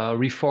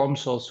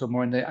reforms also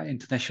more in the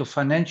international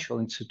financial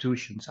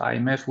institutions,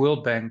 IMF,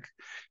 World Bank,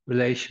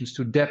 relations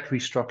to debt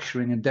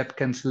restructuring and debt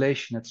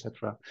cancellation,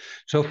 etc.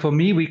 So for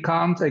me, we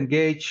can't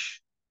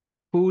engage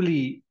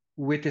fully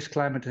with this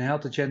climate and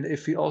health agenda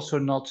if we also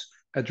not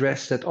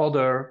address that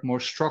other more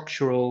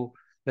structural,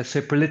 let's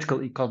say,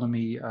 political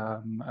economy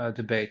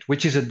debate,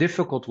 which is a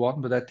difficult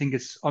one, but I think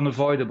it's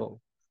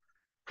unavoidable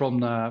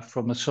from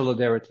a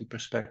solidarity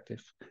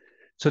perspective.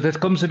 So that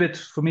comes a bit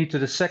for me to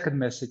the second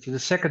message. The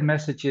second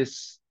message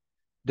is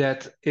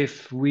that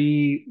if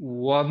we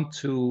want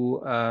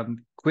to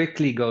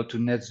quickly go to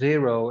net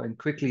zero and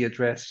quickly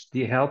address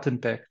the health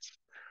impacts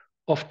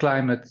of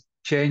climate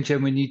change,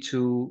 then we need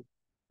to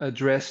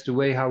address the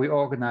way how we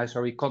organize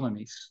our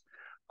economies.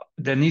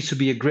 There needs to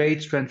be a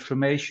great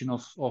transformation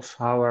of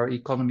how our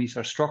economies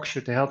are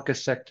structured. The healthcare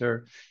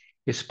sector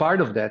is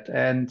part of that.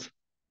 And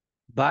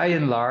by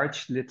and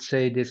large, let's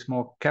say this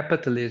more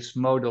capitalist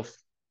mode of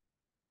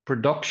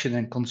production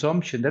and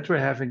consumption that we're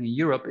having in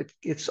Europe,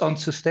 it's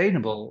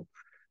unsustainable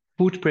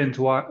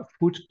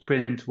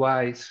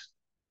footprint-wise,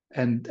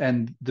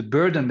 and the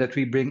burden that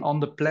we bring on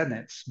the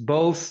planets,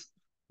 both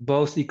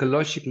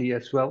ecologically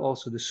as well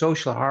also the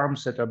social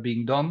harms that are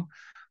being done,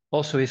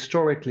 also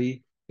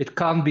historically, it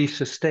can't be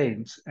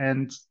sustained.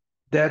 And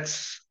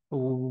that's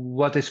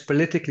what is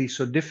politically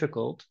so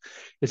difficult,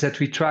 is that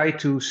we try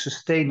to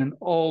sustain an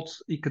old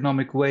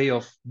economic way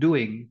of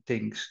doing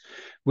things,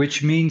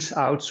 which means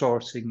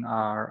outsourcing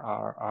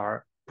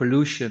our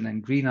pollution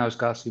and greenhouse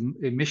gas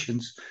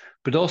emissions,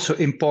 but also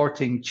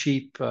importing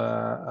cheap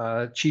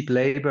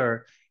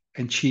labor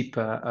and cheap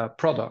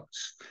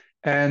products.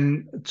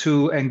 And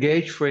to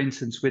engage, for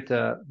instance, with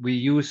we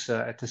use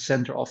at the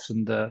center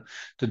often the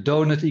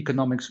donut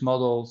economics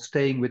model,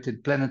 staying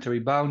within planetary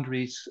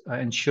boundaries,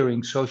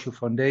 ensuring social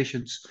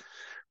foundations,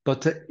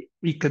 but the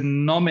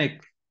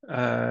economic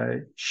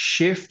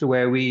shift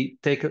where we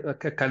take a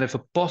kind of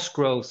a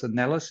post-growth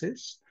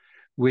analysis,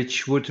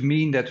 which would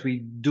mean that we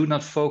do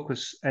not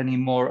focus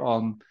anymore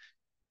on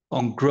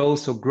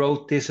growth or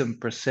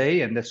growthism per se,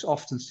 and that's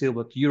often still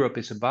what Europe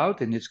is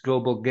about in its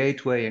global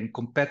gateway and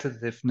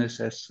competitiveness,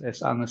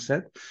 as Anna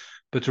said,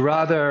 but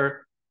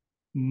rather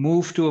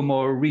move to a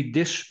more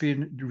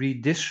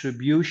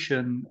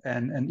redistribution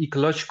and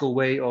ecological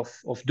way of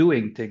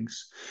doing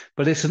things.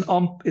 But it's an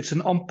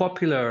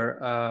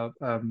unpopular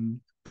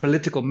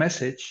political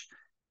message,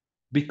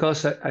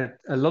 because a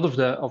lot of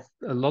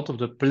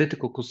the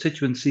political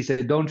constituencies,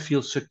 they don't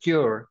feel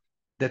secure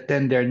that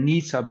then their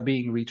needs are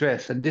being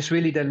redressed. And this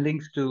really then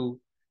links to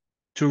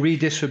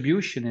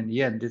redistribution in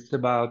the end. It's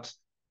about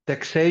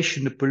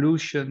taxation, the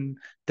pollution,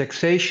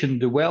 taxation,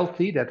 the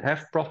wealthy that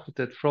have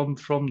profited from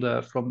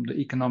the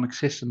economic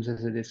systems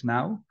as it is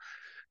now.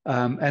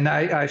 And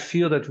I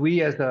feel that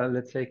we as a,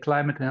 let's say,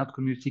 climate and health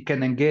community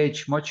can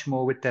engage much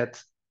more with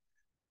that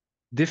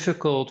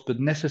difficult but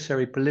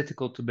necessary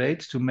political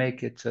debates to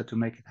make it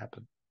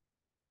happen.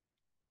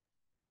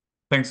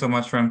 Thanks so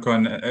much, Remco,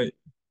 and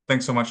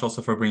thanks so much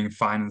also for bringing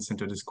finance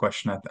into this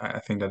question. I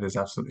think that is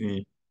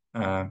absolutely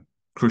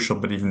crucial,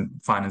 but even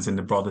finance in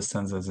the broadest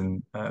sense, as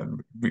in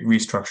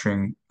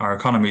restructuring our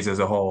economies as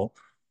a whole.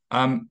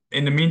 In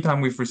the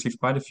meantime, we've received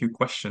quite a few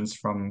questions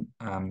from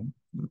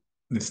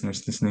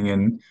listeners listening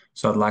in,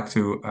 so I'd like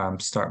to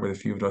start with a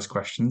few of those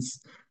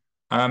questions.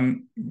 We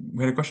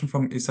had a question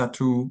from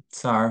Isatu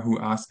Tsar, who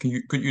asked,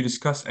 could you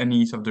discuss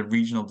any of the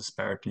regional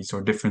disparities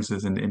or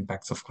differences in the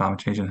impacts of climate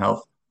change and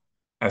health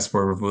as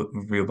were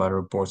revealed by the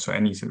report? So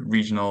any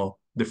regional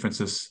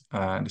differences,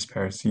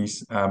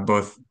 disparities,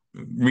 both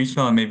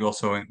regional and maybe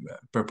also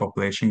per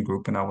population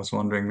group. And I was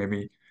wondering,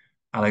 maybe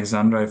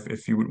Alexandra,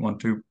 if you would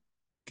want to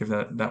give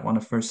that one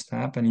a first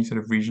stab, any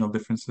sort of regional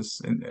differences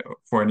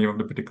for any of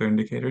the particular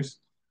indicators?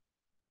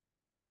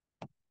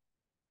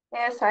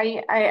 Yes,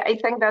 I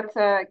think that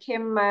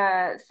Kim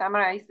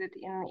summarized it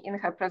in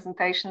her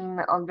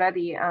presentation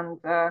already, and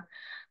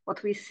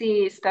what we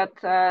see is that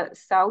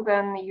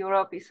Southern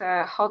Europe is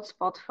a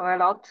hotspot for a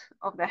lot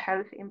of the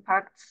health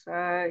impacts,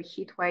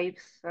 heat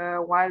waves,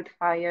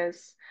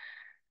 wildfires.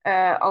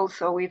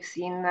 Also, we've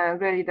seen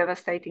really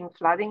devastating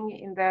flooding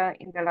in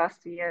the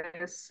last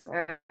years,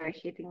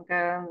 hitting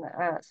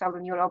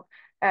Southern Europe.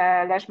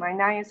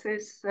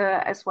 Leishmaniasis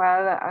as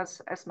well,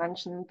 as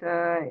mentioned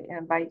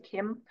by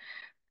Kim.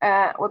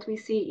 what we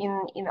see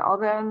in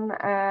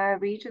other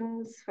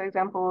regions, for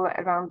example,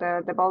 around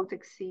the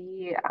Baltic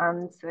Sea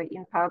and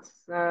in parts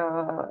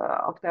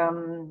of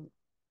the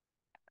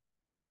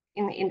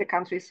in the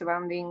countries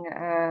surrounding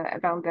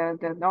around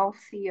the North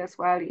Sea as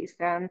well, is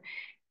then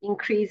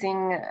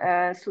increasing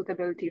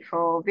suitability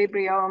for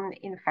Vibrio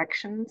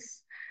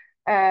infections.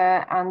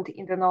 And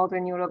in the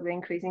Northern Europe, the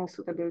increasing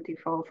suitability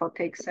for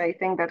ticks. So I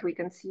think that we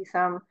can see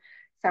some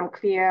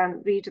clear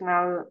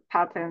regional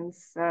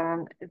patterns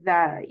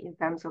there in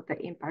terms of the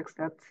impacts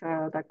that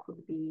that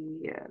could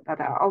be that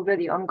are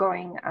already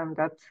ongoing and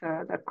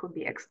that could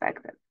be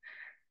expected.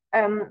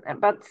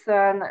 But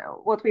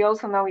what we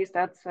also know is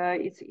that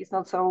it's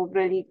not so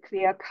really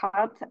clear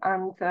cut,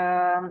 and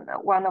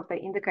one of the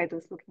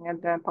indicators looking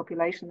at the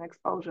population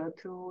exposure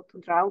to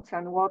droughts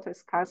and water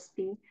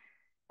scarcity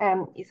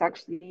is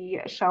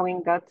actually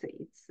showing that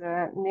it's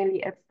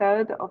nearly a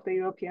third of the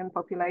European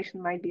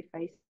population might be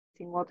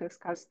facing water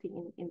scarcity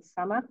in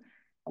summer.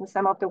 And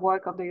some of the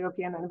work of the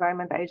European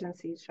Environment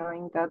Agency is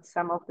showing that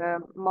some of the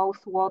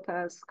most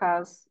water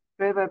scarce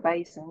river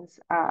basins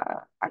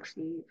are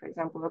actually, for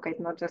example, located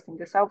not just in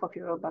the south of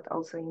Europe, but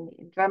also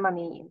in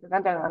Germany, in the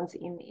Netherlands,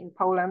 in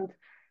Poland,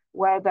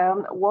 where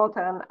the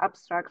water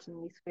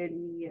abstraction is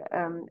really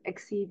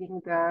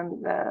exceeding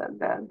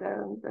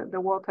the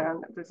water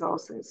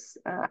resources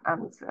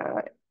and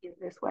in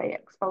this way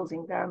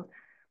exposing the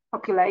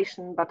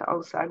population, but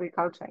also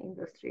agriculture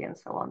industry and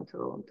so on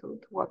to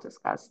water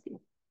scarcity.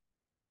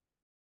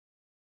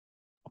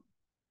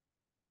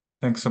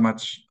 Thanks so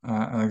much,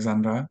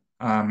 Alexandra.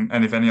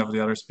 And if any of the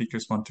other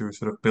speakers want to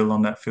sort of build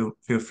on that, feel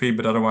free.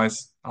 But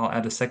otherwise, I'll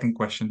add a second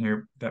question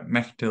here that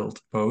Mechthild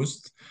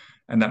posed,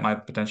 and that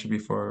might potentially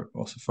be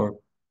also for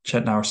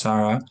Chetna or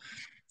Sarah.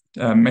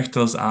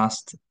 Mechthild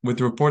asked, with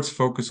the report's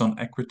focus on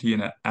equity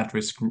and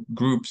at-risk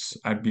groups,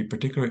 I'd be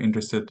particularly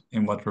interested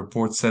in what the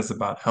report says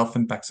about health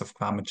impacts of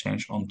climate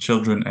change on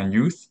children and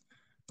youth,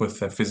 both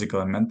their physical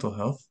and mental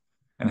health,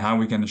 and how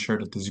we can ensure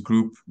that this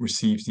group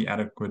receives the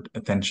adequate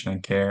attention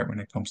and care when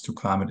it comes to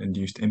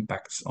climate-induced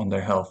impacts on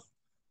their health.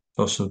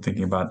 Also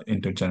thinking about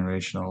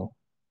intergenerational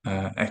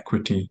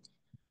equity.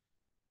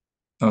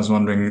 I was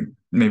wondering,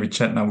 maybe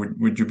Chetna,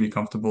 would you be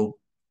comfortable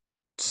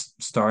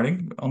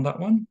starting on that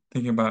one?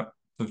 Thinking about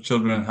the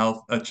children and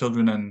health,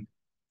 children and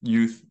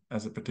youth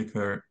as a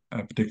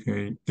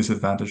particularly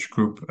disadvantaged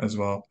group as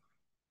well.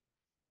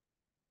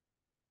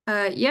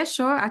 Yeah,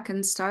 sure, I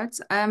can start.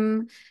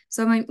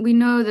 So we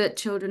know that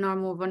children are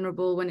more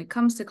vulnerable when it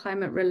comes to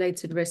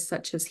climate-related risks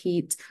such as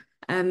heat,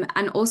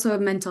 and also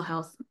mental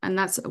health. And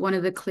that's one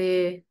of the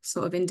clear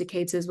sort of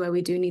indicators where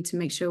we do need to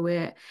make sure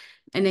we're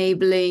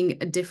enabling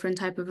a different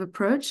type of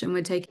approach, and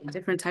we're taking a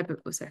different type of,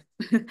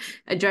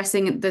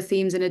 addressing the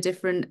themes in a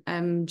different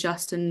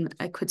just and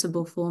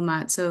equitable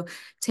format. So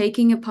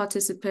taking a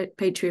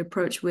participatory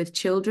approach with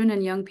children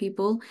and young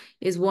people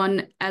is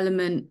one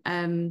element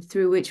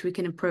through which we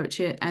can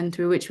approach it and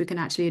through which we can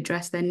actually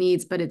address their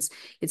needs. But it's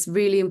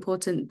really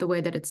important the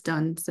way that it's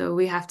done. So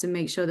we have to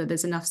make sure that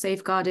there's enough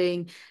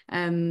safeguarding.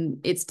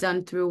 It's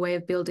done through a way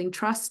of building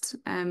trust,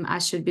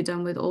 as should be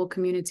done with all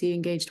community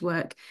engaged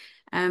work.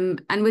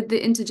 And with the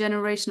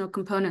intergenerational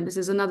component, this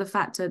is another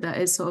factor that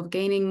is sort of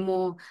gaining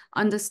more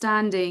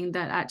understanding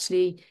that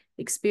actually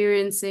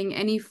experiencing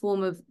any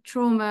form of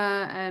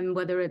trauma,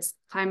 whether it's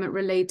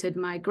climate-related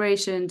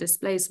migration,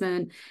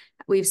 displacement,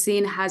 we've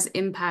seen has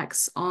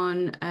impacts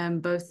on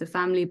both the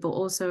family, but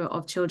also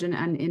of children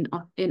and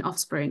in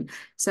offspring.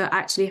 So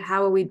actually,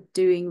 how are we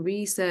doing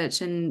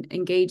research and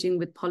engaging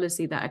with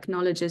policy that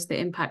acknowledges the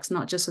impacts,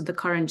 not just of the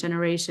current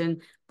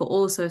generation, but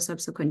also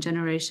subsequent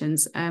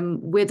generations,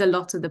 with a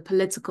lot of the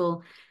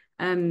political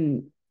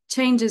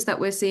changes that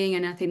we're seeing.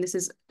 And I think this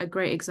is a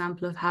great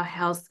example of how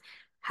health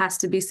has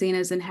to be seen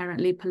as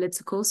inherently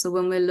political. So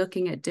when we're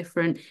looking at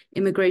different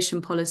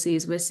immigration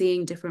policies, we're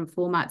seeing different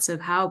formats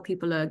of how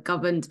people are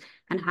governed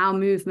and how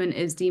movement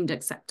is deemed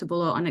acceptable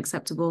or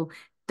unacceptable.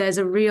 There's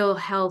a real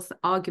health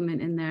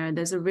argument in there.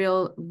 There's a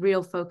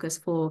real focus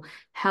for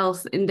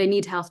health, and they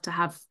need health to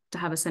have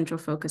a central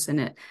focus in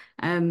it.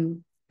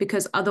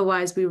 Because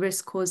otherwise we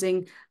risk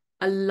causing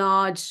a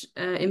large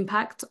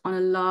impact on a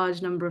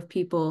large number of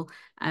people,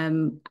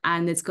 and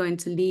it's going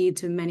to lead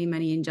to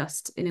many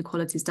unjust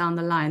inequalities down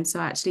the line. So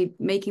actually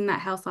making that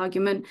health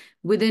argument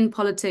within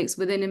politics,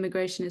 within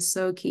immigration is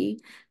so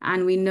key.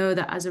 And we know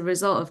that as a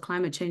result of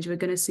climate change, we're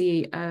going to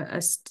see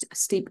a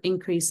steep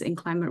increase in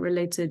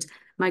climate-related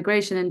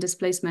migration and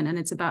displacement, and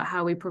it's about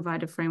how we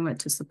provide a framework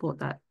to support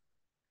that.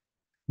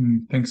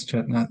 Thanks,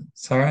 Chetna.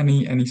 Sarah,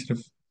 any sort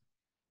of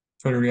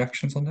further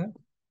reactions on that?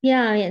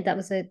 Yeah, that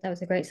was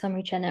a great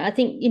summary, Chetna. I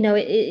think,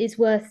 it is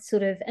worth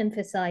sort of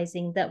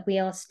emphasizing that we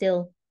are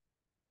still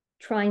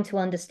trying to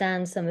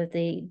understand some of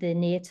the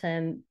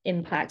near-term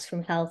impacts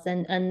from health,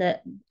 and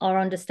that our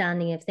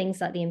understanding of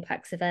things like the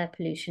impacts of air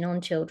pollution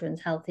on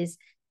children's health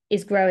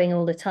is growing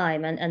all the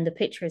time, and the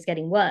picture is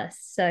getting worse.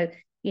 So,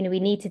 we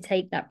need to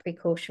take that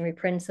precautionary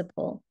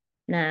principle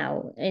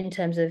now in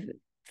terms of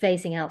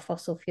phasing out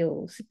fossil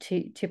fuels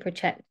to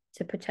protect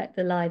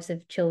the lives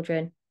of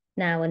children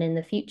now and in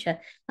the future.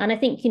 And I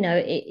think, you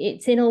know,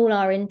 it's in all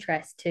our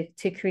interest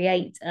to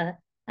create a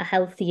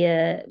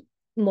healthier,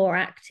 more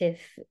active,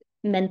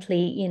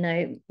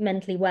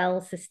 mentally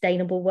well,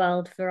 sustainable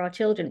world for our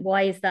children.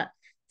 Why is that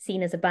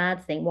seen as a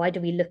bad thing? Why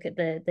do we look at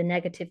the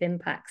negative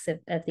impacts of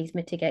these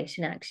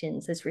mitigation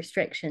actions as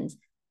restrictions?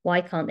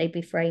 Why can't they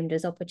be framed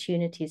as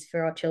opportunities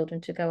for our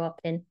children to go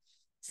up in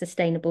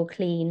sustainable,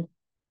 clean,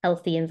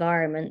 healthy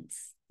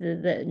environments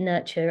that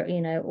nurture,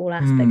 you know, all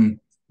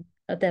aspects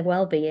of their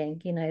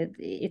well-being? You know,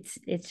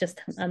 it's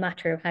just a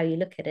matter of how you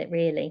look at it,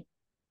 really.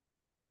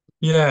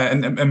 Yeah,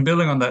 and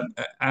building on that,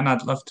 Anna,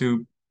 I'd love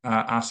to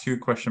ask you a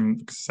question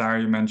because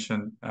Sarah, you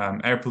mentioned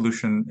air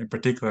pollution in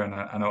particular, and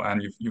I know,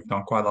 Anne, you've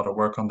done quite a lot of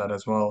work on that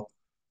as well.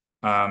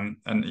 And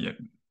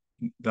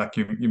like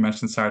you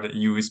mentioned, Sarah, that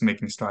EU is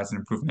making strides in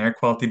improving air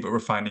quality, but we're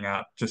finding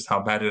out just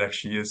how bad it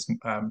actually is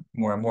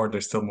more and more.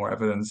 There's still more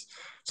evidence.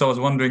 So I was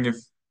wondering if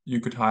you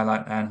could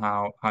highlight, and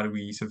how do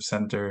we sort of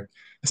center,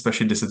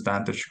 especially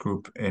disadvantaged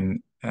groups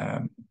in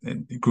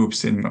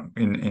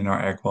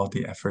our air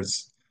quality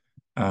efforts.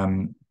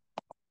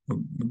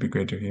 Would be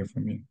great to hear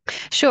from you.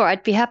 Sure,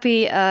 I'd be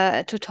happy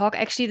to talk.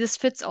 Actually, this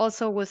fits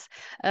also with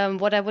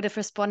what I would have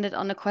responded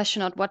on the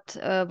question on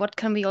what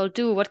can we all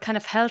do, what kind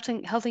of health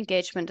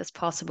engagement is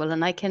possible,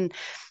 and I can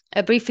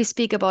briefly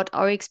speak about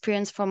our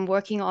experience from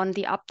working on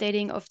the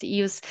updating of the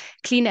EU's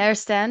clean air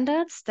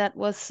standards. That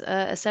was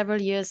a several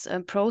years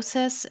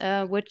process,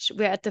 which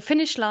we're at the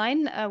finish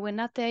line. We're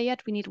not there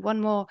yet. We need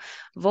one more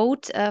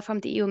vote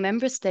from the EU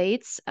member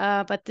states.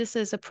 But this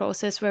is a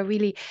process where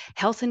really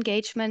health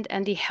engagement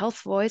and the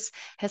health voice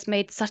has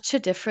made such a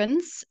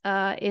difference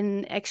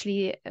in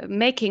actually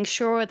making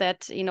sure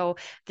that, you know,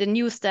 the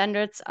new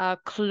standards are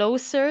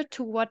closer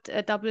to what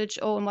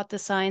WHO and what the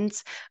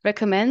science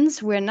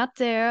recommends. We're not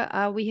there.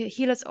 We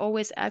healers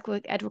always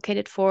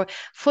advocated for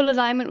full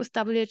alignment with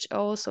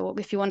WHO. So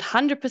if you want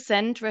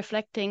 100%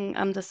 reflecting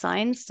the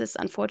science, this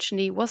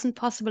unfortunately wasn't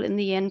possible in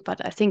the end.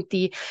 But I think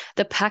the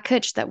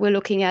package that we're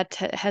looking at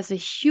has a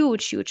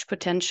huge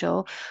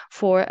potential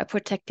for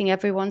protecting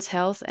everyone's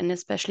health, and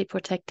especially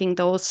protecting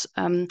those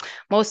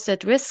most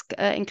at risk,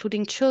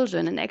 including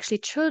children. And actually,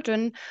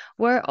 children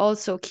were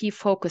also key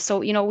focus.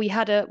 So, you know, we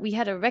had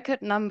a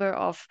record number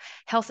of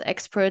health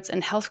experts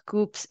and health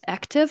groups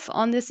active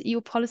on this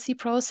EU policy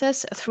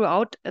process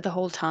throughout the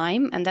whole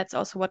time, and that's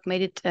also what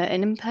made it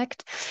an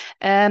impact.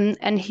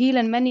 And HEAL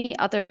and many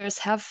others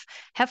have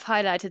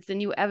highlighted the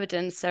new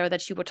evidence, Sarah,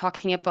 that you were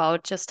talking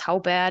about, just how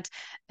bad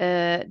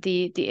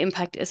the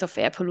impact is of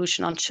air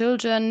pollution on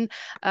children.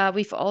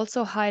 We've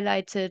also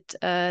highlighted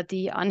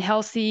the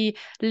unhealthy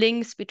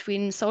links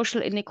between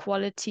social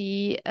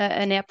inequality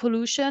and air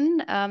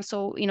pollution.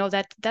 So, you know,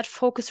 that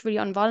focus really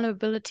on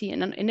vulnerability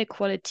and on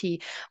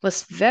inequality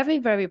was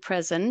very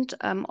present,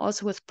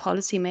 also with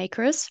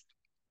policymakers.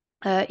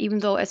 Even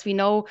though, as we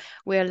know,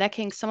 we're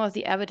lacking some of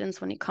the evidence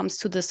when it comes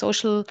to the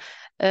social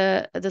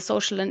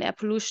and air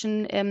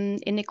pollution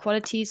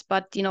inequalities,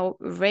 but, you know,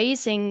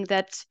 raising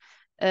that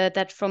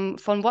from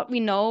what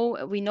we know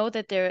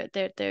that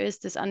there is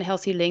this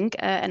unhealthy link,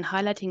 and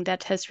highlighting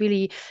that has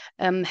really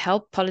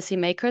helped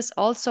policymakers.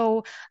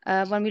 Also,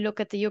 when we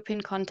look at the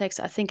European context,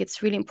 I think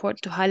it's really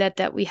important to highlight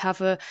that we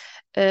have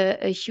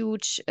a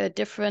huge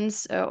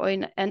difference or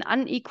an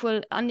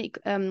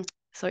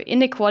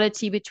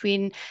inequality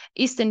between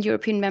Eastern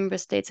European member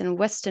states and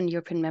Western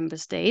European member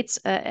states.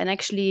 And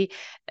actually,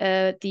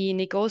 the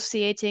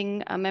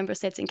negotiating member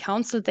states in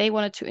Council, they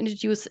wanted to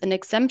introduce an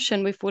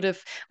exemption which would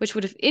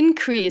have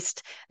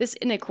increased this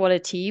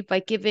inequality by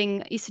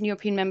giving Eastern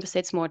European member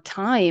states more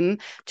time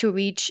to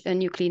reach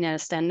new clean air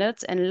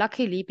standards. And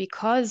luckily,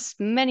 because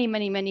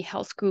many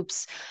health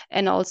groups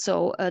and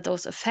also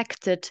those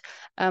affected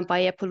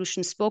by air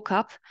pollution spoke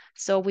up,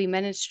 so we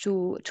managed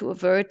to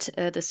avert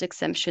this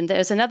exemption.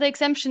 There's another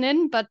exemption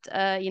in, but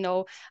you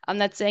know, I'm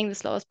not saying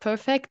this law is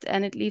perfect,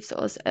 and it leaves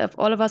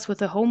all of us with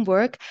the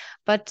homework,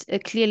 but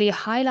clearly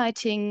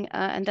highlighting,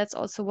 and that's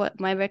also what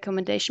my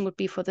recommendation would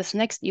be for this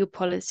next EU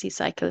policy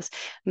cycles,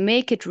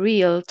 make it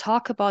real,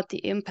 talk about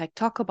the impact,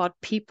 talk about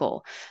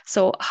people.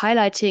 So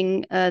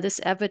highlighting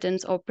this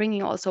evidence, or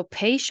bringing also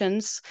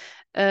patients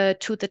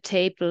to the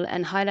table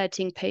and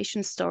highlighting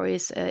patient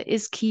stories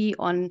is key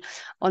on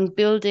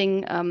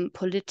building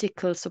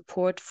political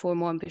support for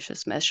more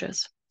ambitious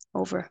measures.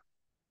 Over.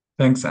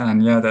 Thanks,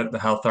 Anne. Yeah, that the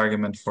health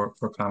argument for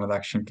climate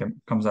action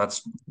comes out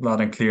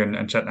loud and clear,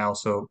 and Chetna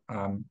also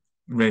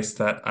raised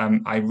that.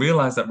 I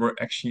realize that we're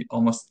actually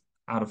almost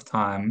out of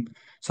time,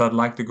 so I'd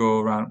like to go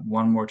around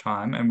one more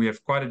time, and we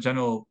have quite a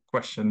general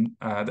question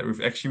that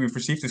we've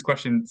received this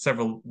question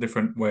several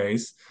different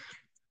ways.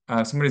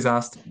 Somebody's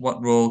asked,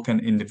 what role can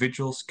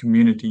individuals,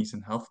 communities,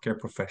 and healthcare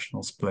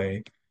professionals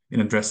play in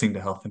addressing the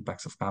health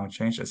impacts of climate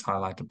change, as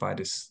highlighted by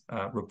this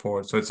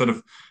report? So it's sort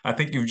of, I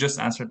think you've just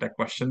answered that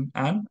question,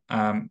 Anne,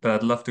 but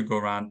I'd love to go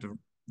around the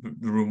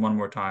room one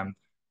more time,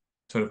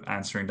 sort of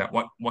answering that.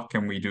 What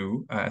can we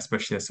do,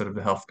 especially as sort of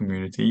the health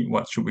community?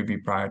 What should we be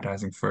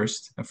prioritizing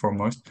first and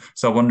foremost?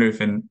 So I wonder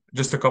if in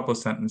just a couple of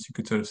sentences you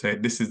could sort of say,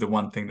 this is the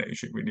one thing that you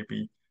should really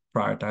be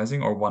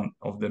prioritizing, or one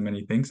of the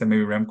many things? And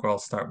maybe Remco, I'll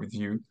start with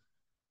you.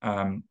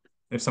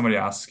 If somebody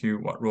asks you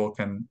what role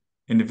can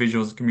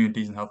individuals,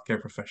 communities, and healthcare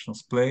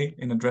professionals play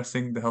in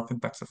addressing the health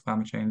impacts of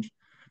climate change,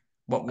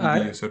 what would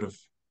be your sort of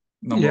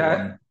number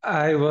one?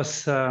 I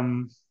was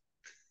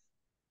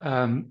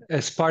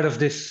as part of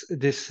this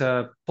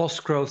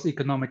post-growth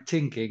economic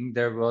thinking,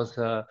 there was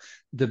a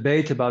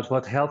debate about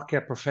what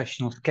healthcare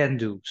professionals can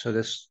do. So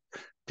there's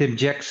Tim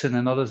Jackson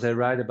and others, they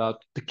write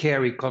about the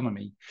care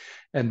economy.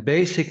 And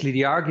basically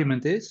the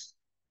argument is,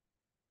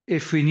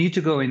 if we need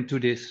to go into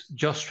this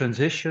just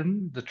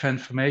transition, the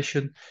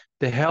transformation,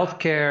 the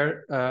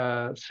healthcare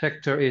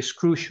sector is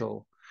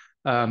crucial.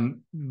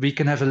 We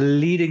can have a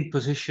leading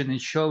position in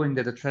showing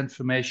that a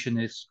transformation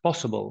is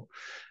possible.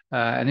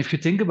 And if you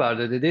think about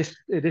it,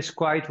 it is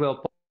quite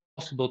well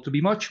possible to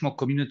be much more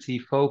community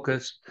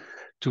focused,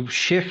 to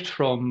shift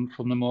from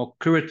the more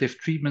curative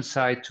treatment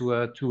side to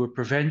a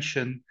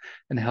prevention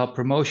and health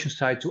promotion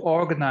side, to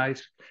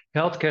organize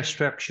healthcare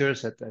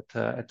structures at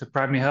the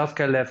primary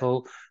healthcare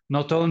level,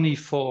 not only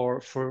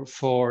for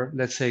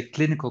let's say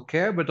clinical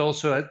care, but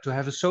also to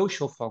have a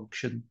social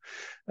function,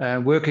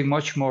 working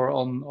much more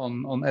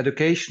on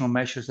educational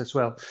measures as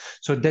well.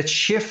 So that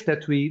shift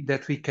that we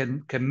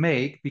can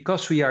make,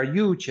 because we are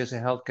huge as a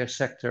healthcare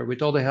sector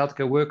with all the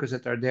healthcare workers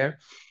that are there,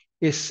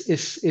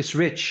 is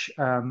rich,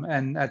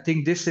 and I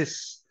think this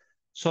is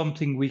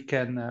something we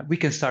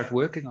can start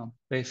working on,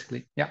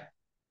 basically. Yeah.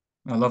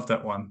 I love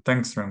that one.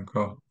 Thanks,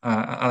 Remco.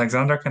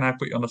 Alexandra, can I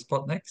put you on the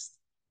spot next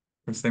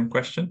for the same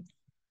question?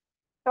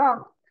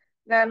 Sure.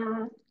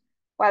 Then,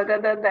 well,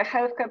 the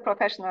healthcare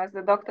professionals,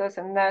 the doctors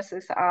and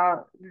nurses,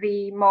 are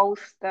the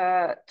most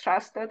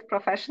trusted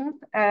profession,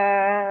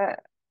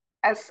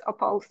 as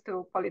opposed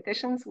to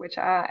politicians, which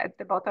are at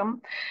the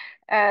bottom.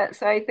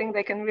 So I think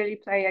they can really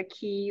play a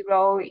key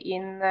role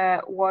in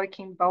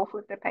working both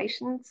with the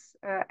patients,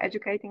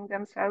 educating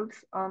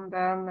themselves on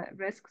the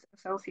risks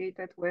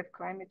associated with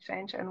climate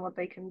change and what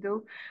they can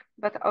do,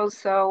 but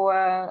also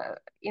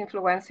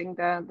influencing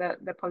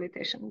the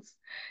politicians.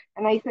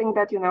 And I think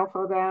that, you know,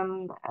 for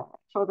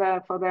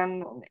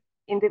them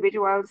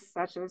individuals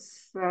such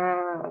as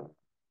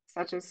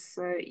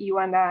you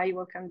and I,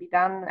 what can be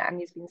done,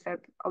 and it's been said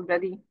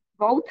already,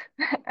 vote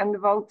and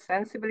vote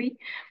sensibly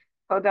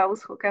for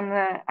those who can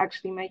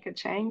actually make a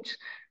change.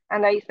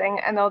 And I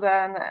think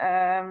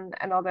another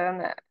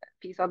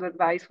piece of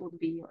advice would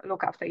be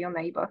look after your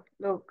neighbor,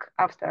 look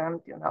after,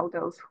 you know,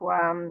 those who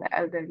are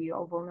elderly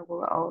or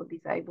vulnerable or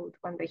disabled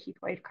when the heat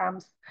wave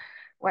comes,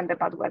 when the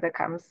bad weather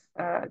comes,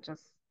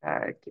 just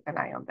keep an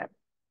eye on them.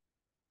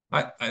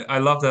 I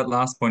love that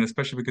last point,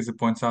 especially because it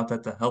points out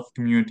that the health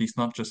community is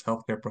not just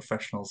healthcare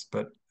professionals,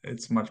 but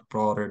it's much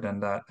broader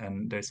than that,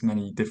 and there's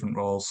many different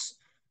roles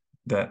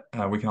that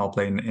we can all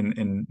play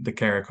in the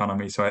care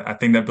economy. So I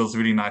think that builds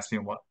really nicely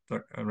on what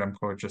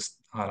Remco just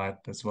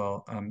highlighted as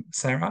well.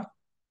 Sarah,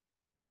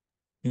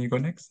 can you go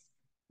next?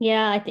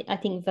 Yeah, I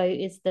think vote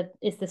is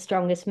the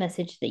strongest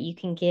message that you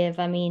can give.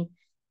 I mean,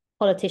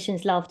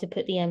 politicians love to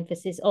put the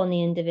emphasis on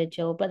the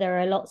individual, but there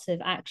are lots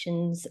of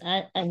actions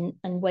and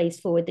ways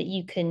forward that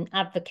you can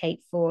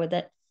advocate for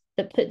that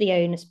put the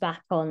onus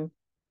back on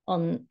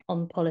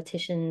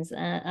politicians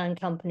and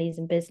companies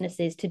and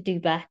businesses to do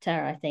better.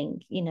 I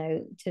think, you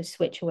know, to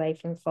switch away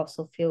from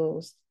fossil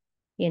fuels,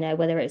 you know,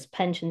 whether it's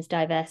pensions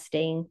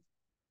divesting,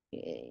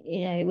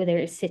 you know, whether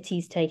it's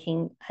cities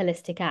taking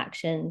holistic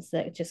actions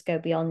that just go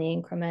beyond the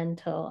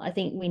incremental. I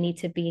think we need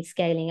to be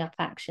scaling up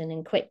action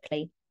and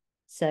quickly.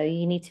 So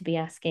you need to be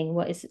asking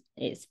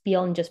it's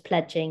beyond just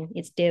pledging,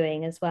 it's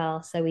doing as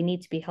well. So we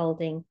need to be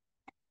holding,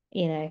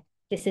 you know,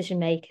 decision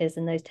makers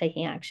and those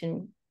taking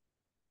action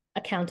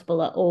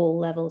accountable at all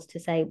levels to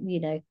say,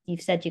 you know,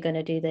 you've said you're going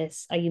to do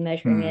this. Are you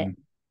measuring it?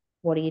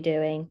 What are you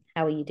doing?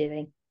 How are you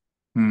doing?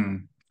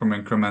 From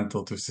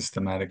incremental to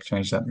systematic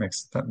change, that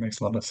makes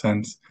a lot of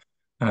sense.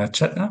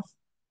 Chetna,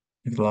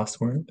 the last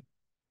word.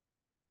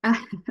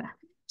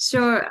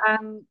 Sure.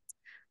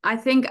 I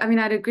think, I mean,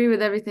 I'd agree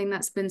with everything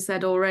that's been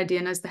said already.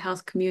 And as the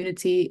health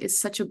community, it's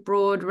such a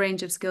broad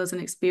range of skills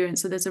and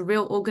experience. So there's a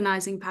real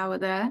organizing power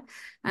there.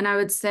 And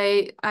I'd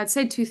say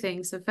two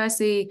things. So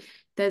firstly,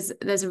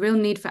 there's a real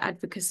need for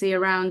advocacy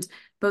around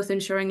both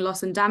ensuring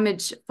loss and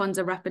damage funds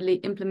are rapidly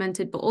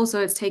implemented, but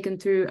also it's taken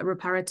through a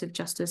reparative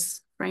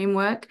justice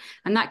framework.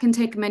 And that can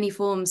take many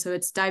forms. So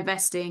it's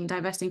divesting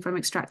from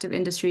extractive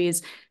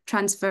industries,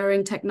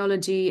 transferring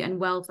technology and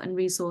wealth and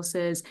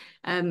resources,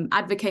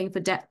 advocating for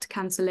debt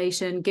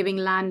cancellation, giving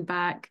land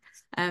back,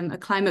 a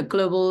climate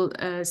global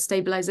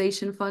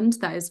stabilization fund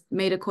that is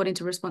made according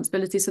to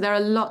responsibility. So there are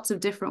lots of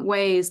different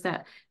ways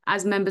that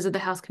as members of the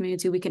health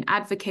community, we can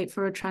advocate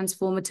for a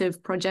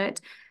transformative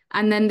project.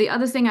 And then the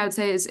other thing I would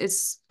say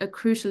is a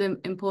crucial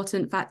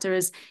important factor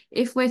is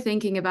if we're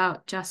thinking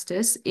about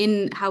justice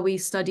in how we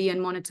study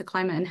and monitor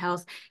climate and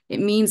health, it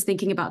means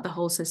thinking about the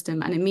whole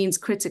system, and it means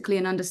critically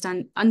and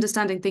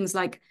understanding things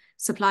like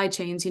supply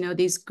chains, you know,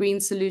 these green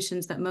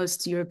solutions that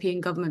most European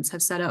governments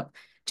have set up,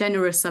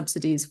 generous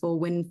subsidies for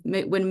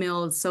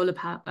windmills, solar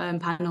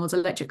panels,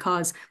 electric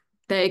cars.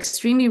 They're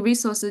extremely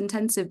resource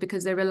intensive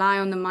because they rely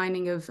on the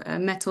mining of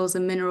metals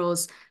and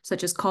minerals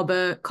such as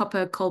copper,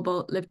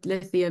 cobalt,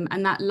 lithium,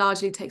 and that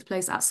largely takes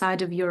place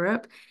outside of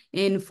Europe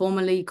in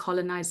formerly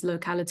colonized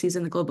localities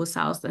in the global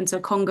south. And so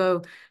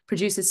Congo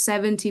produces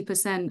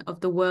 70% of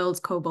the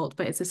world's cobalt,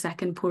 but it's the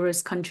second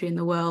poorest country in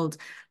the world.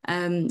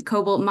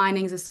 Cobalt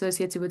mining is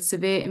associated with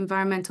severe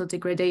environmental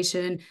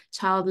degradation,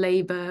 child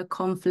labor,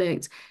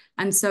 conflict.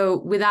 And so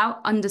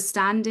without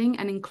understanding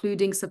and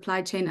including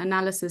supply chain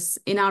analysis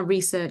in our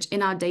research,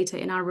 in our data,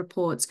 in our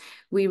reports,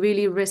 we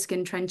really risk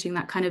entrenching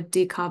that kind of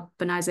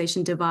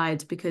decarbonization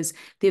divide, because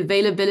the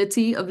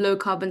availability of low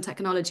carbon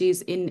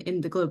technologies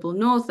in the global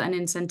north and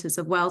in centers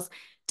of wealth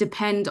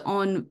depend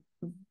on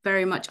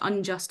very much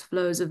unjust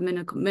flows of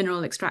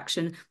mineral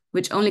extraction,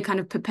 which only kind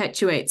of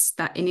perpetuates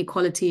that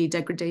inequality,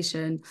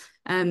 degradation,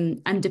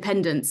 and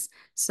dependence.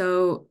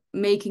 So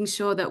making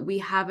sure that we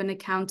have an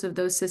account of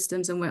those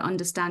systems and we're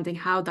understanding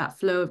how that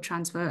flow of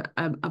transfer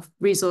of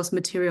resource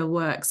material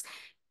works,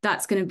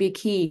 that's going to be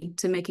key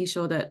to making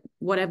sure that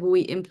whatever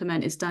we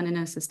implement is done in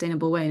a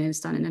sustainable way and is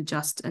done in a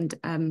just and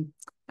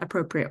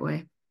appropriate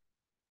way.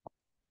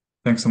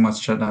 Thanks so much,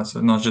 Chetna. So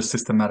not just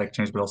systematic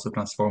change, but also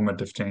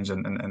transformative change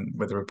and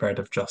with a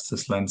reparative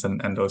justice lens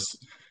and those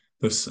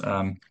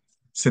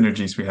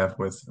synergies we have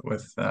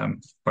with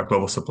our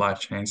global supply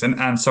chains.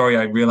 And sorry,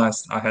 I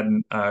realized I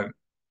hadn't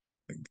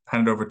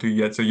hand it over to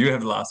you yet. So you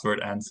have the last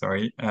word, Anne.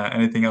 Sorry.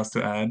 Anything else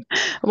to add?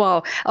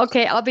 Wow.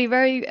 Okay, I'll be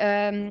very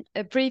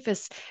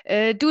brief.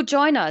 Do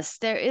join us.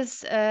 There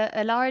is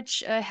a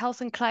large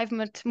health and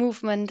climate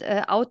movement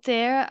out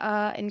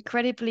there,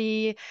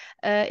 incredibly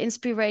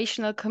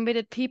inspirational,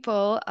 committed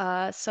people.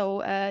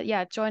 So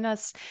yeah, join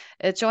us.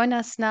 Join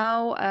us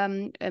now.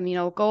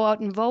 Go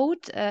out and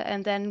vote,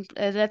 and then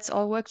let's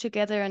all work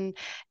together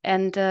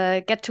and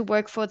get to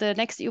work for the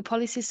next EU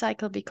policy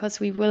cycle,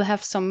 because we will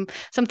have some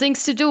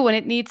things to do,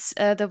 and it needs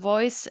the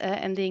voice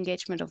and the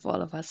engagement of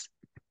all of us.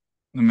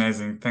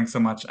 Amazing. Thanks so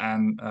much,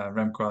 Anne,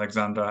 Remco,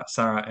 Alexandra,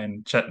 Sarah,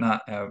 and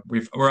Chetna.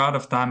 We're out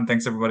of time.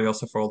 Thanks everybody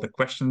also for all the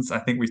questions. I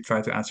think we've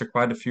tried to answer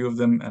quite a few of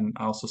them, and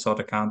I also saw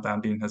the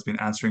countdown. Dean has been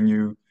answering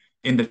you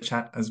in the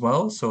chat as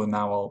well. So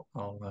now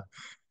I'll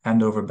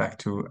hand over back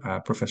to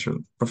Professor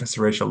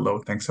Rachel Lowe.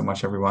 Thanks so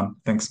much, everyone.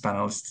 Thanks,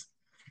 panelists.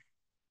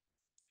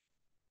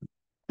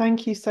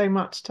 Thank you so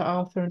much to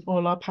Arthur and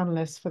all our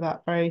panelists for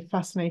that very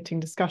fascinating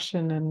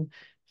discussion and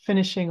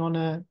finishing on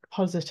a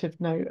positive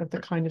note of the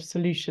kind of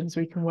solutions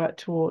we can work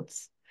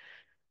towards.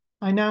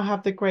 I now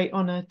have the great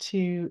honour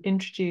to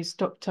introduce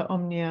Dr.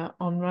 Omnia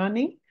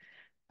Onrani.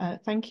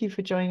 Thank you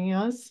for joining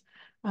us.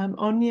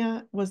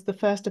 Omnia was the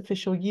first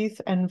official youth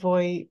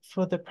envoy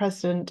for the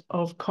president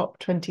of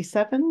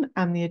COP27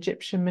 and the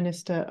Egyptian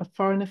Minister of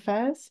Foreign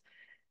Affairs.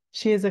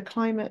 She is a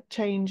climate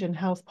change and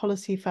health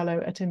policy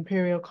fellow at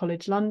Imperial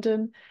College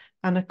London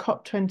and a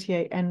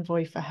COP28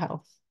 envoy for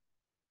health.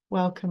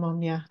 Welcome,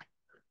 Omnia.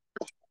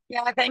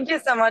 Yeah, thank you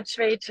so much,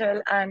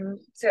 Rachel, and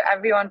to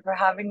everyone for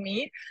having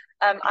me.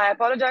 I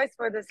apologize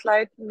for the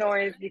slight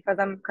noise because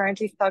I'm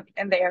currently stuck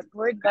in the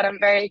airport, but I'm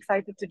very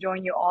excited to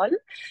join you all.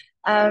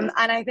 And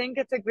I think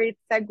it's a great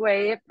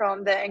segue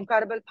from the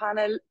incredible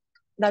panel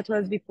that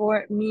was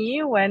before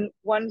me, when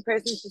one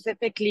person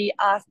specifically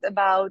asked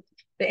about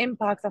the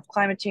impacts of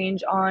climate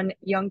change on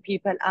young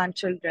people and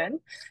children.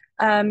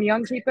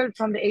 Young people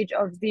from the age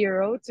of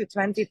 0 to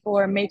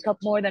 24 make up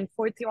more than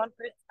 41%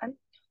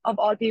 of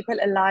all people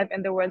alive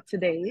in the world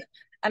today.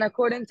 And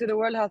according to the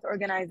World Health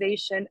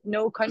Organization,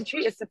 no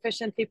country is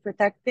sufficiently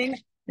protecting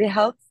the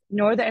health,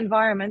 nor the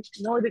environment,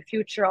 nor the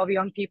future of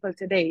young people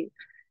today.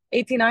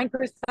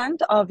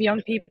 89% of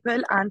young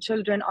people and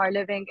children are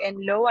living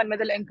in low and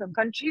middle income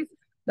countries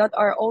that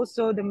are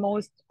also the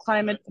most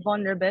climate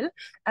vulnerable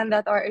and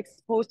that are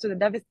exposed to the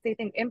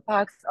devastating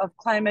impacts of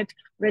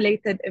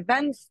climate-related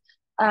events,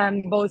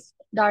 both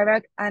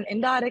direct and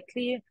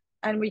indirectly.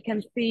 And we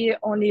can see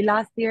only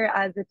last year,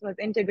 as it was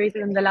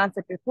integrated in the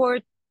Lancet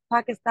report,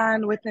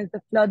 Pakistan witnessed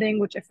the flooding,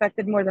 which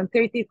affected more than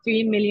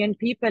 33 million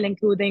people,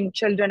 including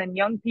children and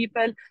young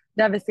people,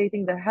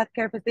 devastating their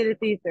healthcare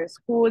facilities, their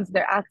schools,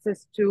 their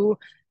access to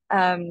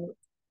the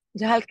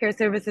healthcare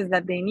services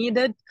that they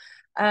needed.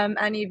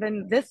 And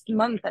even this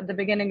month, at the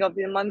beginning of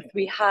the month,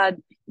 we had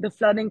the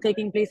flooding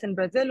taking place in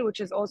Brazil, which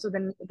is also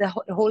the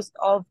host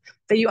of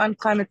the UN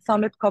Climate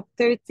Summit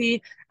COP30,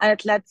 and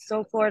it led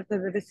so far to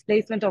the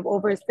displacement of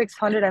over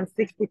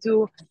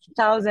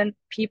 662,000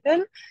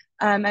 people,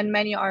 and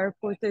many are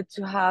reported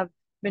to have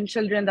been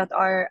children that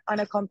are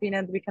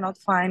unaccompanied. We cannot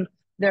find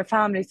their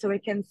families. So we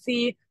can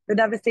see the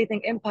devastating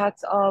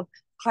impacts of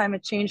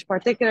climate change,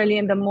 particularly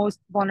in the most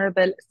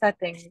vulnerable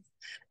settings.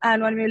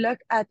 And when we look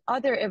at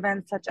other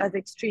events such as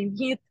extreme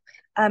heat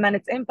and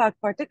its impact,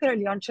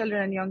 particularly on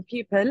children and young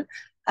people,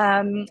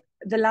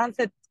 the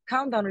Lancet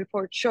Countdown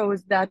report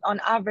shows that on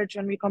average,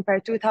 when we compare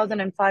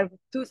 2005 with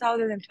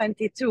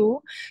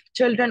 2022,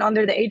 children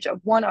under the age of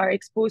 1 are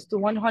exposed to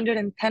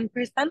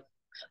 110%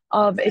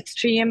 of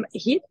extreme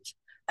heat,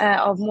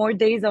 of more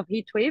days of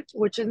heat wave,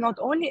 which is not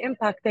only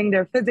impacting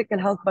their physical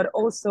health, but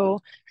also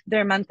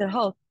their mental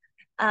health.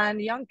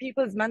 And young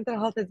people's mental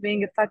health is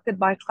being affected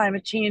by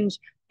climate change,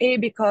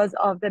 because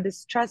of the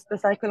distress, the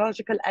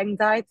psychological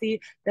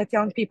anxiety that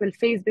young people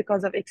face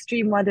because of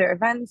extreme weather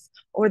events,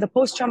 or the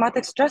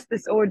post-traumatic stress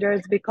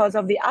disorders because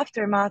of the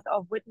aftermath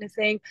of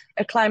witnessing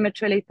a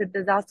climate-related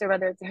disaster,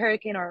 whether it's a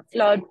hurricane or a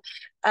flood.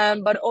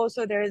 But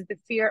also there is the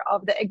fear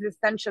of the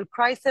existential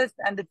crisis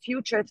and the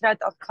future threat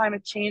of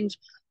climate change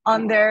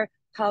on their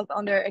health,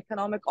 on their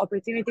economic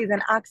opportunities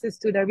and access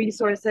to the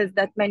resources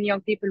that many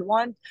young people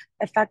want,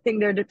 affecting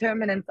their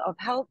determinants of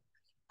health.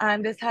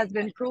 And this has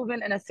been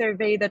proven in a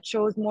survey that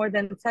shows more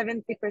than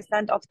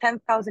 70% of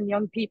 10,000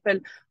 young people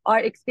are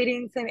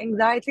experiencing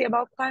anxiety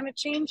about climate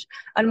change,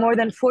 and more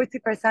than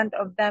 40%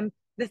 of them,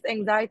 this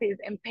anxiety is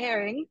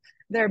impairing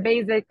their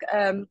basic,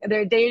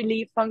 their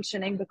daily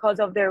functioning because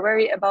of their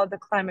worry about the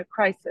climate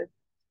crisis.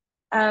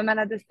 And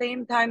at the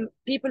same time,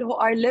 people who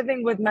are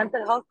living with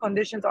mental health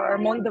conditions are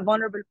among the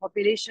vulnerable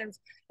populations,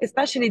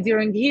 especially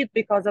during heat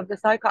because of the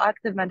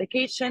psychoactive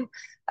medication,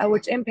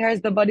 which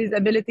impairs the body's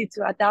ability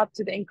to adapt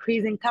to the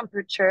increasing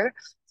temperature.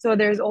 So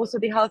there's also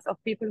the health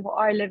of people who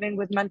are living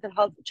with mental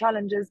health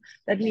challenges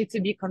that need to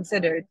be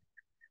considered.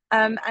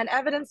 And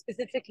evidence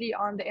specifically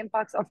on the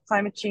impacts of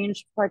climate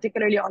change,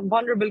 particularly on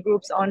vulnerable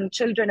groups, on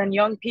children and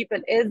young people,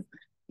 is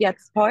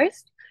yet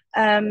sparse.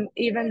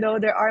 Even though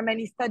there are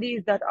many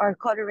studies that are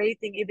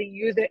correlating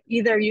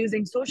either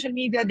using social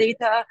media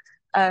data,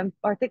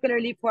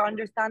 particularly for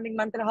understanding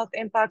mental health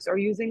impacts, or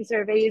using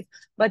surveys,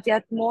 but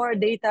yet more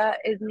data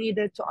is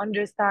needed to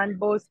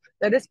understand both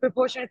the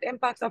disproportionate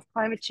impacts of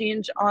climate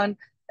change on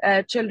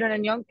children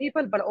and young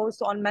people, but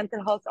also on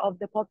mental health of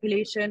the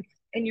population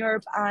in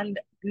Europe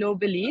and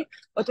globally.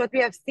 But what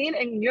we have seen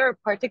in Europe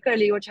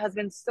particularly, which has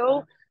been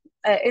so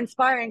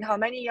inspiring, how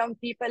many young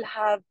people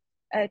have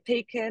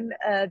taken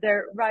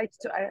their rights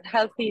to a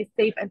healthy,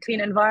 safe and clean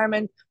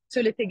environment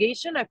to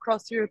litigation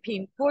across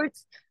European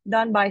courts,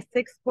 done by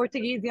 6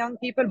 Portuguese young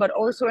people, but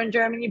also in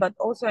Germany, but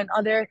also in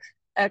other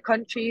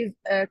countries,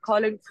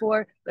 calling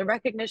for the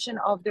recognition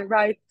of the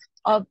right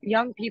of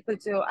young people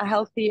to a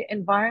healthy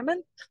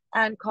environment,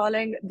 and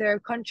calling their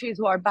countries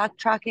who are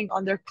backtracking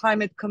on their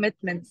climate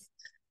commitments.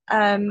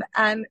 And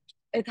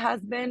it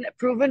has been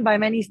proven by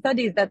many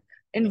studies that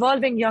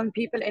involving young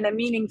people in a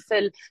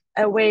meaningful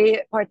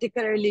way,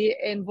 particularly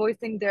in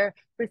voicing their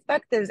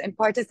perspectives and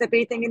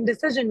participating in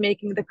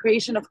decision-making, the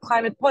creation of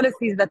climate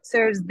policies that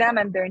serves them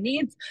and their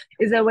needs,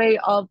 is a way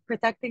of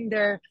protecting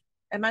their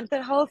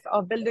mental health,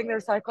 of building their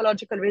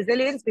psychological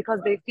resilience, because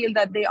they feel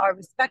that they are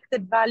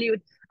respected,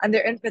 valued, and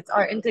their inputs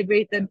are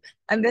integrated.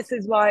 And this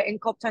is why in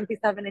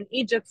COP27 in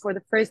Egypt, for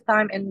the first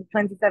time in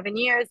 27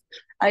 years,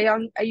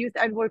 a youth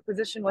envoy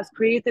position was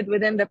created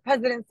within the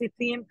presidency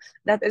team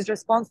that is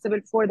responsible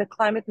for the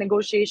climate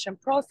negotiation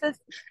process.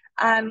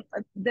 And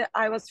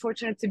I was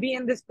fortunate to be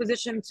in this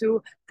position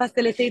to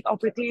facilitate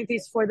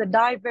opportunities for the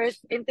diverse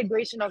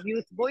integration of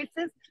youth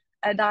voices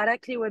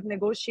directly with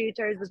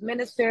negotiators, with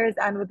ministers,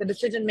 and with the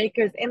decision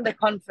makers in the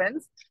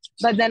conference.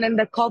 But then in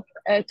the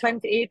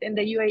COP28 in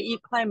the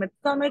UAE Climate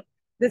Summit,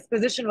 this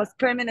position was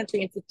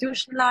permanently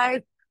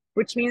institutionalized,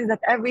 which means that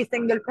every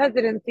single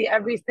presidency,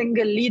 every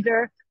single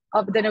leader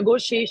of the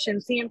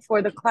negotiation team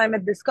for the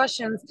climate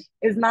discussions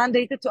is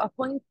mandated to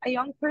appoint a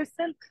young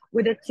person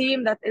with a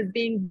team that is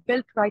being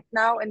built right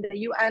now in the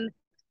UN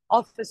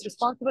office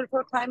responsible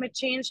for climate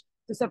change,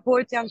 to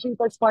support young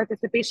people's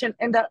participation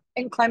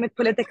in climate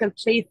political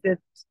spaces.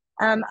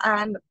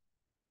 And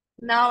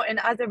now in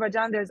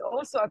Azerbaijan, there's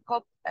also a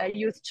COP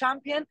youth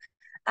champion.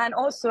 And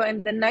also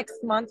in the next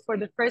month, for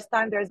the first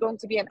time, there's going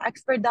to be an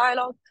expert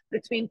dialogue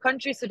between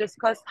countries to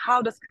discuss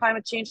how does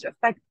climate change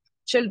affect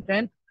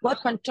children, what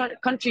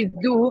countries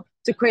do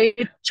to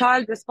create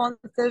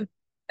child-responsive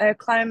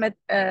climate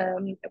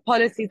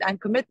policies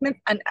and commitments,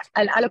 and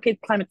allocate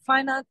climate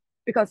finance,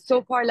 because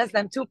so far less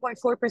than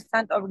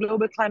 2.4% of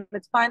global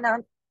climate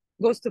finance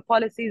goes to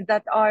policies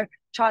that are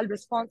child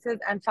responsive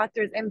and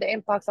factors in the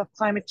impacts of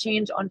climate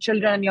change on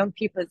children and young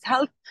people's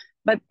health.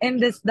 But in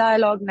this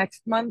dialogue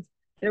next month,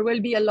 there will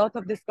be a lot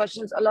of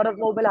discussions, a lot of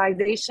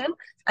mobilization,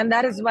 and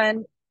that is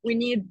when we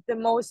need the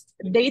most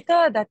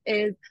data that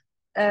is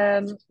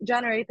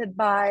generated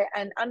by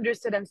and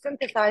understood and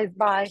synthesized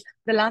by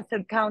the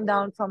Lancet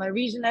Countdown from a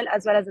regional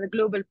as well as a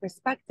global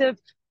perspective,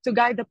 to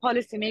guide the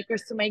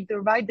policymakers to make the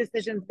right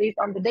decisions based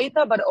on the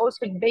data, but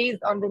also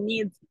based on the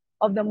needs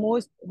of the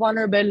most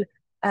vulnerable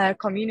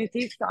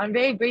communities. So I'm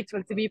very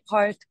grateful to be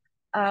part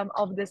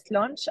of this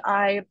launch.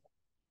 I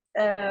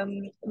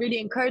really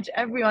encourage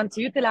everyone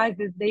to utilize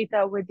this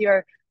data with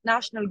your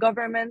national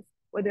governments,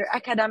 with your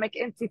academic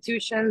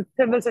institutions,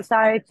 civil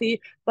society,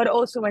 but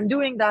also when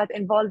doing that,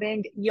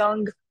 involving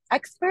young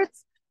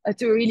experts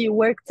to really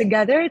work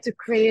together to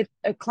create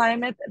a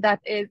climate that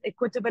is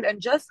equitable and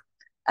just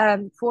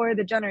for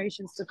the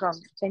generations to come.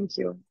 Thank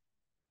you.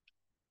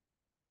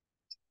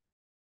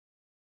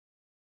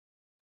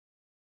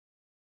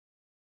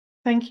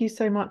 Thank you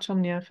so much,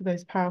 Omnia, for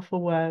those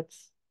powerful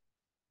words.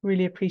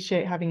 Really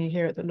appreciate having you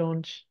here at the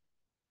launch.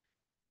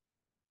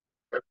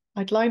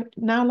 I'd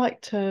now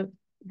like to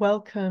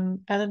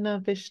welcome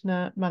Elena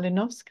Vishna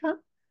Malinovska.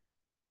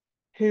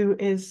 who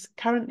is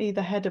currently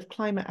the head of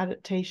climate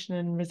adaptation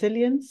and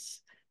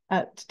resilience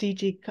at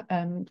DG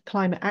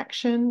Climate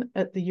Action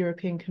at the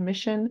European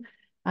Commission,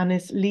 and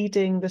is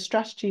leading the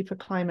strategy for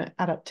climate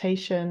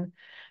adaptation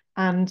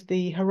and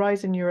the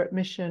Horizon Europe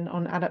mission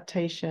on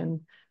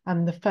adaptation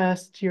and the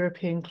first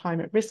European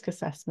climate risk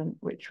assessment,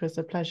 which was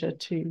a pleasure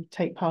to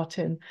take part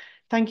in.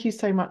 Thank you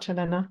so much,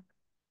 Elena.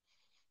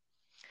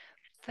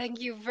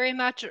 Thank you very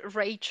much,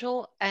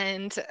 Rachel.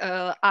 And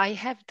I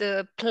have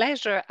the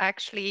pleasure,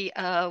 actually,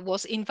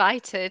 was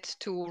invited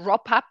to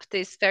wrap up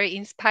this very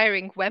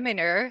inspiring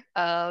webinar.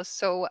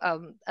 So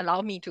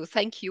allow me to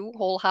thank you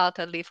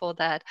wholeheartedly for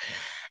that.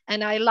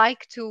 And I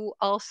like to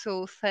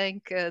also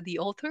thank the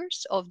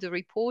authors of the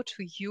report,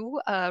 to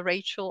you,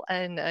 Rachel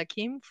and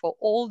Kim, for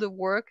all the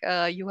work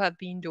you have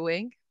been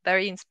doing.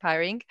 Very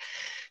inspiring.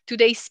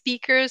 Today's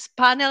speakers,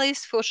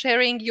 panelists, for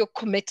sharing your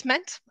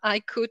commitment. I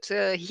could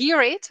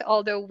hear it,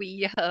 although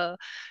we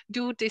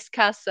do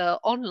discuss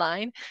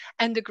online,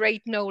 and the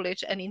great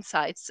knowledge and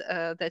insights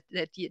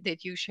that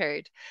you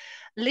shared.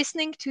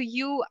 Listening to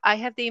you, I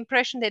have the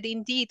impression that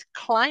indeed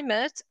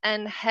climate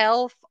and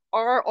health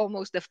are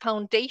almost the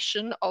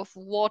foundation of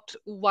what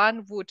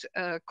one would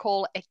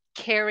call a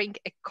caring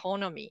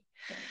economy.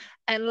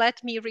 And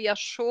let me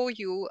reassure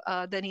you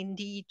that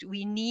indeed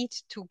we need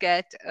to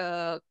get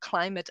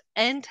climate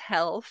and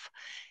health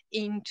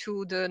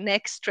into the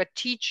next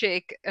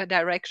strategic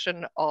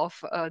direction of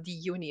the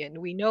Union.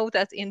 We know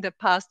that in the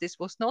past this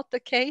was not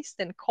the case,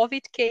 then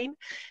COVID came,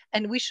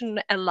 and we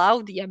shouldn't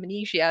allow the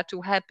amnesia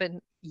to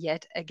happen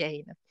yet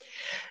again.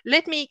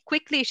 Let me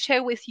quickly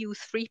share with you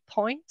 3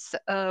 points.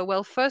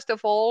 Well, first of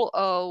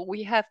all,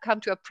 we have come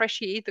to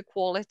appreciate the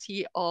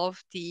quality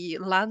of the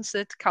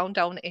Lancet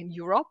Countdown in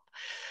Europe,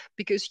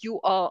 because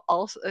you are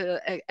also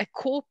a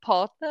core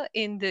partner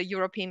in the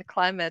European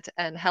Climate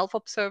and Health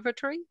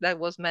Observatory that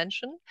was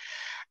mentioned.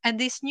 And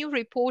this new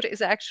report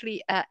is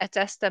actually a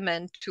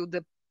testament to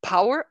the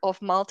power of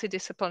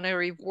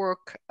multidisciplinary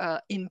work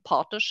in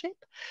partnership.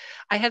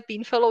 I have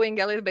been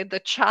following a little bit the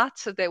chat.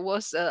 So there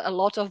was a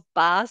lot of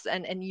buzz,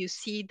 and you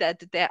see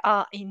that there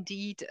are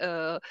indeed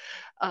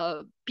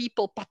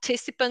people,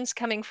 participants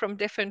coming from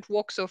different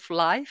walks of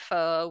life,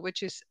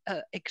 which is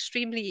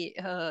extremely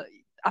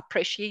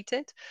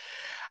appreciated.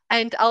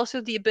 And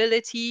also the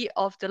ability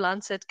of the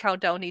Lancet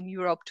Countdown in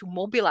Europe to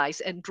mobilize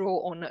and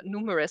draw on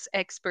numerous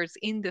experts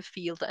in the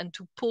field and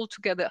to pull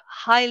together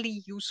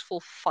highly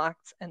useful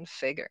facts and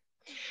figures.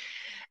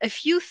 A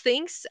few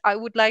things I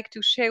would like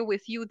to share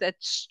with you that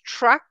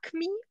struck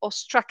me or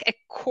struck a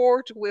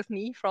chord with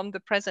me from the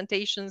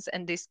presentations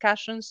and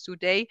discussions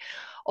today,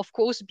 of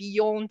course,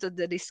 beyond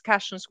the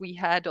discussions we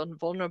had on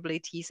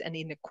vulnerabilities and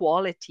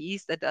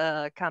inequalities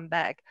that come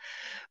back.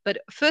 But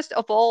first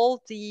of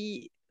all,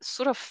 the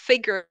sort of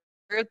figure,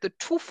 the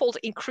twofold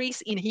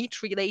increase in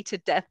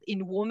heat-related death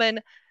in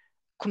women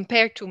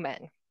compared to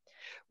men.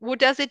 What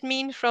does it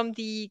mean from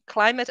the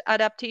climate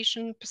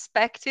adaptation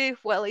perspective?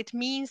 Well, it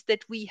means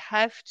that we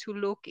have to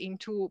look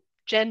into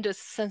gender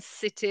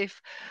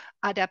sensitive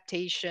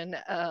adaptation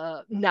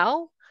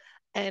now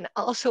and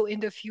also in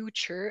the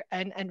future,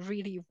 and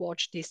really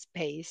watch this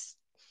space.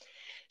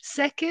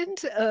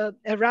 Second,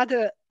 a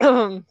rather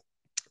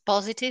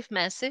positive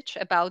message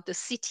about the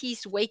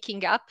cities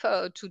waking up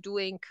to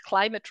doing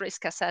climate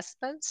risk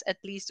assessments. At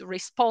least the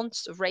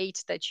response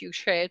rate that you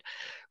shared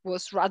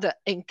was rather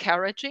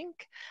encouraging.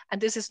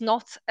 And this is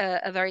not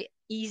a very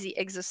easy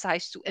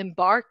exercise to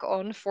embark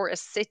on for a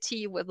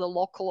city with a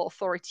local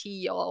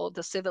authority or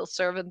the civil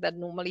servant that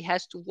normally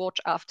has to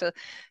watch after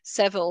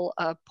several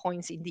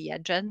points in the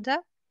agenda.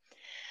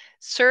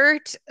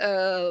 Third,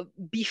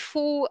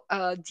 before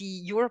the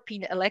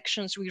European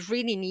elections, we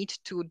really need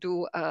to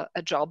do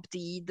a job.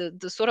 The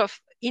sort of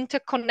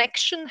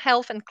interconnection,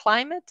 health and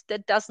climate,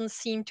 that doesn't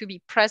seem to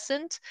be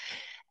present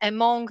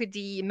among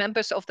the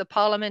members of the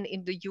parliament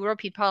in the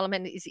European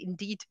Parliament is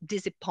indeed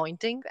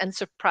disappointing and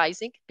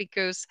surprising,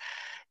 because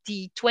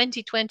the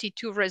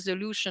 2022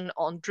 resolution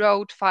on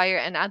drought, fire,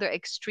 and other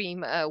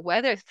extreme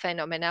weather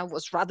phenomena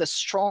was rather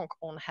strong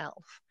on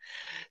health.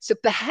 So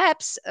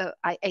perhaps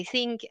I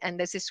think, and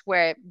this is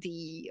where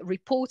the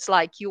reports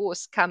like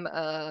yours come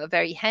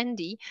very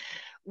handy,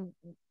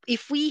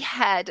 if we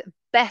had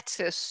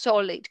better,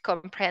 solid,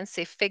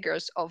 comprehensive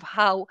figures of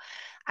how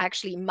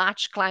actually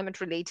much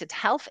climate-related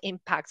health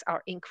impacts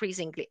are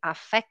increasingly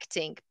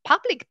affecting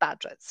public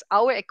budgets,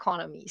 our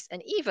economies,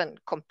 and even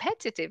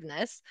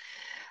competitiveness.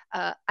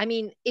 I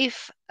mean,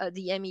 if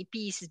the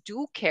MEPs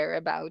do care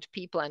about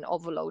people in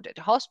overloaded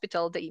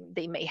hospital,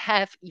 they may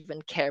have even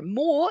care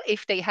more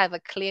if they have a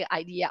clear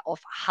idea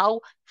of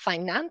how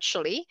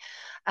financially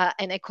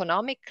and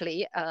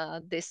economically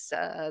this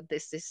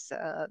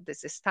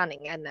is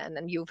stunning.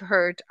 And you've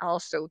heard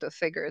also the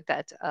figure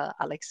that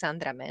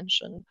Alexandra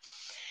mentioned.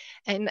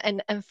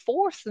 And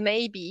fourth,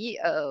 maybe,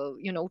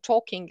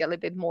 talking a little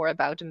bit more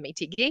about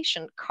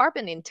mitigation,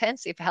 carbon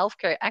intensive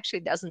healthcare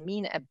actually doesn't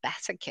mean a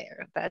better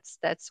care.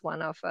 That's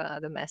one of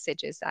the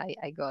messages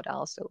I got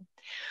also.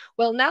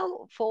 Well,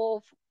 now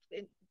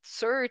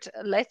third,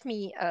 let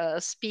me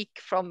speak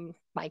from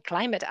my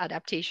climate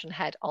adaptation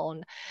hat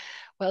on.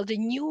 Well, the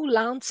new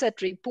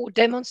Lancet report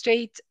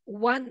demonstrates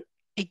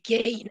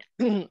again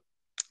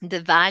the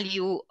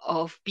value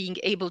of being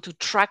able to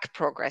track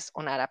progress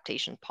on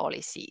adaptation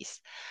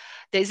policies.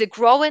 There's a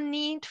growing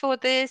need for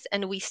this,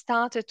 and we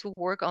started to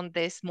work on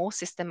this more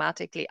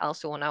systematically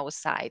also on our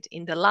side.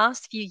 In the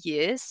last few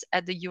years,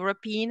 at the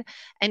European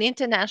and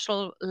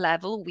international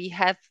level, we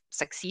have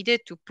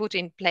succeeded to put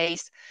in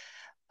place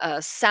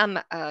some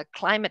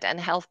climate and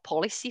health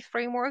policy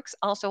frameworks,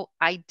 also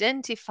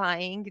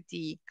identifying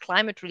the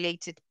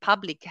climate-related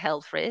public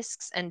health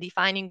risks and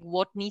defining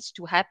what needs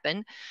to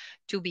happen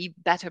to be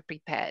better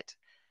prepared.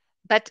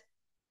 But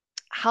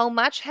how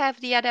much have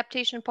the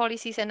adaptation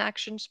policies and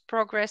actions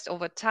progressed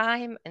over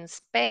time and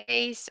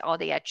space? Are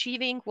they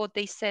achieving what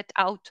they set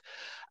out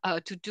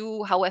to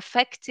do? How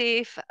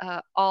effective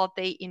are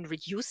they in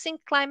reducing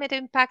climate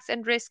impacts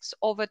and risks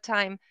over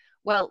time?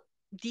 Well,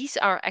 these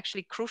are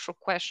actually crucial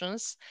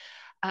questions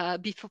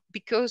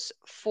because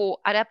for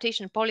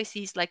adaptation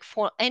policies, like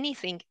for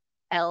anything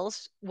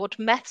else, what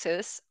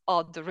matters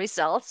are the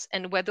results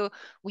and whether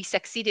we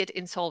succeeded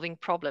in solving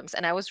problems.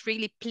 And I was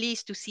really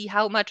pleased to see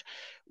how much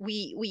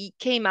we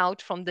came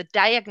out from the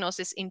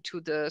diagnosis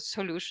into the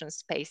solution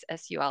space,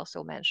 as you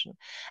also mentioned.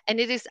 And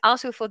it is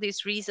also for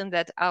this reason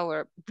that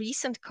our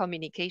recent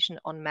communication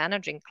on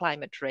managing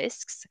climate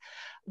risks,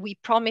 we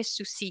promise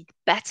to seek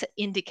better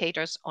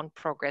indicators on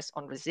progress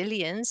on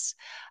resilience,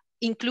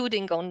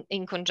 including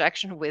in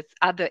conjunction with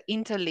other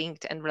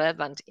interlinked and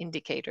relevant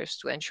indicators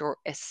to ensure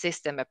a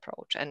system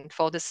approach. And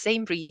for the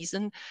same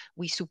reason,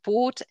 we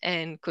support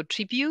and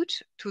contribute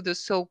to the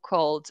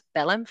so-called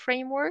BELEM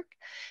framework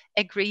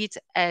agreed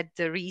at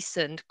the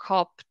recent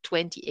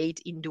COP28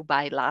 in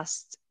Dubai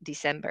last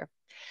December.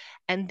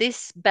 And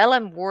this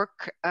BELEM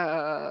work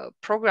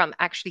program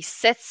actually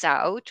sets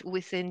out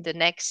within the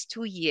next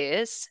 2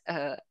 years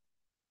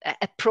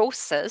a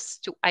process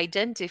to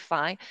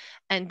identify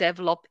and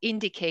develop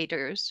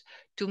indicators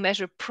to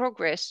measure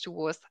progress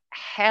towards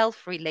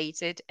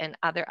health-related and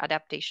other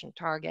adaptation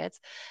targets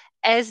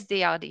as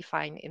they are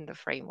defined in the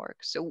framework.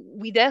 So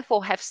we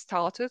therefore have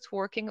started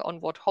working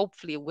on what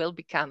hopefully will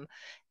become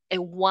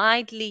a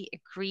widely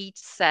agreed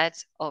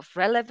set of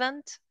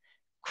relevant,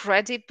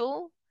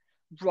 credible,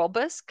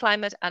 robust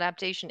climate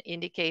adaptation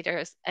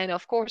indicators, and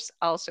of course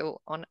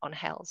also on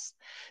health.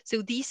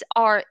 So these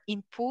are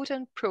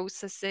important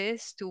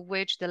processes to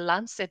which the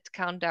Lancet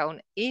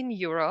Countdown in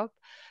Europe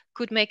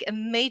could make a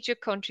major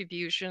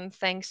contribution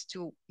thanks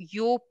to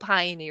your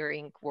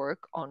pioneering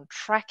work on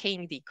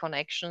tracking the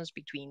connections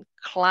between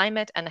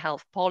climate and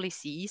health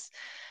policies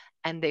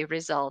and their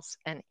results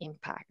and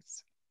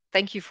impacts.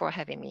 Thank you for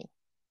having me.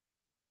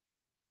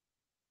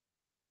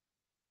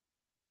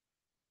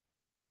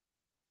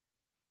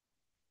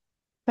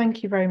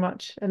 Thank you very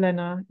much,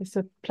 Elena. It's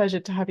a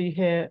pleasure to have you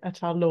here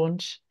at our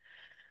launch.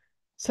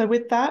 So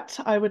with that,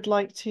 I would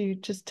like to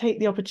just take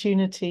the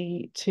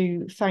opportunity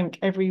to thank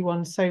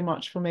everyone so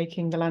much for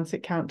making the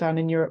Lancet Countdown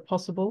in Europe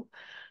possible.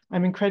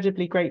 I'm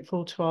incredibly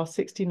grateful to our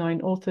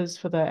 69 authors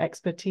for their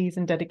expertise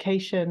and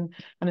dedication,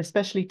 and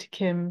especially to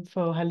Kim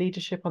for her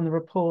leadership on the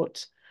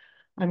report.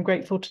 I'm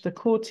grateful to the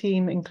core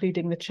team,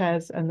 including the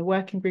chairs and the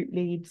working group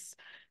leads,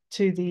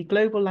 to the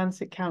Global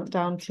Lancet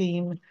Countdown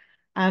team,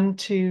 and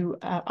to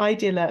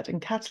IDAlert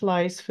and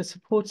Catalyze for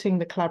supporting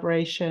the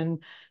collaboration,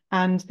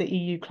 and the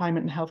EU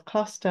Climate and Health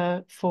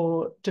Cluster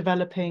for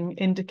developing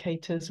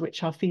indicators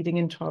which are feeding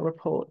into our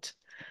report.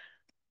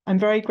 I'm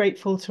very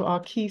grateful to our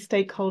key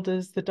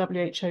stakeholders, the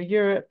WHO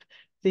Europe,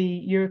 the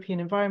European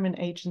Environment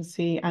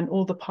Agency, and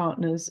all the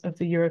partners of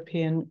the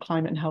European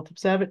Climate and Health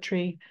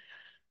Observatory.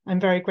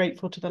 I'm very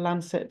grateful to the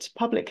Lancet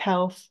Public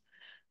Health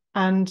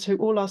and to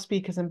all our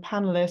speakers and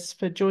panelists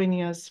for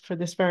joining us for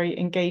this very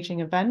engaging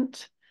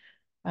event.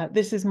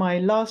 This is my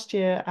last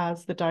year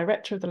as the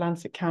director of the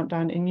Lancet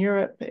Countdown in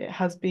Europe. It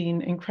has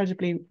been an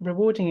incredibly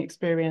rewarding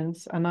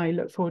experience, and I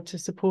look forward to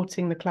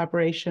supporting the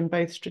collaboration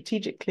both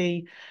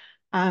strategically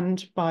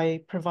and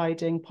by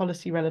providing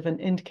policy relevant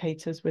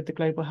indicators with the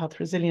Global Health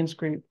Resilience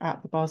Group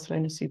at the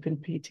Barcelona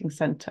Supercomputing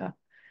Center.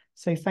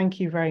 So thank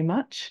you very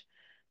much.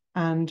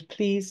 And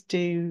please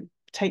do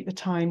take the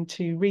time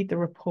to read the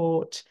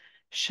report,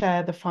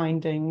 share the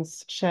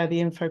findings, share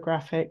the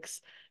infographics.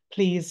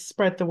 Please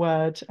spread the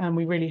word, and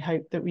we really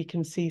hope that we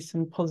can see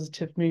some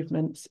positive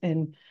movements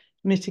in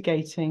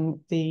mitigating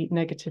the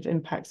negative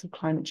impacts of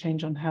climate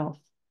change on health.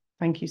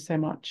 Thank you so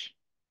much.